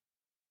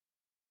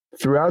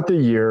throughout the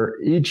year,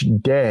 each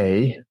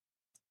day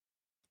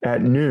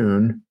at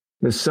noon,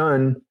 the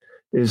sun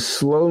is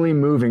slowly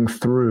moving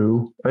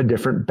through a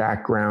different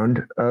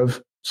background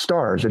of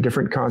stars, a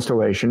different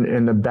constellation.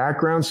 And the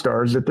background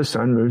stars that the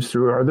sun moves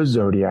through are the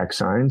zodiac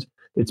signs.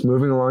 It's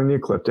moving along the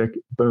ecliptic.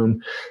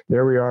 Boom.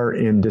 There we are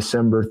in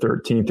December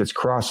 13th. It's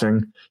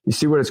crossing. You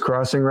see what it's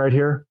crossing right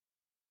here?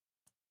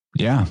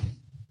 Yeah.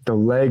 The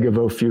leg of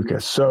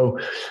Ophiuchus. So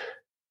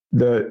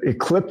the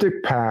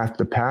ecliptic path,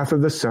 the path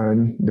of the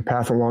sun, the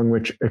path along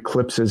which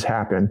eclipses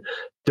happen,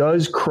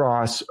 does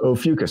cross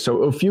Ophiuchus.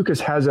 So Ophiuchus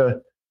has a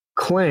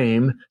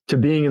claim to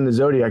being in the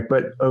zodiac,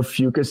 but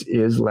Ophiuchus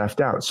is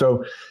left out.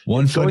 So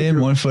one foot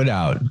in, 1 foot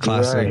out.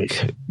 Classic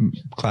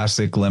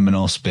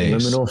liminal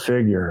space. Liminal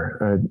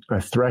figure, a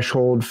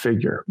threshold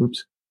figure.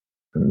 Oops,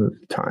 I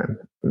moved the time.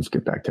 Let's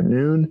get back to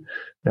noon.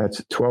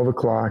 That's 12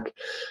 o'clock.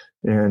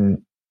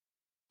 And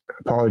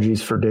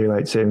apologies for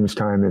daylight savings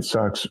time. It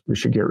sucks. We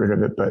should get rid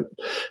of it. But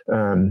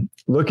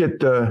look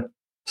at the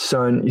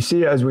sun. You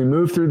see, as we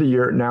move through the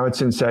year, now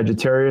it's in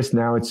Sagittarius.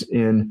 Now it's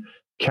in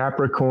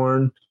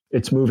Capricorn.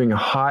 It's moving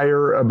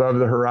higher above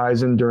the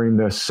horizon during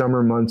the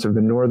summer months of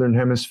the northern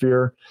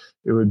hemisphere.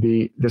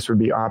 This would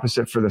be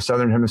opposite for the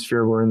southern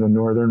hemisphere. We're in the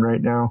northern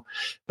right now,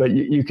 but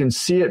you can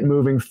see it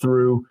moving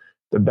through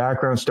the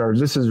background stars.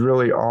 This is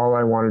really all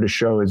I wanted to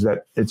show, is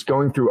that it's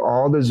going through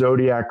all the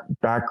zodiac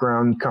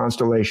background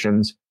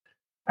constellations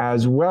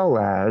as well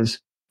as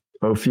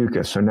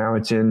Ophiuchus. So now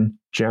it's in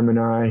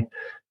Gemini.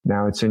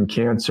 Now it's in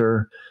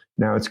Cancer.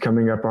 Now it's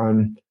coming up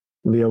on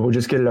Leo. We'll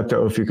just get it up to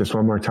Ophiuchus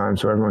one more time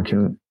so everyone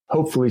can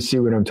hopefully see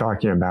what I'm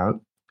talking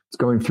about. It's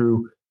going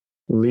through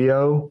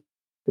Leo.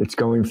 It's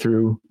going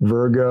through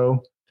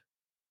Virgo.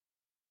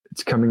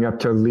 It's coming up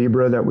to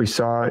Libra that we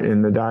saw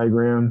in the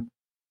diagram.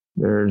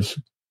 There's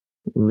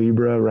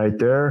Libra right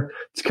there.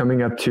 It's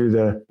coming up to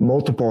the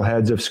multiple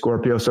heads of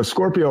Scorpio. So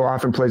Scorpio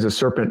often plays a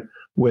serpent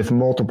with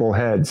multiple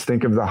heads.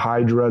 Think of the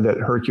Hydra that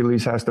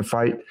Hercules has to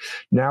fight.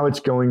 Now it's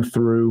going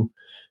through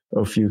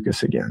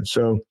Ophiuchus again.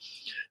 So,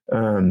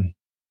 and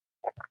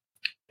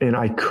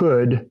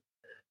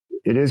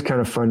it is kind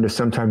of fun to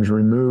sometimes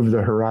remove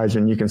the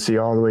horizon. You can see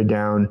all the way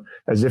down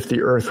as if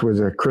the earth was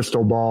a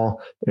crystal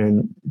ball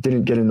and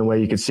didn't get in the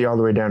way. You could see all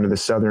the way down to the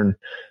southern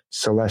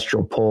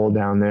celestial pole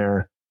down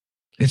there.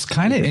 It's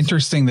kind of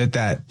interesting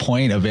that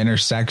point of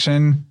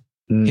intersection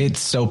hits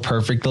so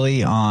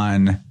perfectly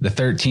on the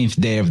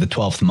 13th day of the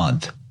 12th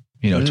month.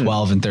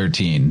 12 and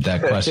 13.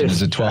 That question,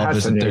 is it 12?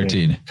 Is it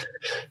 13?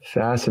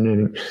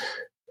 Fascinating.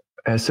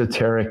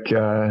 Esoteric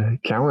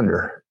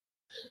calendar.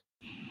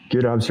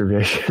 Good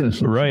observation.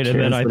 Right. And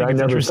then I think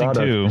it's interesting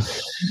too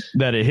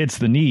that it hits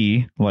the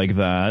knee like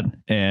that.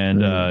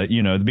 And,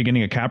 the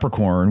beginning of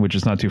Capricorn, which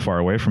is not too far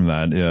away from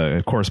that,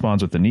 it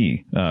corresponds with the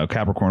knee.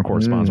 Capricorn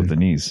corresponds with the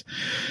knees.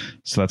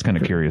 So that's kind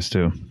of curious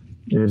too.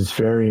 It is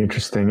very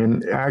interesting.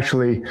 And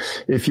actually,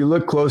 if you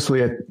look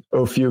closely at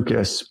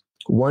Ophiuchus,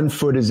 1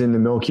 foot is in the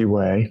Milky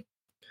Way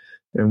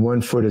and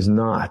 1 foot is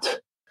not.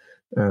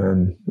 Let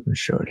me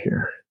show it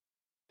here.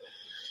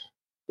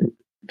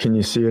 Can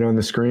you see it on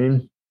the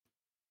screen?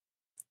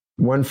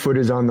 1 foot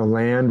is on the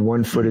land,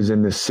 1 foot is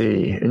in the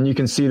sea. And you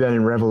can see that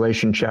in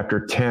Revelation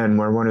chapter 10,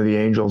 where one of the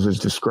angels is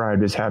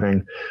described as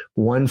having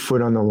 1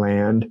 foot on the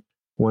land,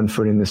 1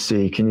 foot in the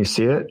sea. Can you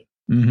see it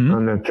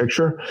on the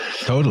picture?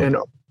 Totally.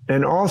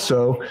 And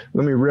also,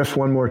 let me riff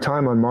one more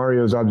time on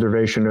Mario's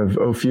observation of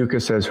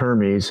Ophiuchus as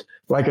Hermes.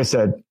 Like I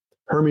said,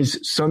 Hermes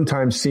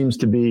sometimes seems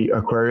to be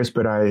Aquarius,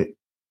 but I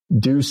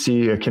do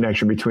see a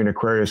connection between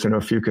Aquarius and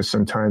Ophiuchus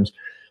sometimes.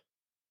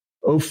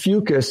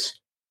 Ophiuchus,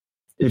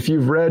 if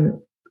you've read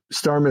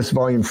Star Myths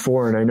Volume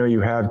 4, and I know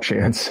you have,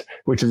 Chance,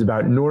 which is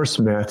about Norse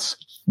myths,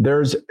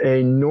 there's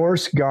a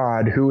Norse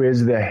god who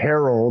is the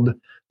herald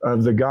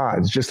of the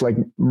gods, just like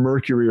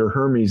Mercury or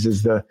Hermes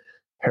is the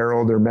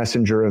herald or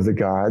messenger of the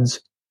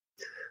gods.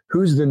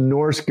 who's the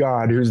Norse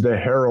god who's the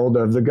herald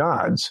of the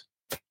gods?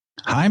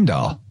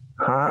 Heimdall.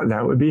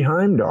 That would be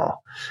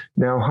Heimdall.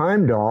 Now,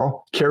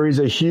 Heimdall carries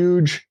a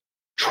huge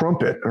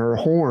trumpet or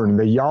horn,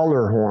 the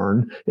Yallar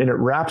horn, and it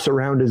wraps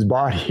around his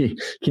body.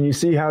 Can you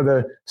see how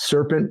the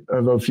serpent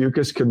of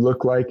Ophiuchus could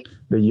look like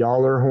the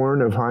Yallar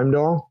horn of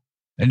Heimdall?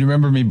 And you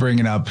remember me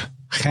bringing up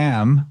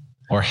Ham,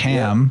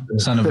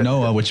 son of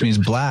Noah, which means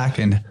black.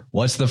 And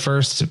what's the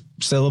first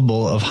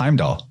syllable of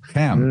Heimdall?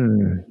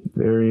 Ham.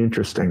 Very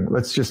interesting.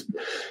 Let's just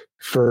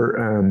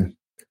for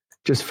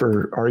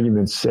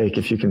argument's sake,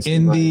 if you can see.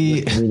 In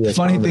the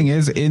funny thing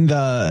is, in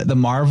the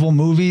Marvel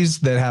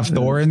movies that have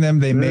Thor in them,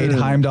 they made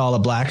Heimdall a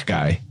black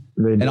guy,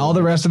 and all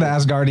the rest of the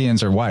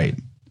Asgardians are white.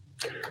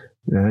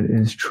 That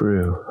is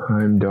true.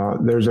 Heimdall.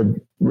 There's a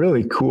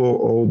really cool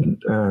old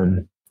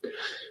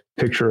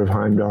picture of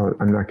Heimdall.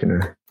 I'm not going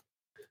to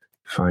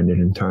find it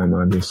in time,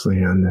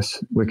 obviously, on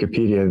this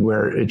Wikipedia,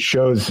 where it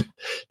shows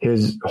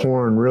his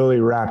horn really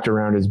wrapped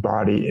around his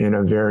body in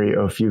a very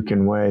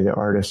Ophiuchian way. The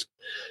artist.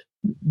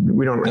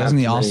 Doesn't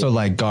he also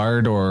like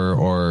guard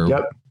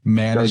or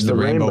manage the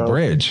Rainbow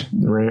Bridge?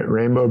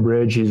 Rainbow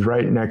Bridge. He's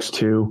right next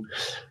to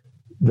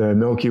the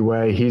Milky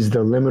Way. He's the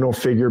liminal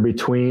figure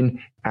between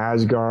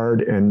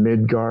Asgard and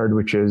Midgard,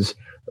 which is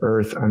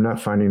Earth. I'm not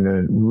finding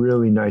the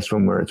really nice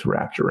one where it's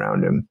wrapped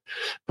around him,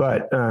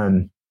 but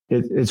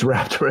it's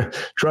wrapped.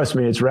 Trust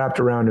me, it's wrapped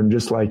around him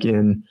just like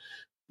in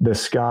the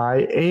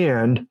sky.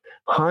 And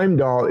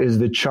Heimdall is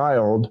the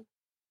child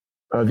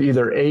of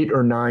either 8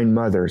 or 9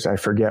 mothers. I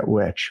forget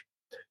which.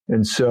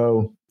 And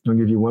so I'll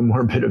give you one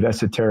more bit of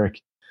esoteric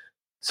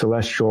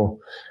celestial.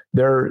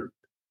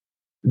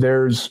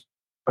 There's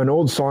an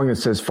old song that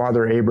says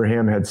Father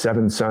Abraham had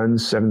 7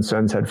 sons. 7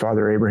 sons had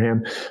Father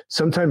Abraham.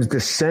 Sometimes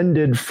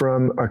descended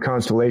from a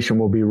constellation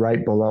will be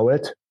right below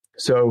it.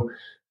 So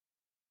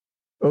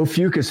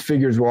Ophiuchus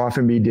figures will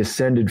often be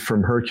descended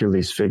from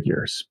Hercules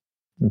figures.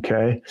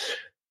 Okay.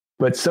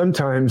 But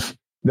sometimes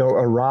they'll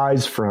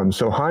arise from.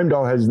 So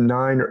Heimdall has 8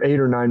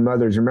 or 9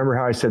 mothers. Remember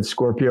how I said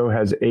Scorpio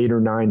has 8 or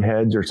 9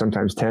 heads, or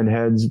sometimes 10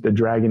 heads? The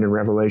dragon in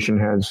Revelation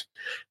has,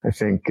 I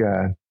think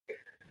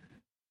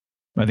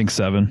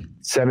 7.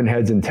 7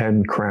 heads and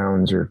 10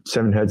 crowns, or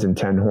 7 heads and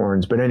 10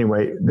 horns. But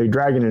anyway, the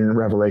dragon in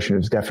Revelation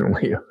is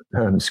definitely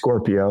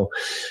Scorpio.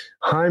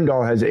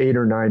 Heimdall has 8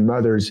 or 9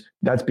 mothers.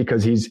 That's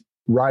because he's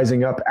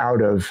rising up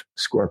out of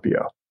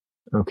Scorpio.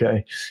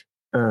 Okay.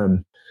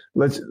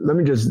 Let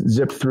me just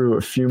zip through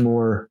a few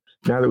more.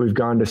 Now that we've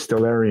gone to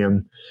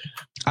Stellarium.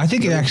 I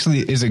think it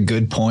actually is a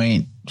good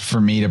point for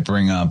me to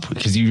bring up,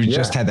 because you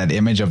just had that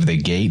image of the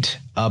gate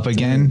up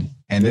again,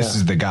 and this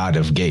is the god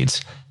of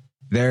gates.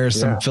 There's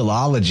some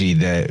philology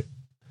that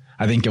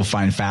I think you'll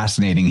find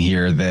fascinating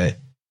here, that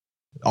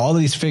all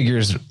these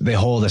figures, they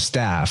hold a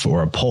staff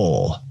or a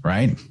pole,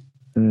 right?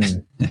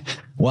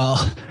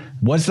 Well,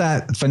 what's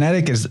that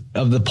phonetic is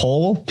of the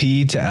pole,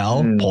 P to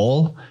L,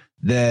 pole?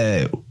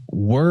 The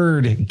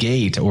word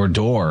gate or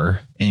door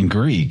in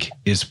Greek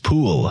is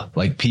pool,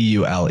 like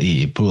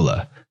P-U-L-E,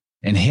 pula.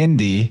 In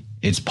Hindi,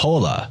 it's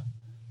pola.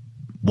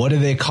 What do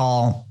they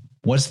call,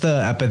 what's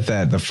the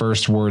epithet, the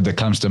first word that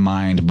comes to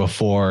mind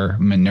before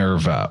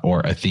Minerva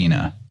or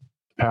Athena?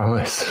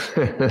 Palace.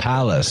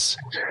 Palace.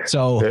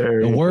 So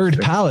the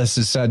word palace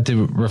is said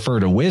to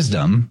refer to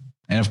wisdom.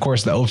 And of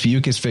course, the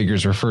Ophiuchus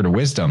figures refer to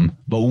wisdom.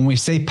 But when we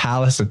say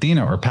Pallas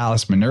Athena or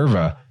Pallas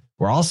Minerva,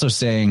 we're also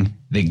saying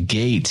the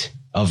gate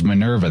of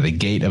Minerva, the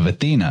gate of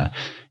Athena.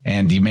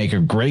 And you make a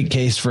great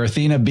case for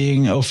Athena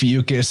being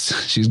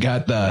Ophiuchus. She's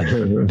got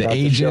the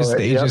aegis.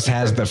 The aegis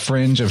has the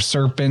fringe of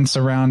serpents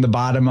around the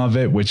bottom of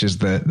it, which is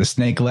the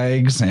snake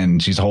legs.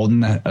 And she's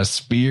holding a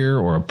spear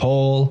or a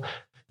pole.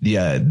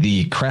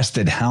 The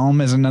crested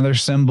helm is another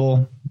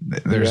symbol.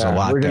 There's a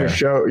lot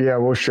there.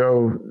 We'll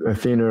show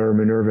Athena or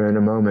Minerva in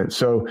a moment.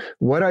 So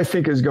what I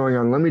think is going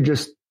on, let me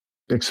just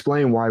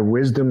explain why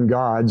wisdom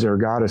gods or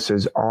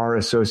goddesses are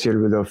associated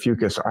with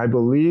Ophiuchus. I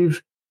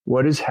believe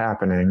what is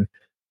happening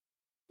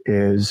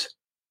is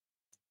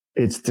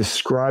it's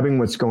describing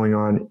what's going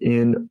on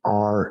in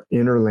our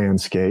inner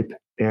landscape.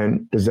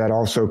 And does that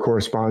also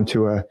correspond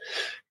to a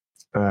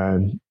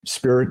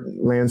spirit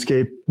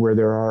landscape where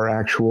there are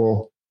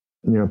actual,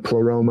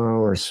 pleroma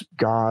or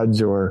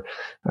gods or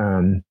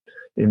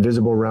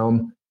invisible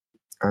realm?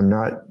 I'm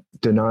not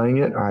denying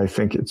it. I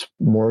think it's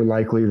more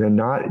likely than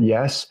not,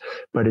 yes,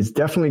 but it's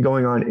definitely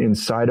going on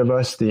inside of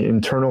us. The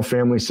internal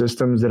family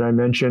systems that I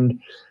mentioned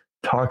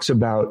talks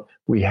about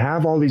we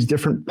have all these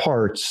different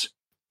parts,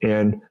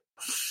 and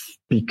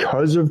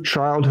because of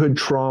childhood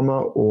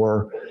trauma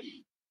or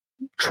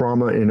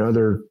trauma in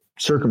other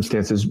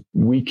circumstances,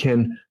 we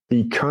can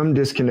become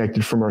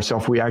disconnected from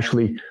ourselves. We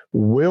actually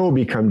will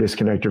become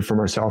disconnected from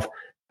ourselves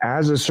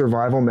as a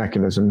survival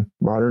mechanism.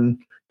 Modern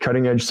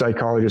cutting edge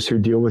psychologists who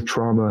deal with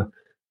trauma,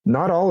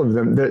 not all of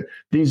them, that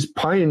these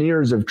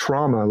pioneers of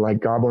trauma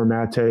like Gabor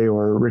Mate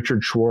or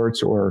Richard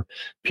Schwartz or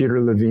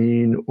Peter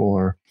Levine,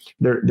 or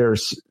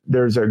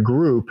there's a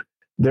group,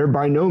 they're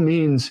by no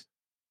means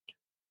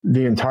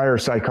the entire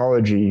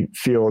psychology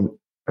field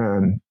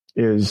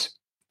is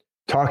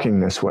talking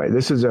this way.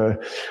 This is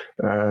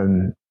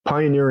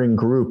pioneering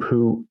group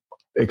who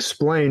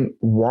explain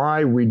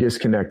why we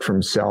disconnect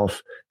from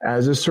self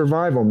as a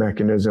survival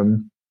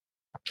mechanism,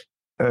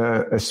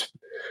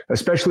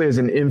 especially as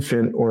an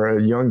infant or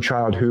a young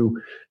child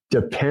who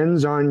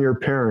depends on your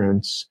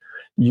parents.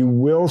 You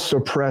will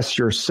suppress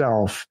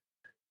yourself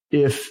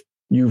if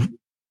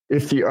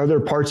the other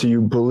parts of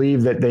you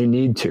believe that they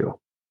need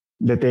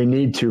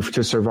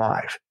to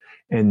survive.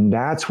 And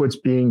that's what's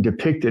being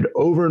depicted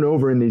over and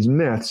over in these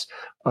myths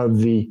of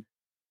the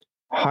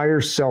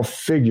higher self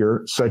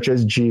figure, such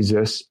as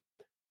Jesus,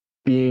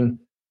 being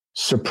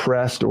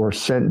suppressed or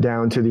sent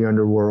down to the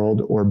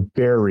underworld or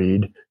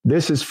buried.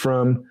 This is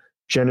from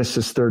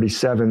Genesis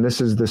 37.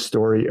 This is the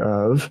story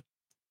of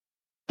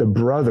the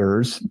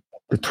brothers,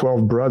 the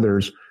 12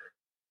 brothers,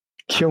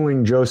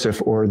 killing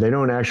Joseph, or they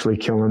don't actually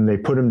kill him. They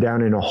put him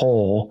down in a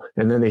hole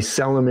and then they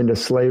sell him into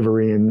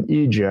slavery in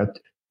Egypt.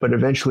 But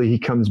eventually he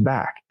comes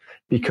back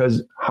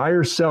because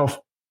higher self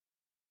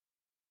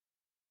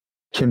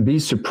can be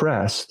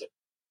suppressed,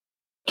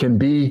 can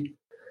be,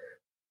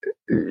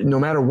 no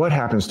matter what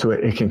happens to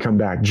it, it can come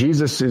back.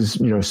 Jesus is,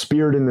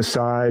 speared in the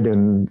side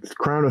and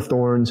crown of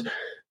thorns,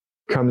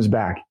 comes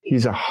back.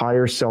 He's a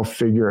higher self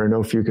figure, an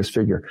Ophiuchus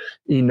figure.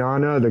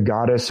 Inanna, the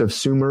goddess of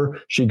Sumer,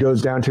 she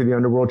goes down to the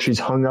underworld. She's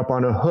hung up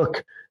on a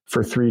hook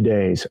for 3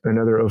 days.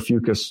 Another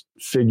Ophiuchus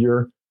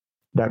figure.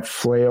 That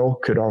flail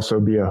could also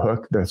be a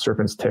hook. The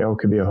serpent's tail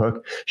could be a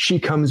hook. She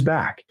comes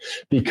back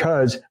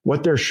because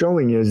what they're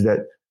showing is that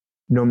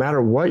no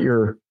matter what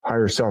your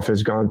higher self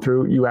has gone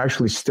through, you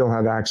actually still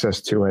have access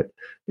to it.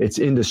 It's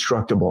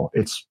indestructible.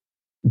 It's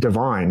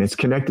divine. It's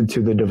connected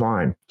to the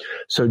divine.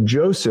 So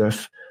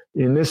Joseph,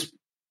 in this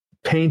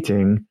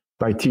painting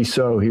by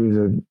Tissot, he was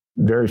a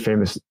very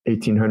famous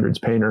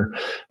 1800s painter.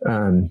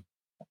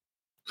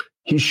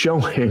 He's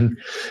showing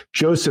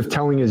Joseph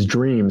telling his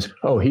dreams.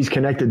 Oh, he's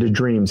connected to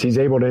dreams. He's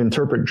able to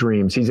interpret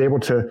dreams. He's able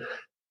to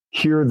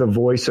hear the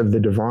voice of the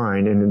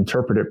divine and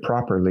interpret it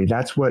properly.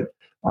 That's what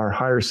our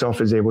higher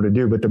self is able to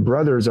do. But the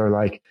brothers are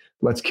like,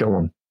 let's kill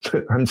him.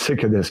 I'm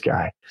sick of this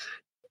guy.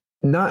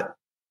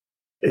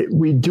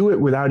 We do it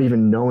without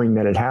even knowing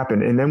that it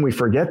happened. And then we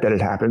forget that it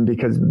happened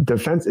because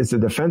it's a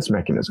defense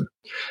mechanism.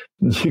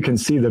 You can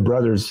see the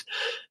brothers'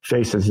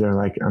 faces. They're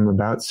like, I'm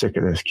about sick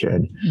of this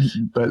kid.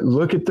 Mm-hmm. But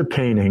look at the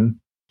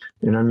painting,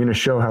 and I'm going to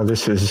show how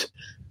this is.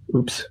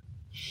 Oops.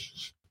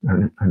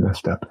 I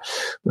messed up.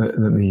 Let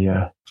me,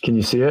 can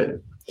you see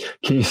it?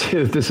 Can you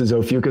see that this is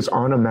Ophiuchus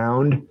on a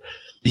mound?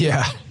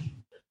 Yeah.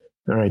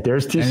 All right.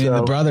 There's Tissot. And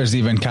the brothers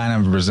even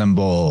kind of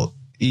resemble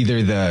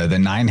either the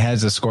 9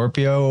 heads of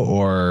Scorpio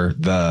or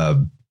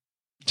the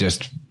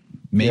just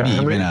maybe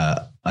even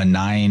a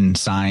 9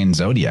 sign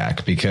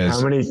zodiac,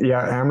 because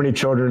how many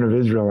children of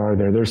Israel are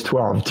there? There's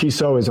 12.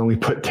 Tissot has only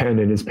put 10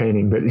 in his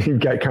painting, but you've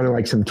got kind of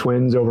like some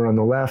twins over on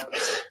the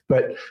left.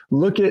 But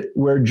look at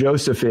where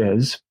Joseph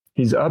is.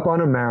 He's up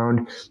on a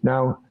mound.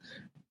 Now,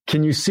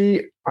 can you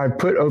see, I've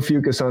put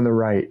Ophiuchus on the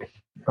right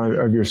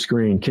of your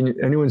screen. Can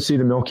anyone see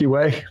the Milky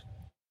Way?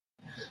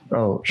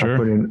 Oh, sure.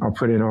 I'll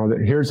put in all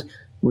that.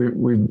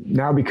 We've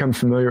now become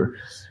familiar.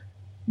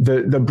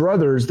 The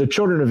brothers, the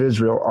children of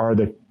Israel, are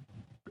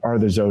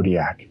the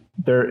zodiac.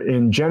 They're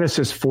in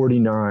Genesis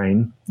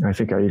 49. I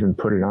think I even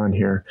put it on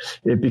here.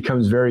 It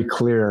becomes very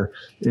clear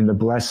in the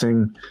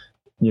blessing.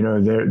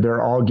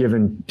 They're all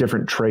given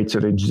different traits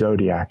of the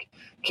zodiac.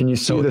 Can you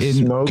see the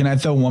smoke? Can I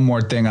throw one more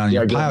thing on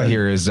your pile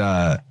here? Is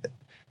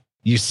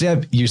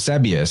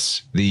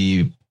Eusebius,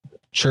 the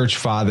church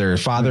father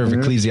of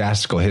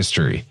ecclesiastical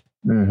history.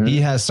 Mm-hmm.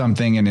 He has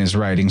something in his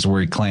writings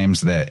where he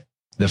claims that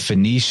the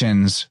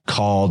Phoenicians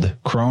called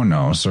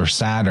Kronos or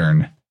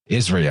Saturn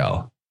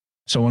Israel.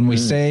 So when we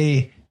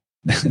say,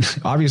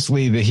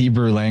 obviously the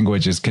Hebrew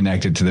language is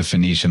connected to the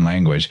Phoenician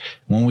language.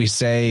 When we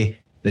say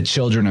the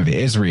children of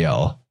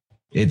Israel,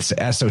 it's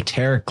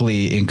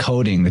esoterically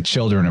encoding the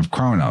children of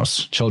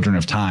Kronos, children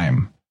of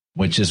time,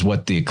 which is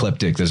what the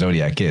ecliptic, the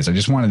zodiac is. I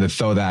just wanted to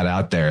throw that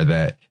out there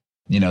that,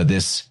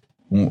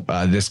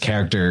 this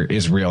character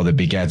Israel that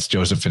begets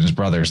Joseph and his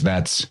brothers,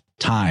 that's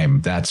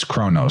time, that's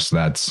Kronos,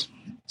 that's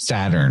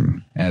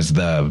Saturn as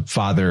the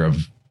father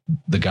of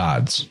the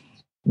gods.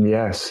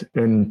 Yes,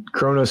 and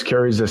Kronos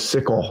carries a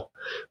sickle.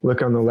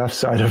 Look on the left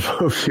side of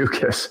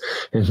Ophiuchus.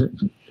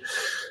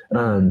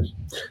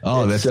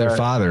 That's their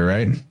father,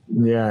 right?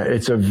 Yeah,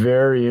 it's a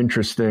very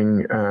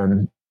interesting.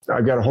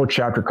 I've got a whole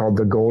chapter called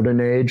the Golden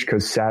Age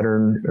because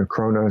Saturn,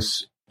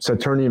 Kronos,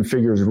 Saturnian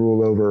figures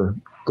rule over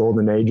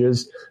golden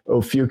ages.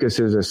 Ophiuchus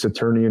is a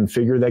Saturnian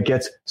figure that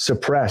gets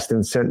suppressed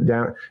and sent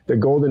down. The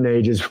golden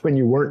age is when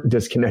you weren't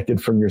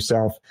disconnected from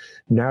yourself.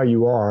 Now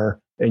you are,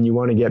 and you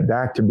want to get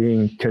back to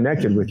being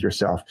connected with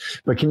yourself.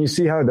 But can you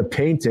see how the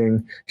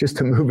painting, just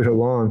to move it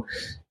along,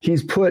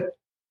 he's put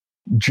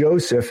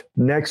Joseph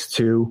next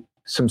to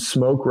some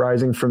smoke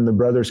rising from the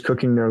brothers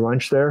cooking their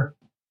lunch there?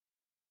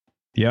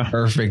 Yeah.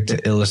 Perfect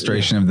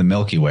illustration of the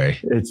Milky Way.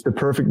 It's the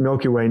perfect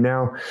Milky Way.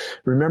 Now,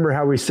 remember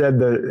how we said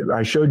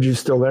I showed you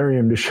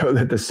Stellarium to show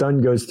that the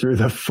sun goes through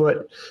the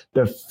foot.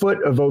 The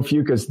foot of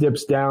Ophiuchus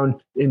dips down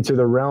into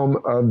the realm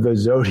of the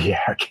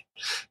zodiac.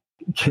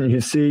 can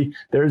you see?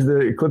 There's the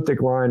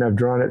ecliptic line. I've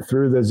drawn it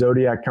through the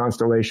zodiac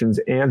constellations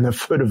and the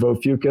foot of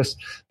Ophiuchus.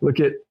 Look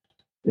at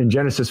in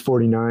Genesis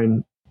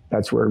 49.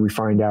 That's where we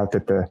find out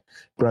that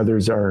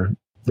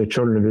the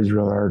children of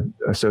Israel are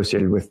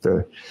associated with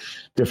the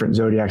different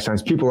zodiac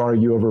signs. People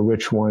argue over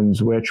which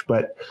one's which,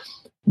 but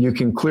you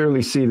can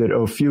clearly see that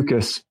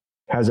Ophiuchus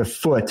has a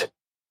foot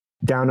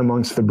down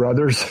amongst the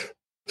brothers.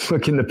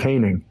 Look in the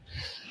painting.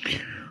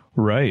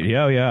 Right.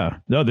 Yeah. Yeah.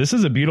 No, this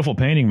is a beautiful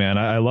painting, man.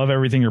 I love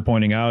everything you're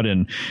pointing out.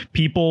 And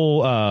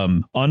people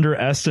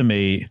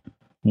underestimate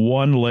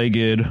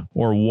one-legged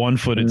or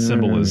one-footed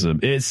symbolism.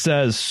 It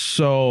says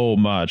so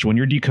much when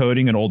you're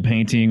decoding an old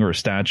painting or a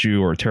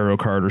statue or a tarot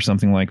card or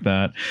something like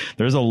that.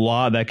 There's a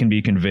lot that can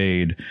be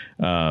conveyed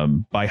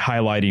by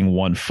highlighting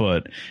one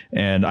foot.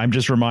 And I'm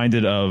just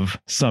reminded of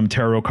some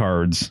tarot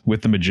cards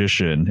with the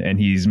magician, and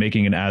he's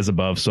making an as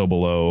above, so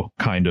below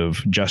kind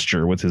of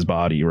gesture with his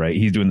body, right?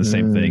 He's doing the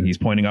same thing. He's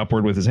pointing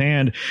upward with his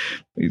hand,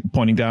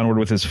 pointing downward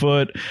with his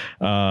foot.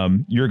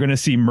 You're going to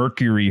see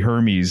Mercury,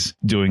 Hermes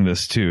doing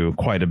this too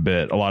quite a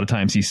bit. A lot of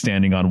times he's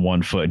standing on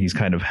one foot and he's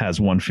kind of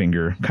has one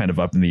finger kind of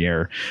up in the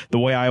air. The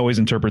way I always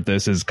interpret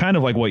this is kind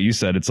of like what you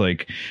said. It's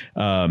like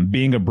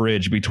being a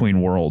bridge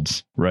between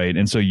worlds, right?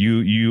 And so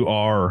you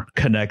are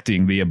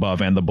connecting the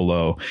above and the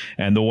below.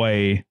 And the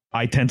way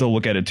I tend to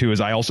look at it too is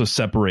I also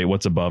separate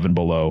what's above and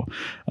below.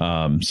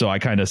 So I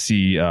kind of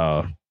see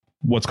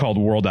what's called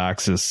world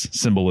axis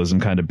symbolism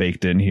kind of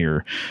baked in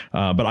here.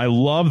 But I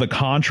love the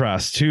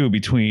contrast too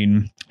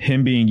between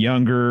him being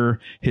younger,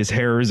 his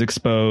hair is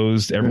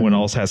exposed, everyone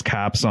else has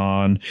caps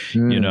on,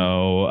 you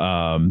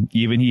know,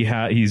 even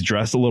he's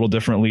dressed a little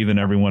differently than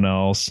everyone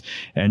else.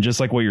 And just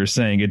like what you're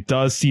saying, it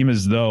does seem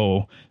as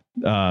though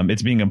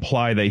it's being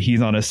implied that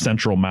he's on a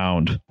central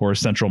mound or a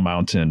central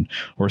mountain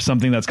or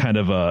something that's kind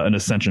of an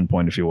ascension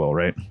point, if you will,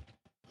 right?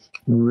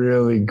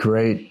 Really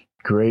great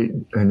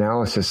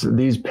analysis.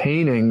 These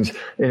paintings,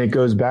 and it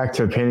goes back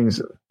to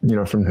paintings, you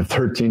know, from the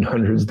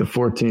 1300s, the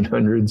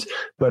 1400s,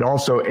 but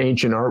also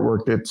ancient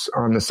artwork that's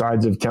on the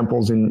sides of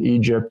temples in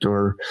Egypt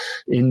or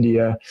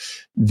India.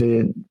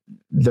 The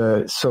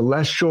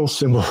celestial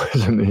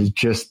symbolism is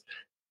just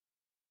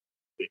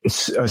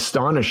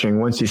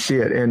astonishing once you see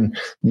it. And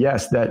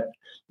yes, that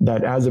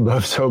as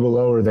above, so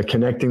below, or the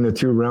connecting the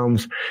two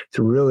realms, it's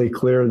really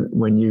clear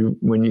when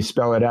you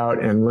spell it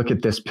out and look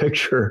at this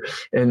picture.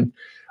 And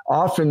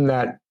often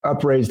that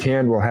upraised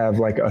hand will have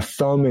like a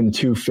thumb and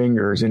two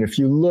fingers. And if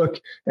you look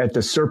at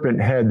the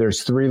serpent head,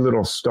 there's three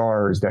little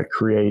stars that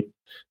create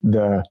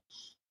the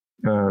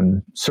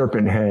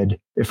serpent head.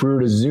 If we were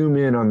to zoom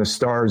in on the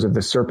stars of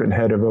the serpent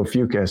head of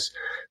Ophiuchus,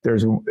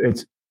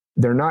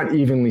 they're not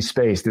evenly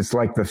spaced. It's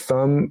like the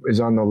thumb is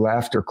on the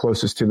left or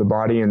closest to the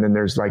body, and then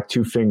there's like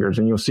two fingers.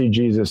 And you'll see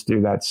Jesus do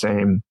that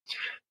same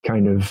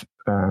kind of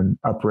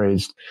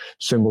upraised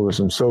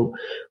symbolism. So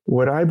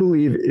what I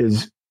believe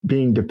is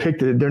being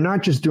depicted, they're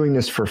not just doing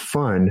this for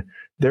fun.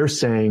 They're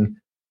saying,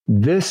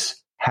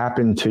 this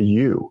happened to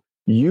you.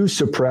 You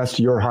suppressed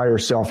your higher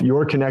self,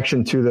 your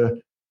connection to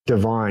the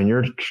divine,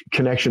 your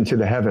connection to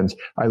the heavens.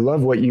 I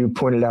love what you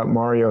pointed out,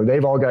 Mario.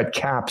 They've all got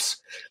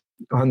caps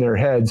on their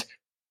heads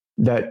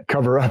that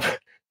cover up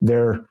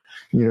their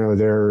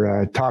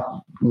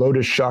top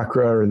lotus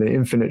chakra or the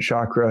infinite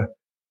chakra.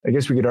 I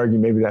guess we could argue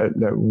maybe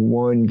that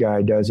one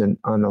guy doesn't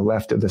on the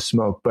left of the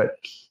smoke, but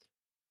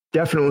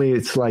definitely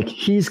it's like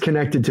he's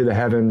connected to the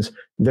heavens.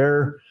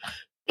 They're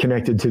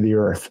connected to the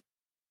earth.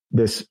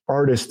 This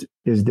artist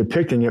is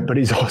depicting it, but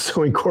he's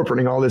also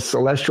incorporating all this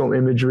celestial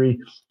imagery.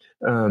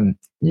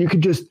 You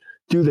could just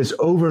do this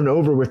over and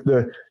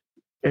over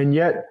and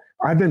yet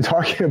I've been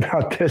talking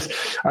about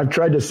this. I've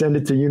tried to send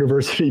it to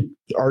university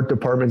art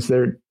departments.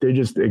 They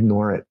just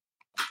ignore it.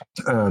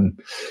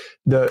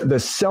 The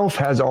self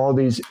has all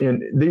these,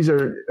 these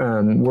are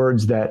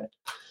words that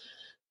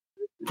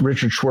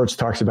Richard Schwartz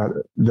talks about,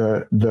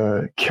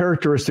 the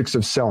characteristics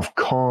of self: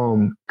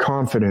 calm,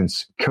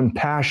 confidence,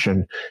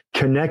 compassion,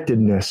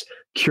 connectedness,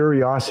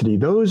 curiosity.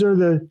 Those are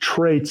the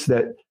traits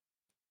that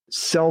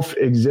self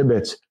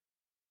exhibits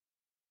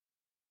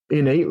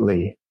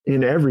innately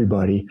in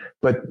everybody.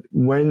 But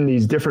when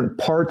these different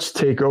parts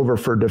take over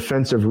for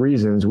defensive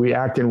reasons, we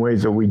act in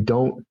ways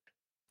that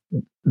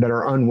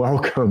are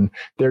unwelcome.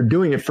 They're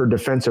doing it for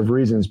defensive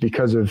reasons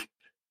because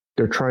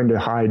they're trying to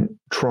hide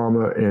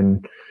trauma.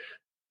 And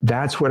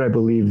that's what I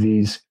believe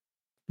these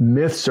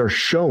myths are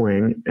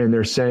showing. And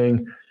they're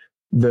saying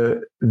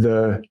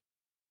the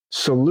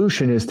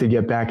solution is to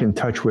get back in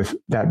touch with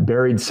that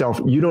buried self.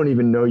 You don't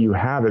even know you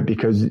have it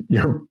because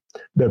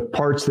the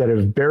parts that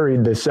have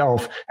buried the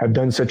self have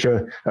done such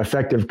a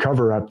effective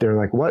cover up. They're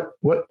like,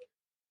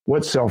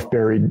 what self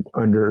buried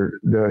under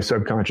the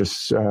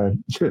subconscious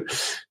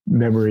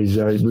memories?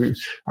 I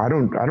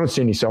don't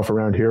see any self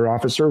around here,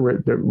 officer.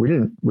 We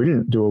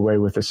didn't do away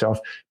with the self,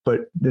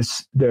 but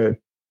the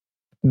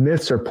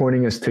myths are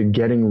pointing us to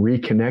getting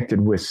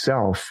reconnected with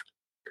self,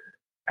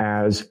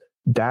 as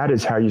that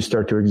is how you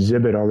start to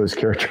exhibit all those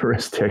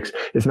characteristics.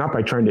 It's not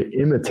by trying to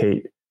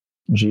imitate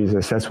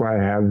Jesus. That's why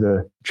I have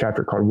the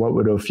chapter called "What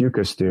Would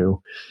Ophiuchus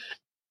Do?"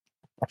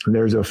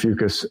 There's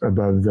Ophiuchus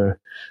above the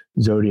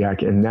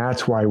zodiac. And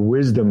that's why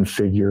wisdom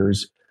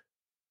figures,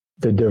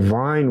 the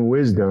divine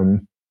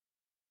wisdom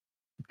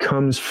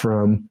comes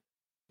from,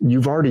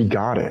 you've already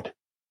got it.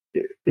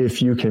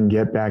 If you can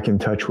get back in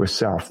touch with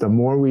self, the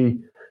more we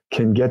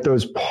can get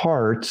those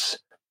parts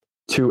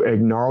to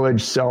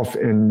acknowledge self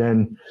and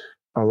then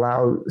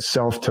allow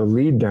self to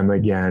lead them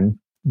again.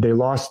 They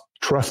lost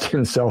trust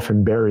in self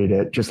and buried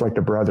it, just like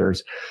the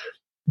brothers.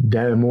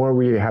 The more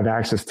we have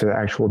access to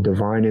actual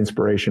divine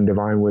inspiration,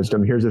 divine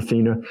wisdom. Here's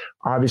Athena.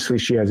 Obviously,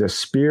 she has a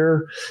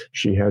spear.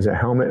 She has a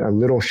helmet, a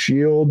little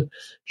shield.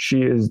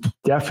 She is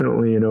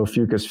definitely an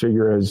Ophiuchus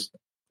figure, as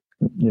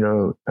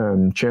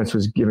Chance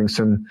was giving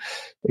some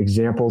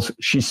examples.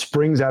 She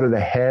springs out of the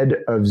head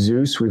of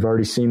Zeus. We've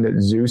already seen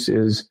that Zeus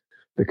is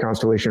the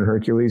constellation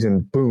Hercules,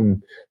 and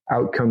boom,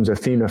 out comes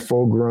Athena,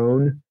 full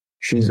grown.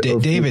 She's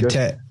David.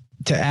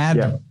 To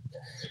add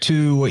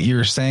to what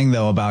you're saying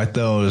though about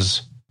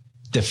those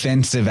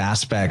defensive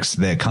aspects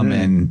that come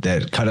in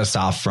that cut us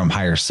off from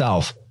higher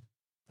self,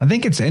 I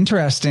think it's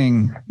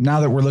interesting now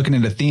that we're looking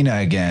at Athena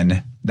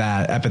again,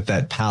 that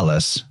epithet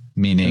Pallas,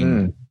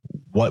 meaning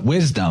what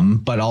wisdom,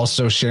 but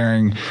also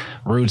sharing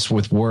roots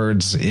with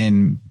words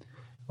in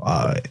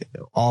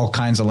all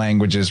kinds of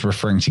languages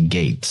referring to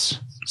gates.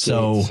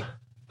 So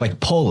like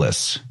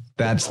polis,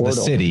 that's the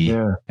city.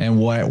 Yeah. And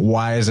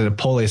why is it a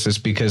polis? It's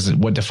because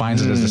what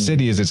defines it as a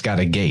city is it's got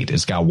a gate,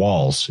 it's got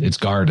walls, it's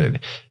guarded.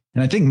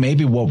 And I think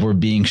maybe what we're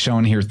being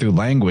shown here through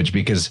language,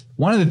 because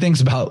one of the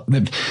things about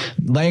the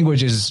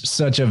language is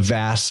such a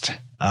vast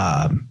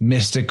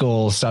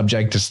mystical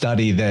subject to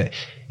study that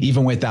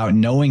even without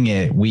knowing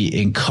it, we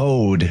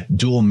encode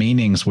dual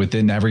meanings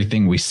within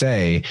everything we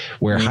say,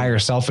 where higher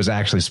self is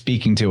actually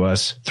speaking to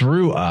us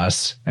through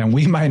us. And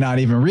we might not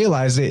even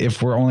realize it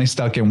if we're only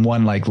stuck in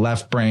one like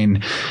left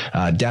brain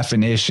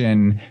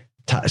definition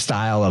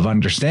style of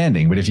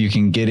understanding. But if you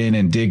can get in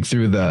and dig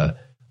through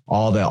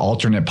all the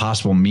alternate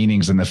possible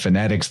meanings and the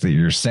phonetics that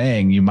you're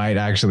saying, you might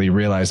actually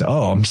realize,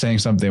 oh, I'm saying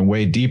something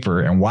way deeper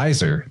and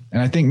wiser.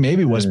 And I think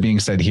maybe what's being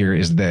said here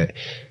is that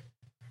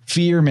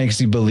fear makes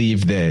you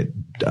believe that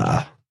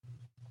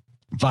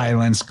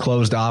violence,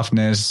 closed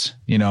offness,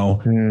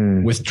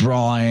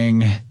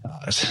 withdrawing,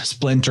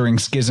 splintering,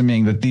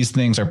 schisming, that these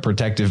things are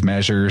protective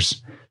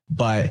measures.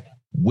 But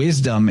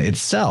wisdom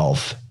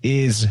itself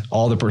is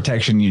all the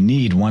protection you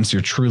need once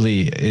you're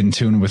truly in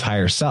tune with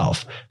higher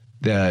self.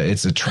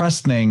 It's a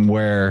trust thing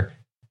where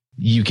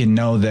you can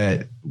know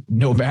that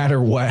no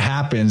matter what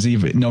happens,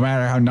 even no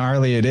matter how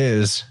gnarly it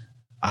is,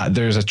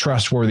 there's a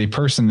trustworthy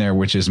person there,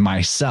 which is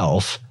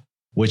myself,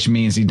 which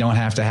means you don't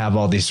have to have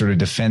all these sort of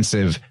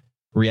defensive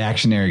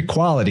reactionary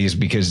qualities,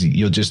 because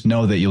you'll just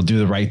know that you'll do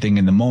the right thing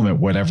in the moment,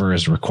 whatever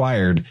is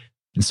required.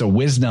 And so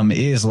wisdom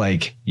is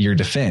like your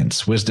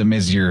defense. Wisdom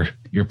is your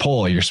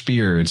pole, your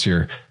spear. It's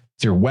your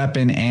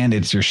weapon and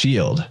it's your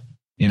shield.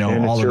 And all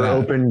it's of your that.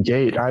 Open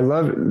gate. I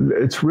love it.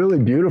 It's really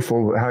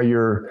beautiful how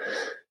you're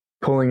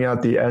pulling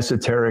out the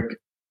esoteric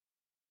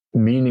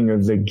meaning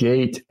of the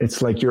gate.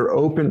 It's like you're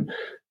open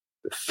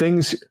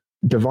things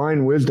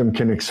divine wisdom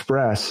can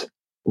express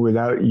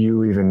without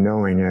you even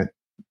knowing it.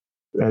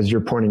 As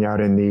you're pointing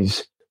out in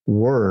these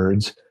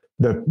words,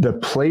 the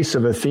place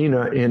of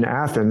Athena in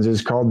Athens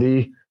is called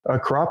the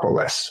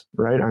Acropolis,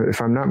 right?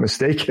 If I'm not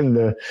mistaken,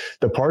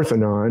 the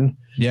Parthenon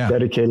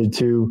dedicated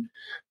to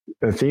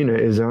Athena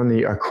is on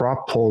the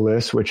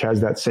Acropolis, which has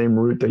that same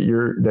root that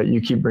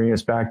you keep bringing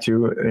us back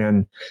to.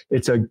 And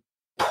it's a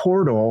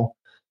portal.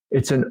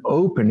 It's an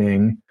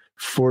opening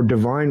for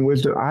divine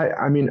wisdom.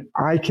 I mean,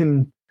 I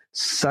can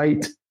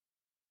cite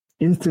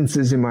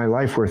instances in my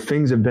life where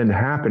things have been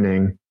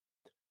happening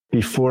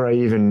before I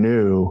even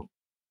knew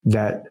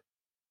that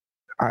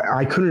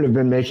I couldn't have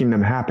been making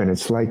them happen.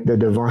 It's like the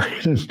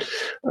divine,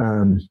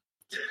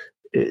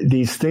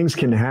 these things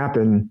can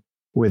happen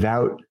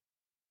without,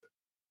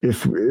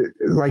 if,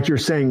 like you're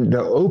saying,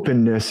 the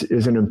openness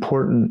is an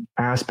important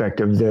aspect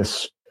of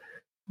this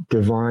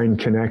divine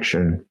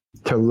connection,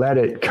 to let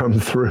it come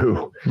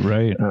through.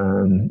 Right.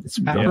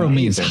 Acro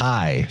means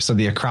high. So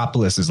the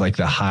Acropolis is like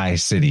the high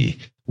city,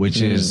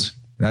 which is,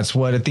 that's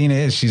what Athena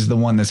is. She's the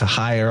one that's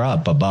higher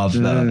up above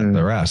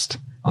the rest.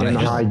 In the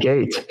high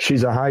gate.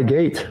 She's a high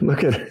gate.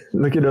 Look at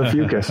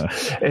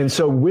Ophiuchus. And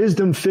so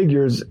wisdom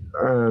figures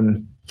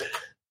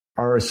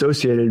are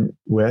associated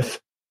with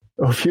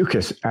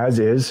Ophiuchus, as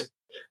is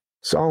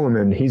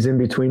Solomon. He's in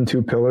between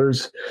two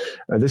pillars.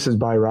 This is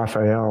by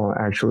Raphael,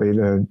 actually,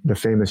 the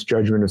famous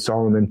Judgment of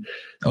Solomon.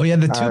 Oh yeah,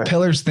 the two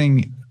pillars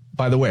thing,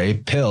 by the way,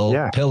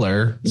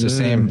 pillar, it's the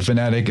same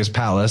phonetic as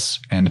palace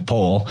and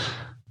pole.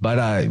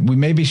 But we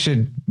maybe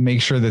should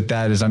make sure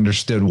that is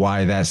understood,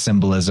 why that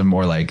symbolism,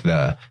 or like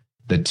the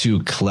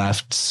two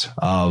clefts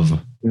of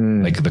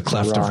like the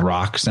cleft of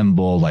rock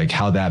symbol, like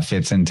how that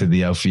fits into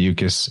the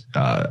Ophiuchus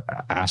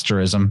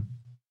asterism.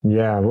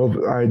 Yeah,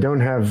 well, I don't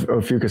have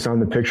Ophiuchus on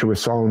the picture with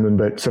Solomon,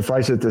 but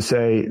suffice it to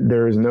say,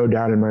 there is no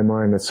doubt in my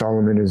mind that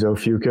Solomon is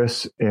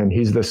Ophiuchus, and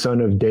he's the son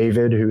of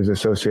David, who's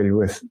associated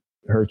with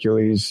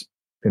Hercules,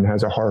 and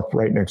has a harp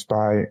right next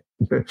to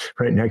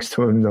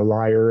him, the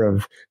lyre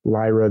of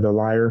Lyra the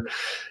lyre.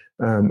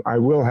 I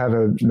will have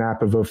a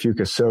map of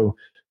Ophiuchus. So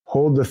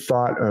hold the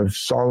thought of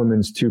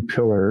Solomon's two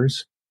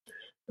pillars.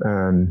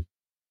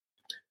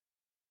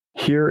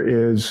 Here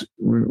is,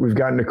 we've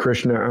gotten to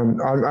Krishna.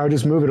 I'll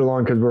just move it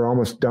along because we're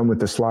almost done with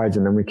the slides,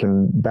 and then we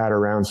can bat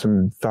around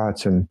some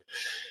thoughts and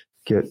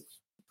get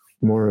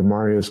more of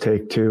Mario's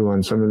take too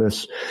on some of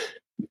this.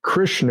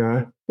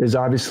 Krishna is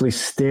obviously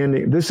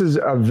standing. This is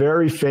a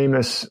very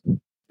famous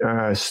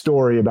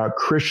story about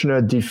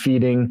Krishna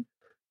defeating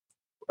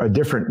a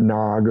different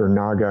Nag or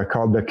Naga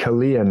called the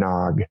Kaliya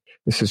Nag.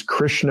 This is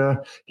Krishna.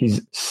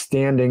 He's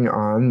standing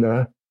on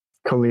the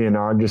Kaliya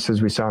Nag, just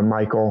as we saw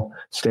Michael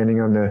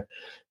standing on the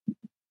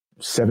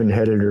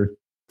 7-headed or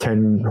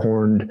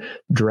 10-horned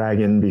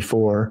dragon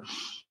before.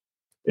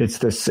 It's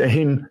the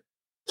same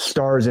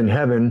stars in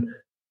heaven.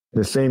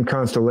 The same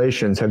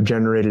constellations have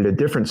generated a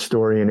different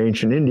story in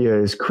ancient India.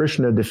 Is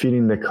Krishna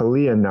defeating the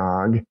Kaliya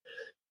Nag.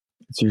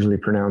 It's usually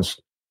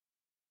pronounced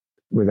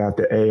without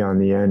the A on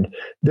the end.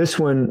 This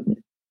one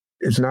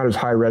is not as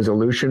high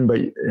resolution,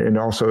 and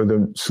also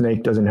the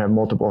snake doesn't have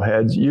multiple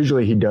heads.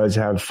 Usually he does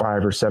have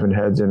 5 or 7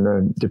 heads in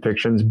the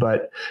depictions,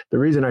 but the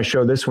reason I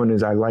show this one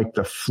is I like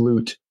the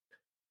flute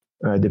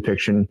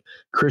depiction.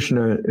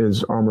 Krishna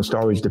is almost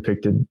always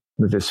depicted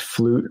with this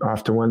flute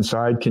off to one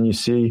side. Can you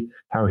see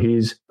how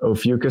he's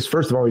Ophiuchus?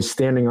 First of all, he's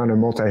standing on a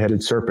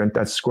multi-headed serpent.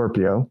 That's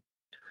Scorpio.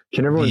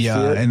 Can everyone see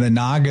it? And the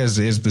Nagas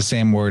is the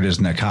same word as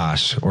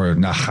Nakash or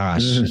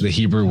Nahash, the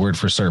Hebrew word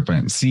for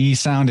serpent. C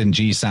sound and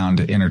G sound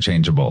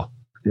interchangeable.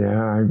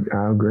 Yeah,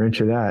 I'll grant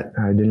you that.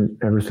 I didn't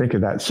ever think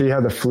of that. See how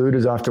the flute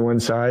is off to one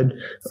side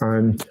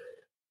on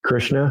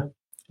Krishna,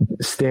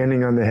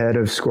 standing on the head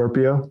of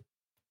Scorpio?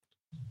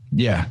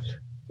 Yeah.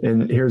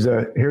 And here's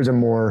a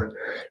more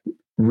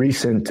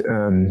recent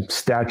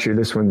statue.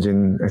 This one's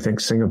in, I think,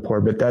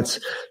 Singapore, but that's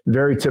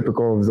very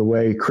typical of the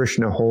way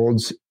Krishna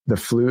holds the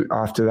flute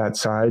off to that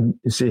side.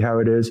 You see how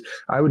it is?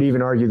 I would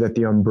even argue that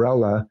the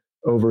umbrella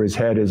over his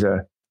head is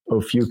a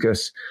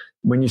Ophiuchus.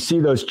 When you see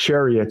those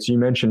chariots, you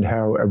mentioned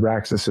how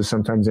Abraxas is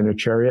sometimes in a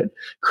chariot.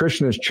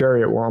 Krishna's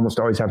chariot will almost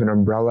always have an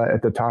umbrella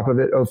at the top of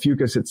it.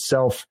 Ophiuchus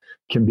itself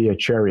can be a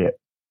chariot.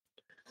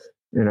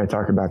 And I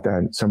talk about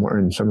that somewhere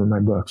in some of my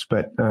books.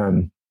 But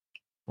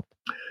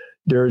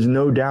there is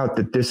no doubt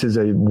that this is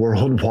a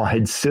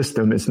worldwide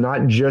system. It's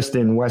not just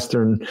in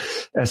Western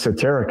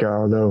esoterica,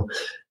 although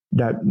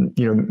that,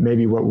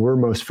 maybe what we're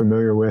most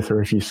familiar with,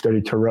 or if you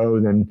study Tarot,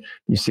 then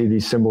you see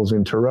these symbols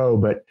in Tarot,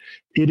 but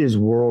it is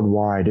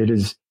worldwide.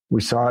 We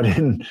saw it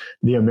in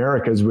the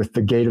Americas with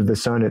the Gate of the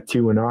Sun at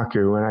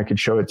Tiwanaku, and I could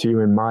show it to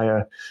you in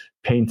Maya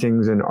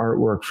paintings and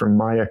artwork from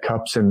Maya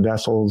cups and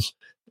vessels.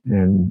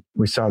 And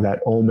we saw that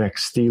Olmec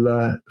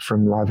stela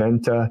from La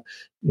Venta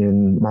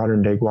in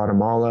modern day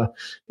Guatemala.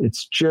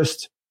 It's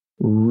just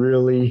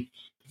really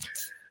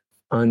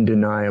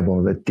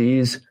undeniable that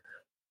these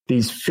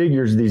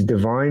figures, these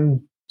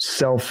divine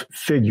self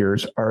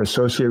figures, are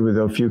associated with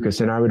Ophiuchus.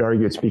 And I would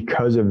argue it's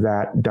because of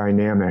that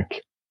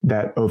dynamic,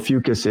 that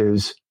Ophiuchus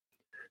is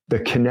the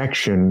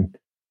connection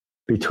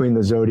between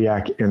the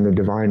zodiac and the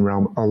divine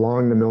realm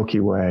along the Milky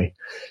Way.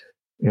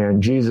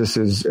 And Jesus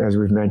is, as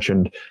we've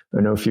mentioned,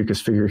 an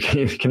Ophiuchus figure.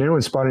 Can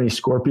anyone spot any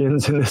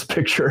scorpions in this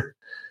picture?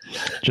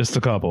 Just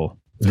a couple.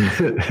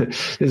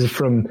 This is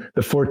from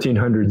the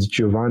 1400s,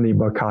 Giovanni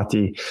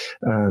Boccati.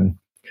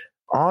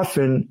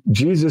 Often,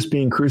 Jesus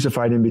being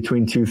crucified in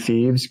between two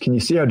thieves. Can you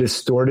see how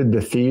distorted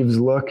the thieves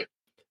look?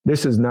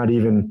 This is not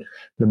even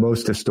the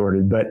most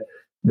distorted, but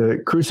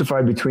the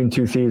crucified between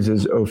two thieves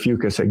is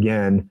Ophiuchus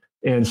again.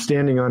 And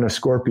standing on a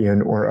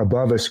scorpion or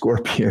above a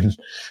scorpion,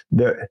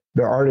 the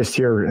artist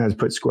here has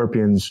put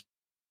scorpions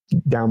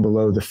down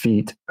below the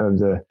feet of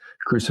the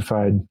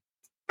crucified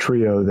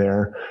trio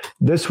there.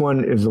 This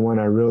one is the one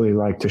I really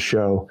like to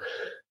show.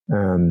 I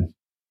don't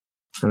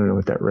know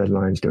what that red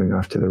line's doing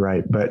off to the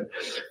right, but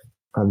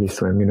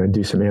obviously I'm going to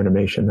do some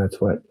animation.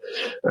 That's what.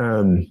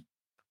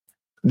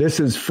 This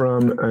is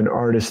from an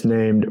artist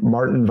named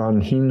Martin van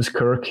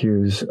Heemskerk,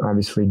 who's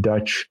obviously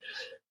Dutch.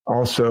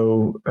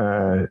 Also,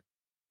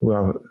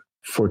 1400s,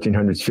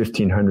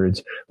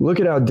 1500s.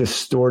 Look at how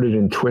distorted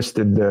and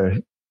twisted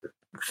the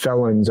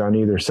felons on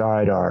either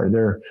side are.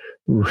 They're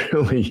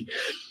really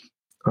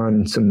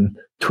on some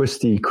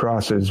twisty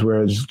crosses,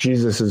 whereas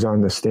Jesus is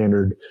on the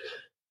standard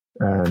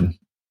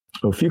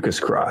Ophiuchus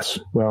cross.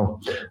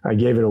 Well, I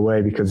gave it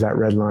away because that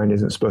red line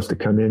isn't supposed to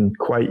come in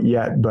quite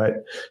yet,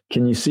 but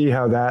can you see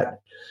how that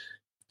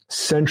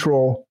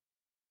central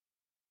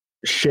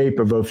shape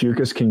of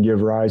Ophiuchus can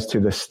give rise to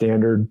the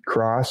standard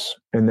cross,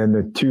 and then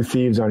the two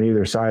thieves on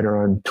either side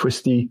are on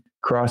twisty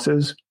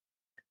crosses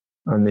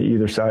on the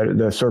either side of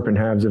the serpent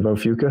halves of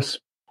Ophiuchus?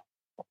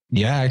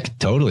 Yeah, I could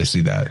totally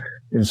see that.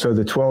 And so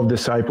the 12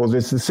 disciples,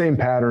 it's the same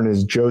pattern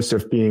as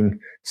Joseph being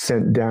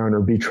sent down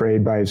or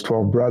betrayed by his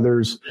 12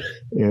 brothers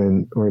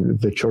or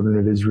the children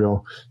of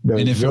Israel.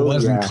 And if it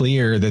wasn't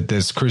clear that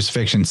this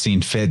crucifixion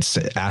scene fits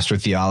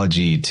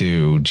astrotheology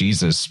to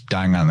Jesus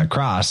dying on the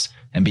cross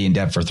and being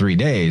dead for 3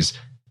 days,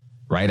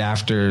 right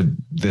after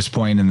this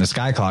point in the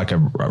sky clock,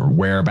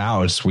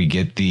 whereabouts we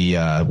get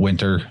the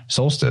winter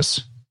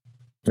solstice.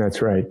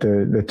 That's right,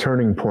 the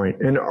turning point.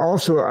 And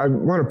also, I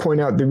want to point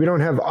out that we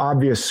don't have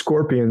obvious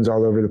scorpions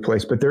all over the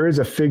place, but there is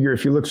a figure.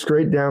 If you look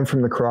straight down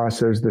from the cross,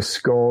 there's the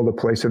skull, the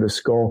place of the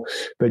skull.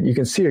 But you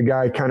can see a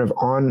guy kind of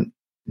on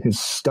his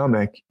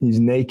stomach. He's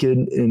naked,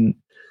 and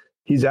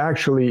he's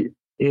actually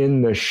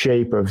in the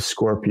shape of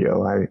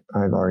Scorpio.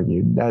 I've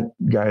argued that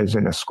guy is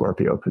in a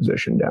Scorpio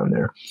position down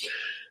there.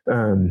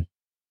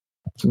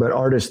 But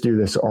artists do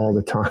this all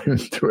the time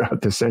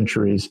throughout the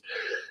centuries.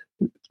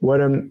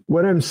 What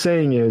I'm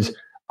saying is,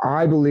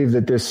 I believe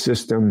that this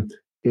system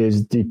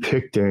is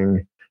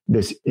depicting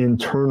this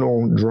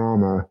internal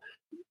drama.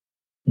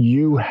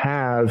 You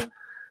have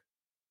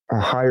a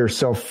higher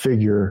self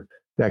figure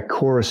that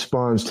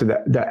corresponds to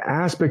the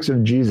aspects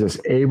of Jesus,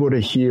 able to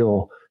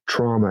heal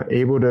trauma,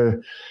 able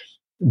to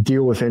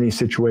deal with any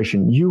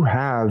situation. You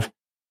have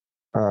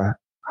a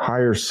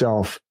higher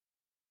self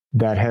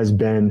that has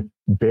been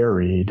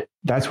buried.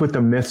 That's what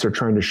the myths are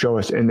trying to show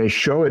us. And they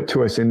show it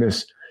to us in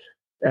this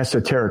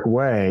esoteric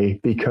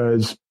way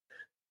because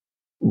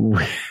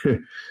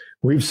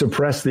we've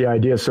suppressed the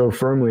idea so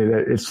firmly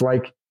that it's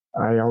like,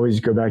 I always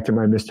go back to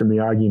my Mr.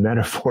 Miyagi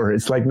metaphor.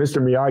 It's like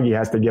Mr. Miyagi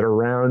has to get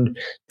around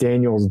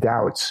Daniel's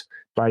doubts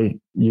by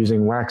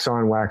using wax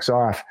on, wax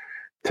off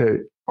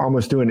to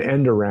almost do an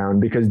end around,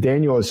 because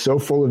Daniel is so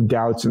full of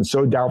doubts and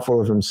so doubtful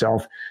of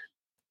himself.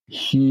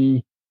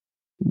 He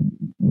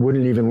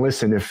wouldn't even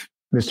listen if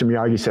Mr.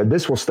 Miyagi said,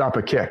 "This will stop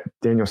a kick."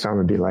 Daniel-san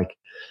would be like,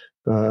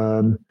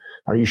 "Are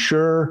you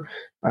sure?"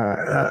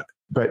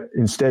 But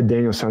instead,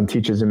 Daniel-san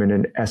teaches him in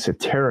an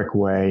esoteric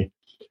way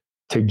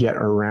to get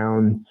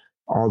around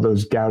all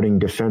those doubting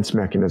defense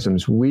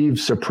mechanisms. We've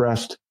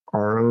suppressed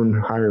our own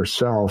higher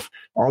self,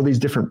 all these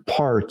different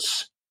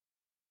parts.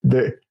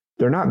 They're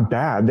not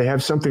bad. They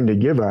have something to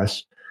give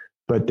us,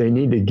 but they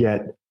need to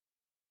get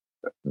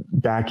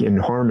back in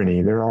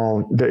harmony.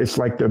 It's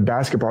like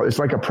it's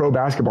like a pro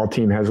basketball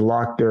team has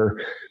locked their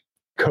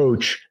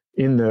coach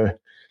in the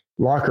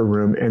locker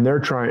room, and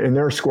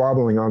they're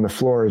squabbling on the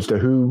floor as to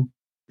who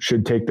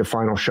should take the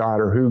final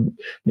shot or who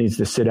needs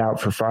to sit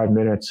out for 5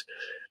 minutes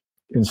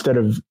instead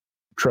of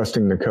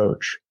trusting the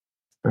coach.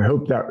 I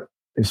hope that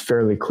is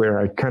fairly clear.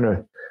 I kind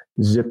of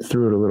zipped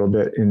through it a little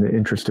bit in the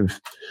interest of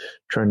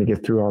trying to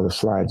get through all the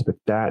slides, but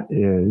that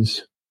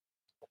is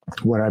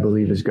what I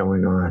believe is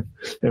going on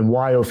and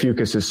why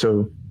Ophiuchus is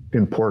so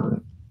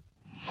important.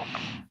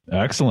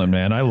 Excellent,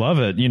 man. I love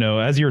it.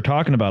 As you're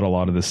talking about a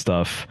lot of this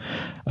stuff,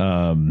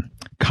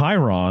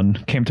 Chiron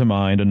came to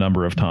mind a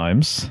number of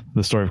times,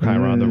 the story of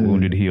Chiron, the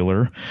wounded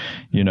healer,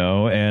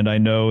 and I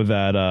know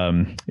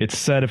that it's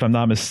said, if I'm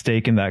not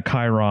mistaken, that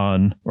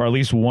Chiron, or at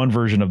least one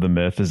version of the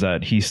myth, is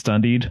that he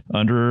studied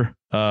under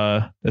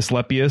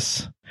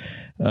Asclepius,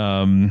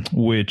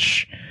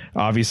 which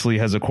obviously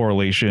has a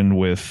correlation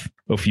with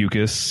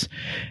Ophiuchus,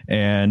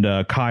 and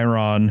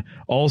Chiron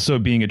also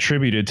being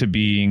attributed to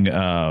being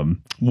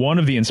one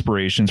of the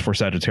inspirations for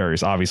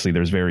Sagittarius. Obviously,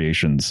 there's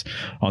variations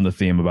on the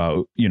theme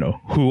about,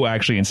 who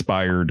actually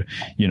inspired,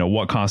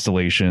 what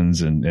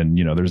constellations, and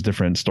there's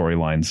different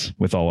storylines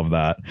with all of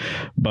that.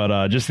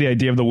 But just the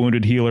idea of the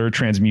wounded healer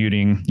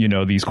transmuting,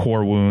 these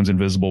core wounds,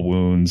 invisible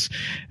wounds,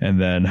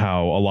 and then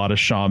how a lot of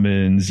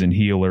shamans and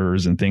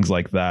healers and things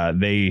like that,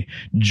 they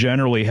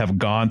generally have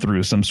gone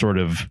through some sort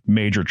of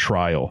major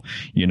trial,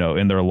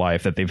 in their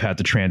life that they've had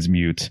to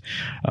transmute.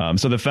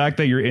 So the fact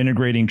that you're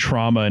integrating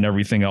trauma and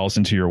everything else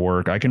into your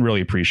work, I can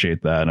really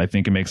appreciate that. And I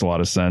think it makes a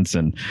lot of sense,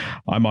 and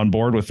I'm on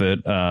board with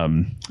it.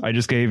 I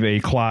just gave a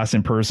class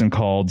in person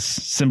called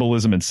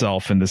Symbolism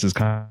Itself, and this is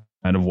kind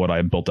of what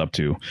I built up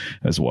to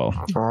as well.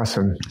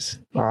 Awesome.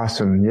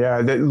 Yeah.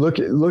 Look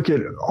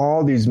at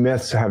all these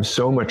myths have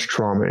so much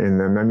trauma in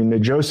them. I mean, the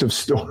Joseph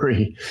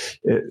story,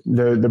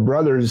 the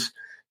brothers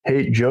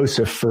hate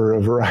Joseph for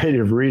a variety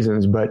of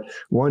reasons, but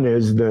one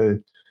is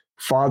the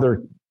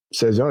father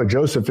says, "Oh,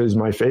 Joseph is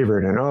my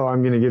favorite, and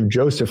I'm going to give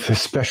Joseph a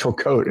special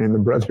coat." And the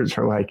brothers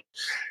are like,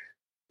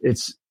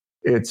 it's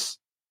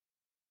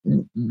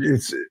in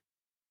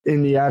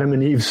the Adam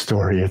and Eve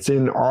story. It's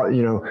in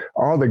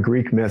all the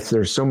Greek myths.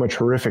 There's so much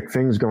horrific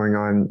things going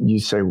on. You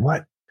say,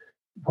 what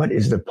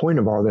is the point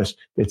of all this?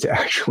 It's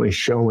actually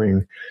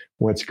showing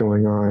what's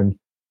going on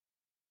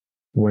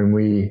when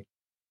we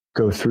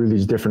go through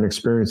these different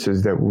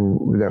experiences that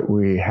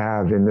we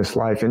have in this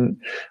life. And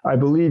I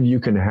believe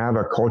you can have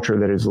a culture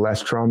that is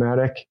less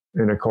traumatic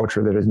and a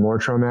culture that is more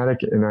traumatic.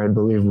 And I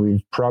believe we're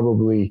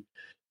probably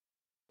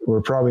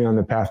on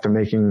the path to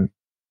making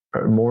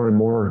more and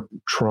more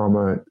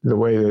trauma the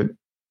way that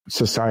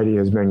society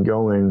has been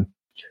going,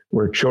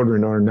 where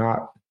children are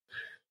not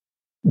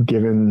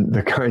given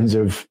the kinds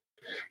of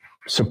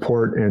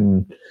support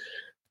and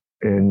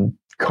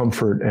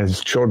comfort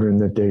as children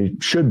that they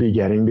should be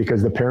getting,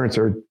 because the parents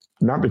are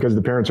not because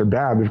the parents are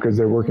bad, but because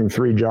they're working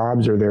 3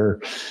 jobs, or they're,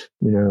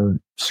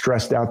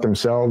 stressed out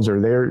themselves,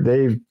 or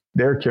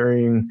they're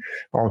carrying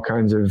all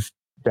kinds of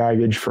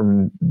baggage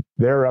from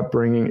their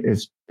upbringing.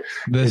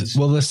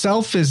 The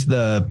self is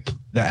the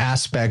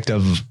aspect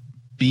of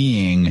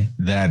being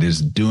that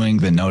is doing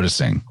the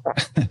noticing.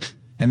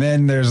 And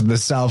then there's the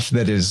self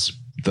that is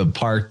the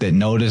part that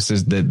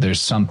notices that there's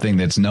something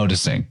that's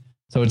noticing.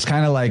 So it's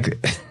kind of like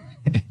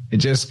it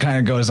just kind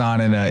of goes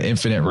on in an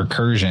infinite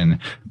recursion,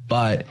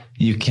 but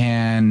you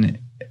can,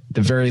 at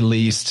the very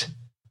least,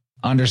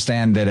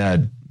 understand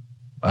that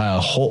a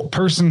whole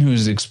person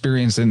who's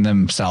experiencing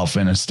themselves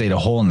in a state of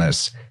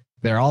wholeness,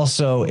 they're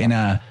also in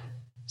a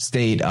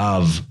state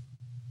of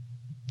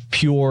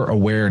pure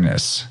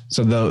awareness.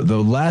 So the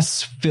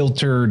less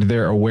filtered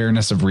their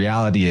awareness of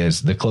reality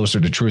is, the closer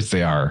to truth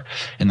they are.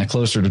 And the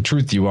closer to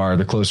truth you are,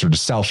 the closer to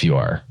self you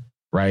are,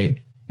 right?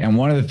 And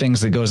one of the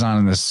things that goes on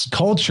in this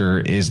culture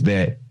is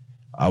that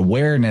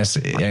awareness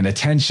and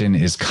attention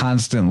is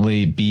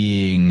constantly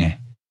being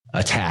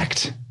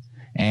attacked.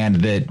 And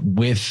that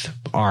with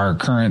our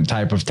current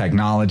type of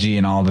technology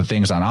and all the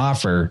things on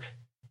offer,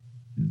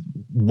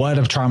 what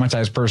a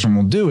traumatized person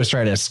will do is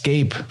try to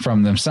escape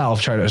from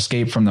themselves, try to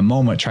escape from the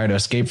moment, try to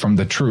escape from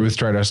the truth,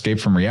 try to escape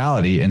from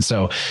reality. And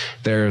so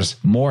there's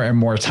more and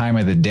more time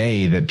of the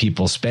day that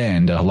people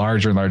spend, a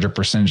larger and larger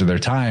percentage of their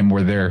time,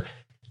 where they're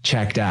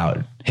checked out,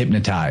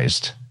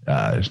 hypnotized,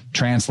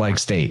 trance-like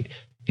state,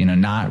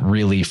 not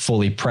really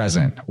fully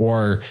present,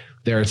 or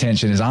their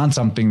attention is on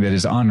something that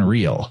is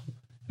unreal,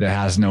 that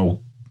has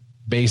no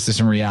basis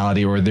in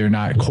reality, or they're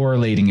not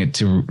correlating it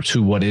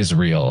to what is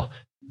real.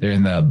 They're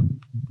in the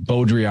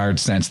Baudrillard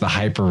sense, the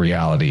hyper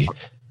reality.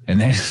 And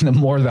then the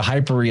more the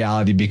hyper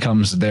reality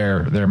becomes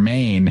their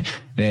main,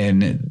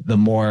 then the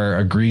more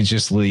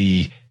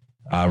egregiously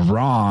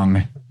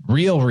wrong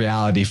real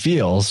reality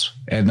feels,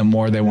 and the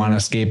more they want to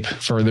escape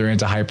further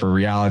into hyper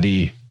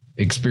reality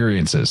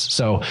experiences.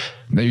 So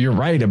you're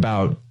right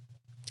about,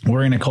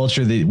 we're in a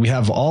culture that we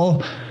have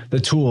all the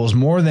tools,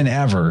 more than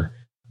ever.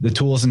 The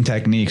tools and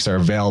techniques are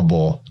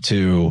available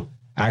to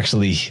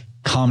actually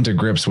come to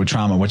grips with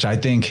trauma, which I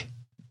think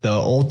the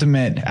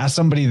ultimate, as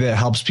somebody that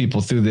helps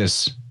people through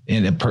this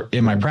in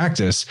my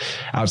practice,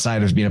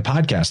 outside of being a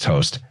podcast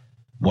host,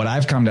 what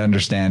I've come to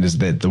understand is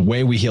that the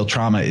way we heal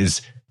trauma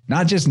is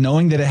not just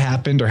knowing that it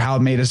happened or how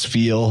it made us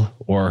feel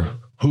or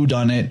who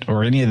done it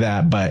or any of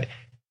that, but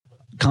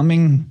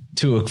coming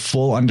to a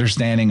full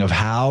understanding of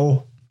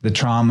how the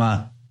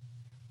trauma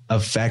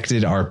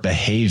affected our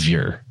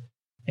behavior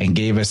and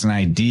gave us an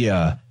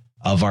idea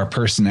of our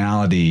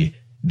personality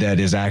that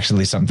is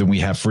actually something we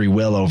have free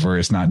will over.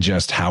 It's not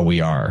just how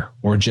we are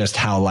or just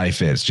how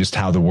life is, just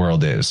how the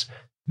world is.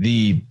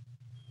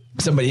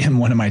 Somebody in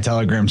one of my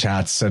Telegram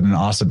chats said an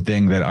awesome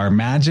thing, that our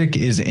magic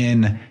is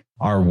in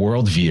our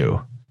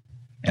worldview.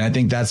 And I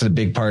think that's a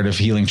big part of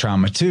healing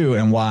trauma too,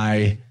 and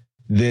why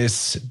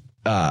this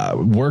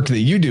work that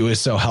you do is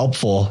so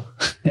helpful.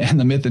 And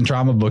the Myth and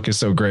Trauma book is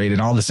so great.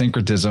 And all the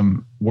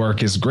syncretism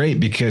work is great,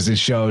 because it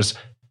shows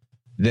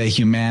that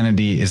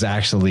humanity is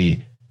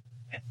actually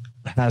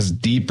has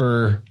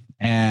deeper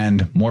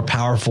and more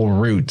powerful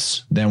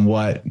roots than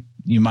what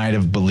you might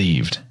have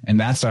believed. And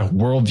that's a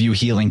worldview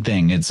healing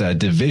thing. It's a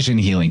division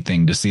healing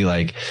thing, to see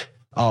like,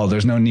 oh,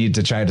 there's no need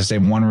to try to say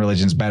one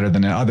religion's better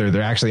than the other.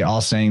 They're actually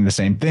all saying the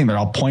same thing. They're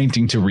all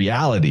pointing to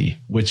reality,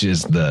 which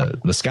is the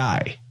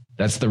sky.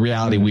 That's the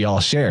reality we all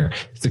share.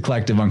 It's the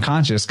collective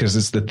unconscious, because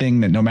it's the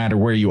thing that no matter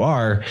where you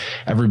are,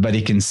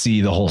 everybody can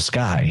see the whole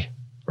sky,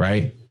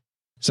 right?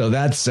 So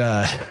that's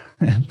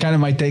kind of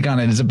my take on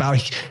it. It's about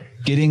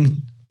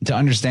getting to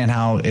understand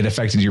how it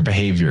affected your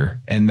behavior.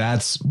 And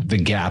that's the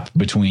gap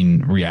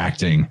between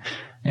reacting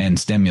and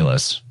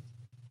stimulus.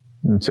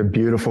 It's a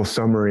beautiful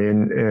summary.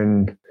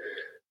 And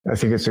I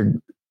think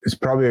it's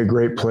probably a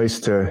great place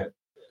to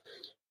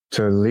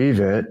leave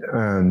it.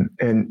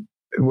 And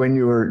when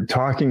you were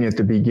talking at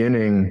the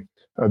beginning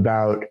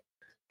about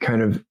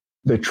kind of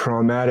the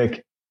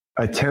traumatic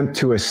attempt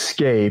to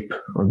escape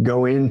or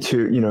go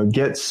into,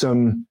 get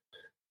some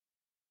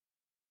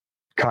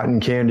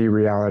cotton candy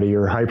reality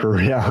or hyper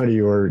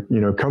reality or,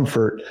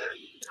 comfort.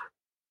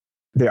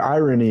 The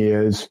irony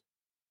is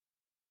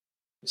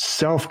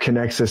self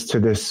connects us to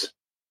this,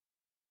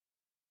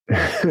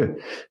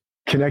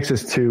 connects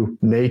us to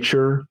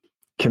nature,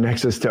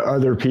 connects us to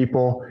other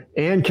people,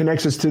 and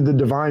connects us to the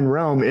divine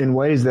realm in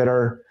ways that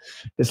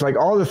it's like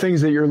all the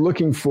things that you're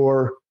looking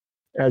for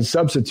as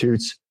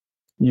substitutes,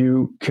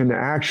 you can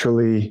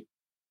actually,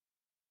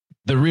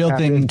 the real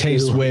thing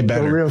tastes way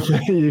better. The real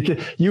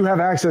thing. You have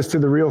access to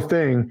the real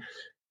thing.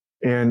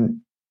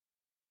 And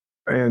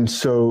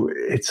so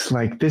it's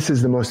like, this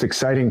is the most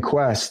exciting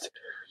quest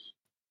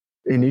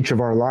in each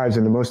of our lives.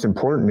 And the most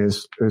important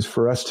is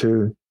for us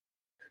to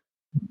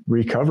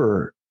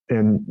recover.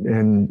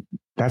 And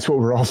that's what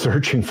we're all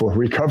searching for,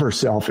 recover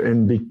self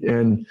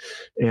and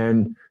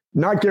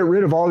not get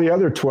rid of all the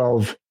other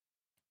 12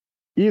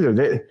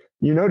 either.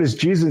 You notice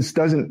Jesus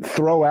doesn't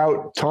throw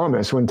out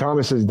Thomas when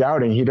Thomas is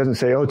doubting. He doesn't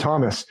say, "Oh,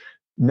 Thomas,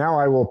 now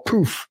I will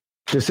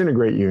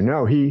disintegrate you."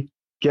 No, he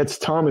gets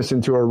Thomas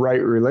into a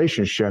right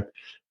relationship.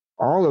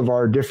 All of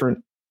our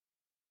different,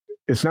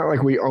 it's not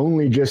like we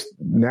only just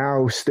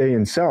now stay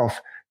in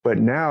self, but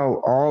now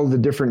all the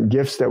different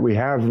gifts that we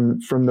have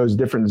from those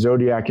different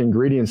zodiac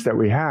ingredients that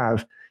we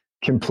have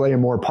can play a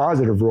more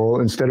positive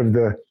role instead of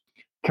the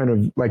kind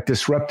of like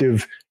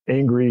disruptive,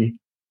 angry,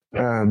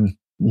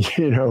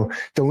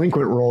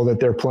 delinquent role that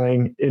they're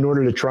playing in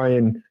order to try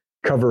and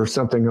cover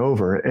something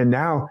over. And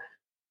now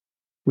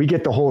we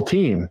get the whole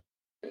team.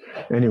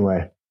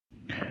 Anyway,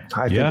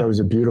 I think that was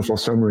a beautiful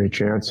summary,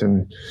 Chance.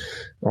 And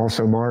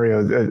also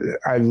Mario,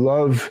 I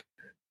love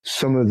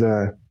some of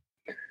the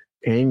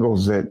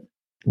angles that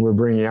we're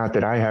bringing out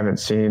that I haven't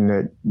seen,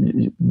 that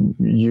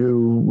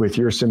you with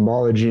your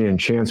symbology and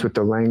Chance with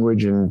the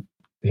language and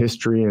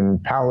history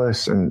and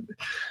palace. And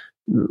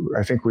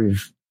I think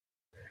we've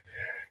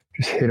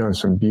just hit on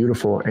some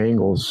beautiful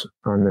angles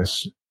on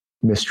this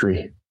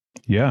mystery.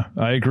 Yeah,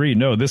 I agree.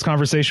 No, this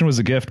conversation was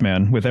a gift,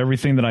 man. With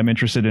everything that I'm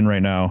interested in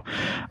right now,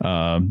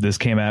 this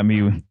came at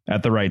me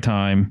at the right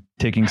time,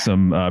 taking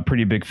some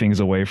pretty big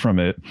things away from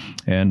it.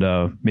 And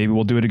maybe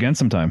we'll do it again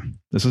sometime.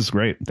 This is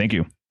great. Thank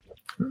you.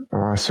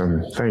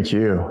 Awesome. Thank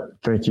you.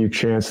 Thank you,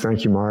 Chance.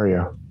 Thank you,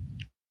 Mario.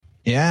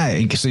 Yeah.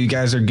 So you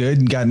guys are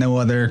good. Got no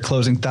other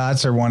closing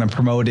thoughts or want to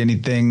promote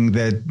anything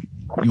that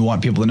you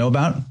want people to know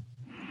about?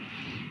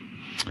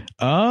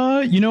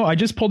 I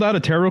just pulled out a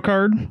tarot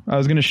card I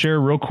was going to share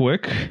real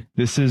quick.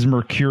 This is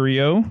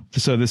Mercurio.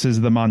 So this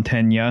is the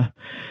Montaigne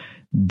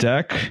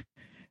deck.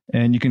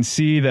 And you can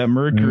see that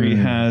Mercury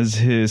has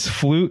his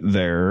flute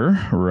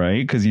there, right?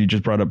 Because you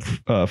just brought up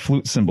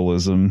flute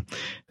symbolism.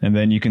 And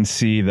then you can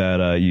see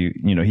that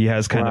he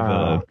has kind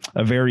of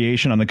a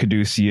variation on the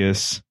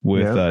caduceus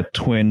with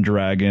twin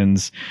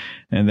dragons.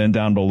 And then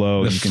down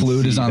below, the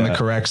flute is on the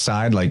correct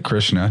side, like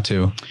Krishna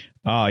too.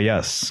 Ah,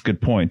 yes. Good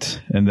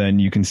point. And then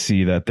you can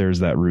see that there's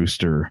that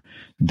rooster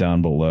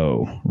down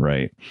below,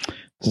 right?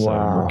 So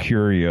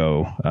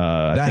Mercurio.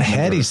 That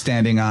head he's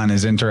standing on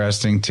is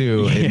interesting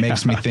too. Yeah. It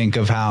makes me think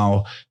of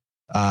how,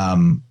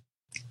 so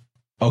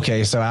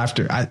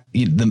after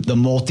the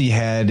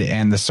multi-head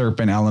and the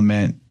serpent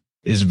element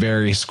is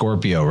very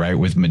Scorpio, right?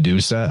 With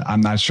Medusa.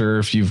 I'm not sure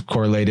if you've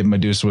correlated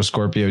Medusa with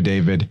Scorpio,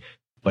 David,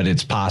 but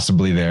it's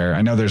possibly there.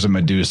 I know there's a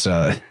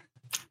Medusa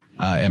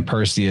and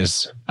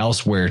Perseus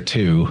elsewhere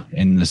too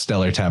in the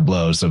stellar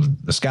tableaus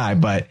of the sky,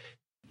 but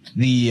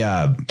the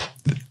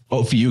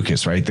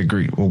Ophiuchus, right? The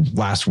Greek,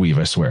 last weave,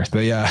 I swear.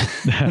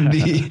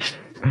 The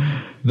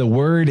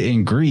word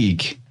in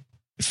Greek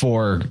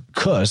for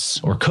kus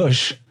or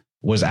kush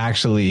was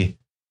actually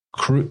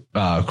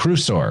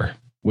krusor,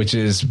 which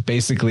is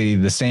basically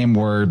the same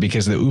word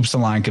because the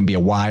upsilon can be a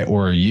Y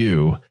or a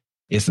U.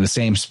 It's the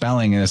same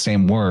spelling and the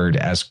same word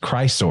as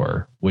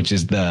Chrysor, which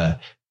is the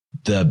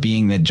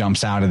being that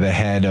jumps out of the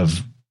head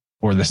of,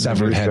 or the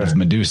severed head of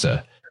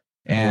Medusa.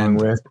 And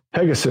along with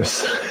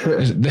Pegasus.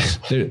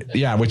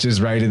 Which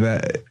is right.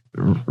 That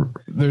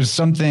there's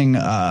something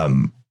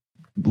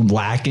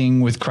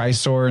lacking with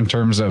Chrysor in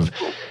terms of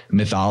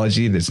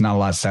mythology. There's not a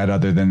lot said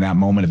other than that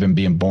moment of him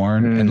being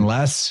born,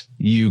 unless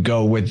you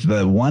go with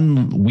the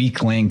one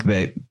weak link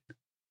that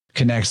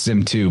connects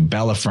him to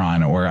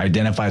Bellerophon or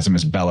identifies him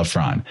as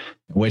Bellerophon,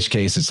 in which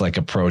case it's like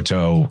a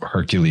proto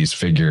Hercules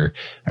figure.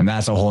 And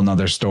that's a whole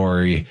nother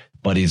story.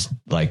 But he's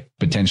like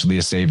potentially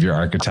a savior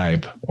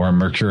archetype or a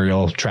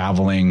mercurial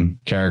traveling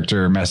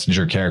character,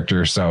 messenger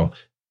character. So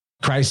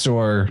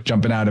Chrysor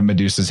jumping out of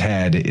Medusa's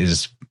head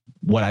is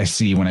what I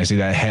see when I see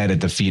that head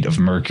at the feet of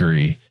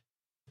Mercury,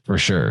 for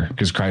sure,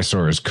 because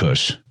Chrysor is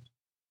Kush.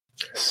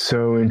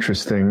 So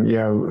interesting.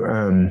 Yeah,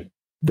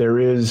 there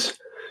is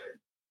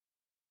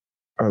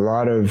a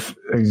lot of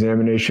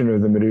examination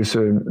of the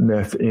Medusa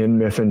myth in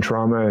Myth and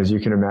Trauma, as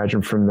you can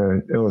imagine from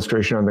the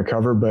illustration on the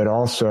cover, but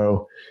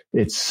also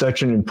it's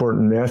such an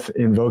important myth.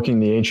 Invoking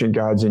the ancient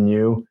gods in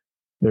you,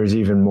 there's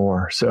even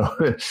more. So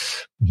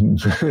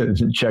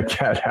check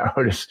that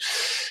out.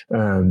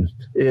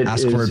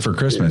 Ask for it for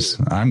Christmas.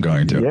 I'm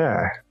going to.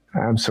 Yeah,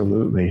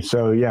 absolutely.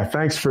 So yeah,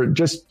 thanks for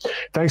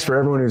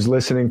everyone who's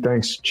listening.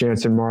 Thanks,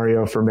 Chance and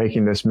Mario, for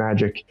making this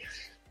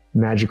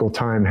magical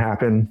time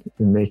happen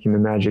and making the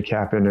magic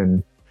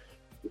happen.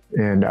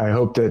 And I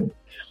hope that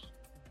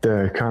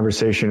the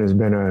conversation has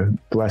been a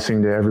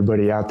blessing to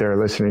everybody out there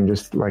listening,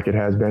 just like it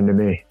has been to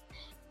me.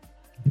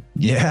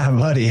 Yeah,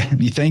 buddy.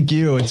 Thank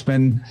you. It's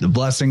been a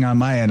blessing on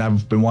my end.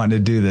 I've been wanting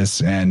to do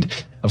this. And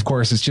of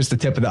course, it's just the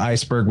tip of the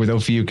iceberg with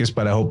Ophiuchus,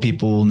 but I hope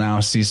people will now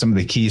see some of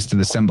the keys to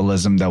the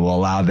symbolism that will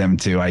allow them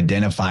to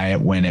identify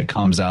it when it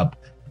comes up,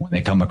 when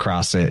they come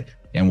across it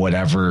in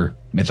whatever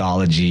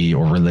mythology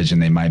or religion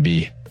they might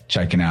be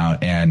checking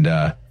out. And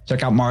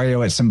check out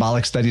Mario at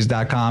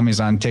symbolicstudies.com. He's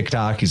on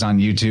TikTok. He's on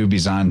YouTube.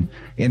 He's on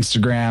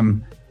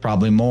Instagram.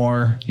 Probably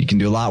more. You can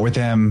do a lot with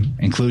him,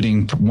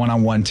 including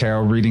one-on-one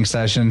tarot reading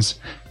sessions.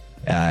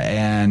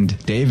 And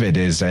David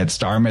is at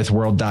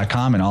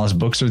starmythworld.com, and all his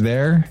books are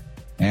there.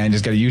 And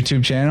he's got a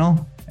YouTube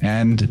channel.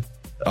 And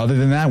other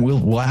than that,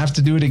 we'll have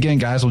to do it again,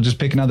 guys. We'll just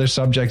pick another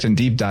subject and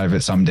deep dive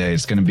it someday.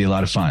 It's going to be a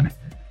lot of fun.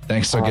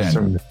 Thanks again.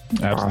 Awesome.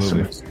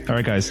 Absolutely. Awesome. All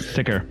right, guys.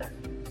 Take care.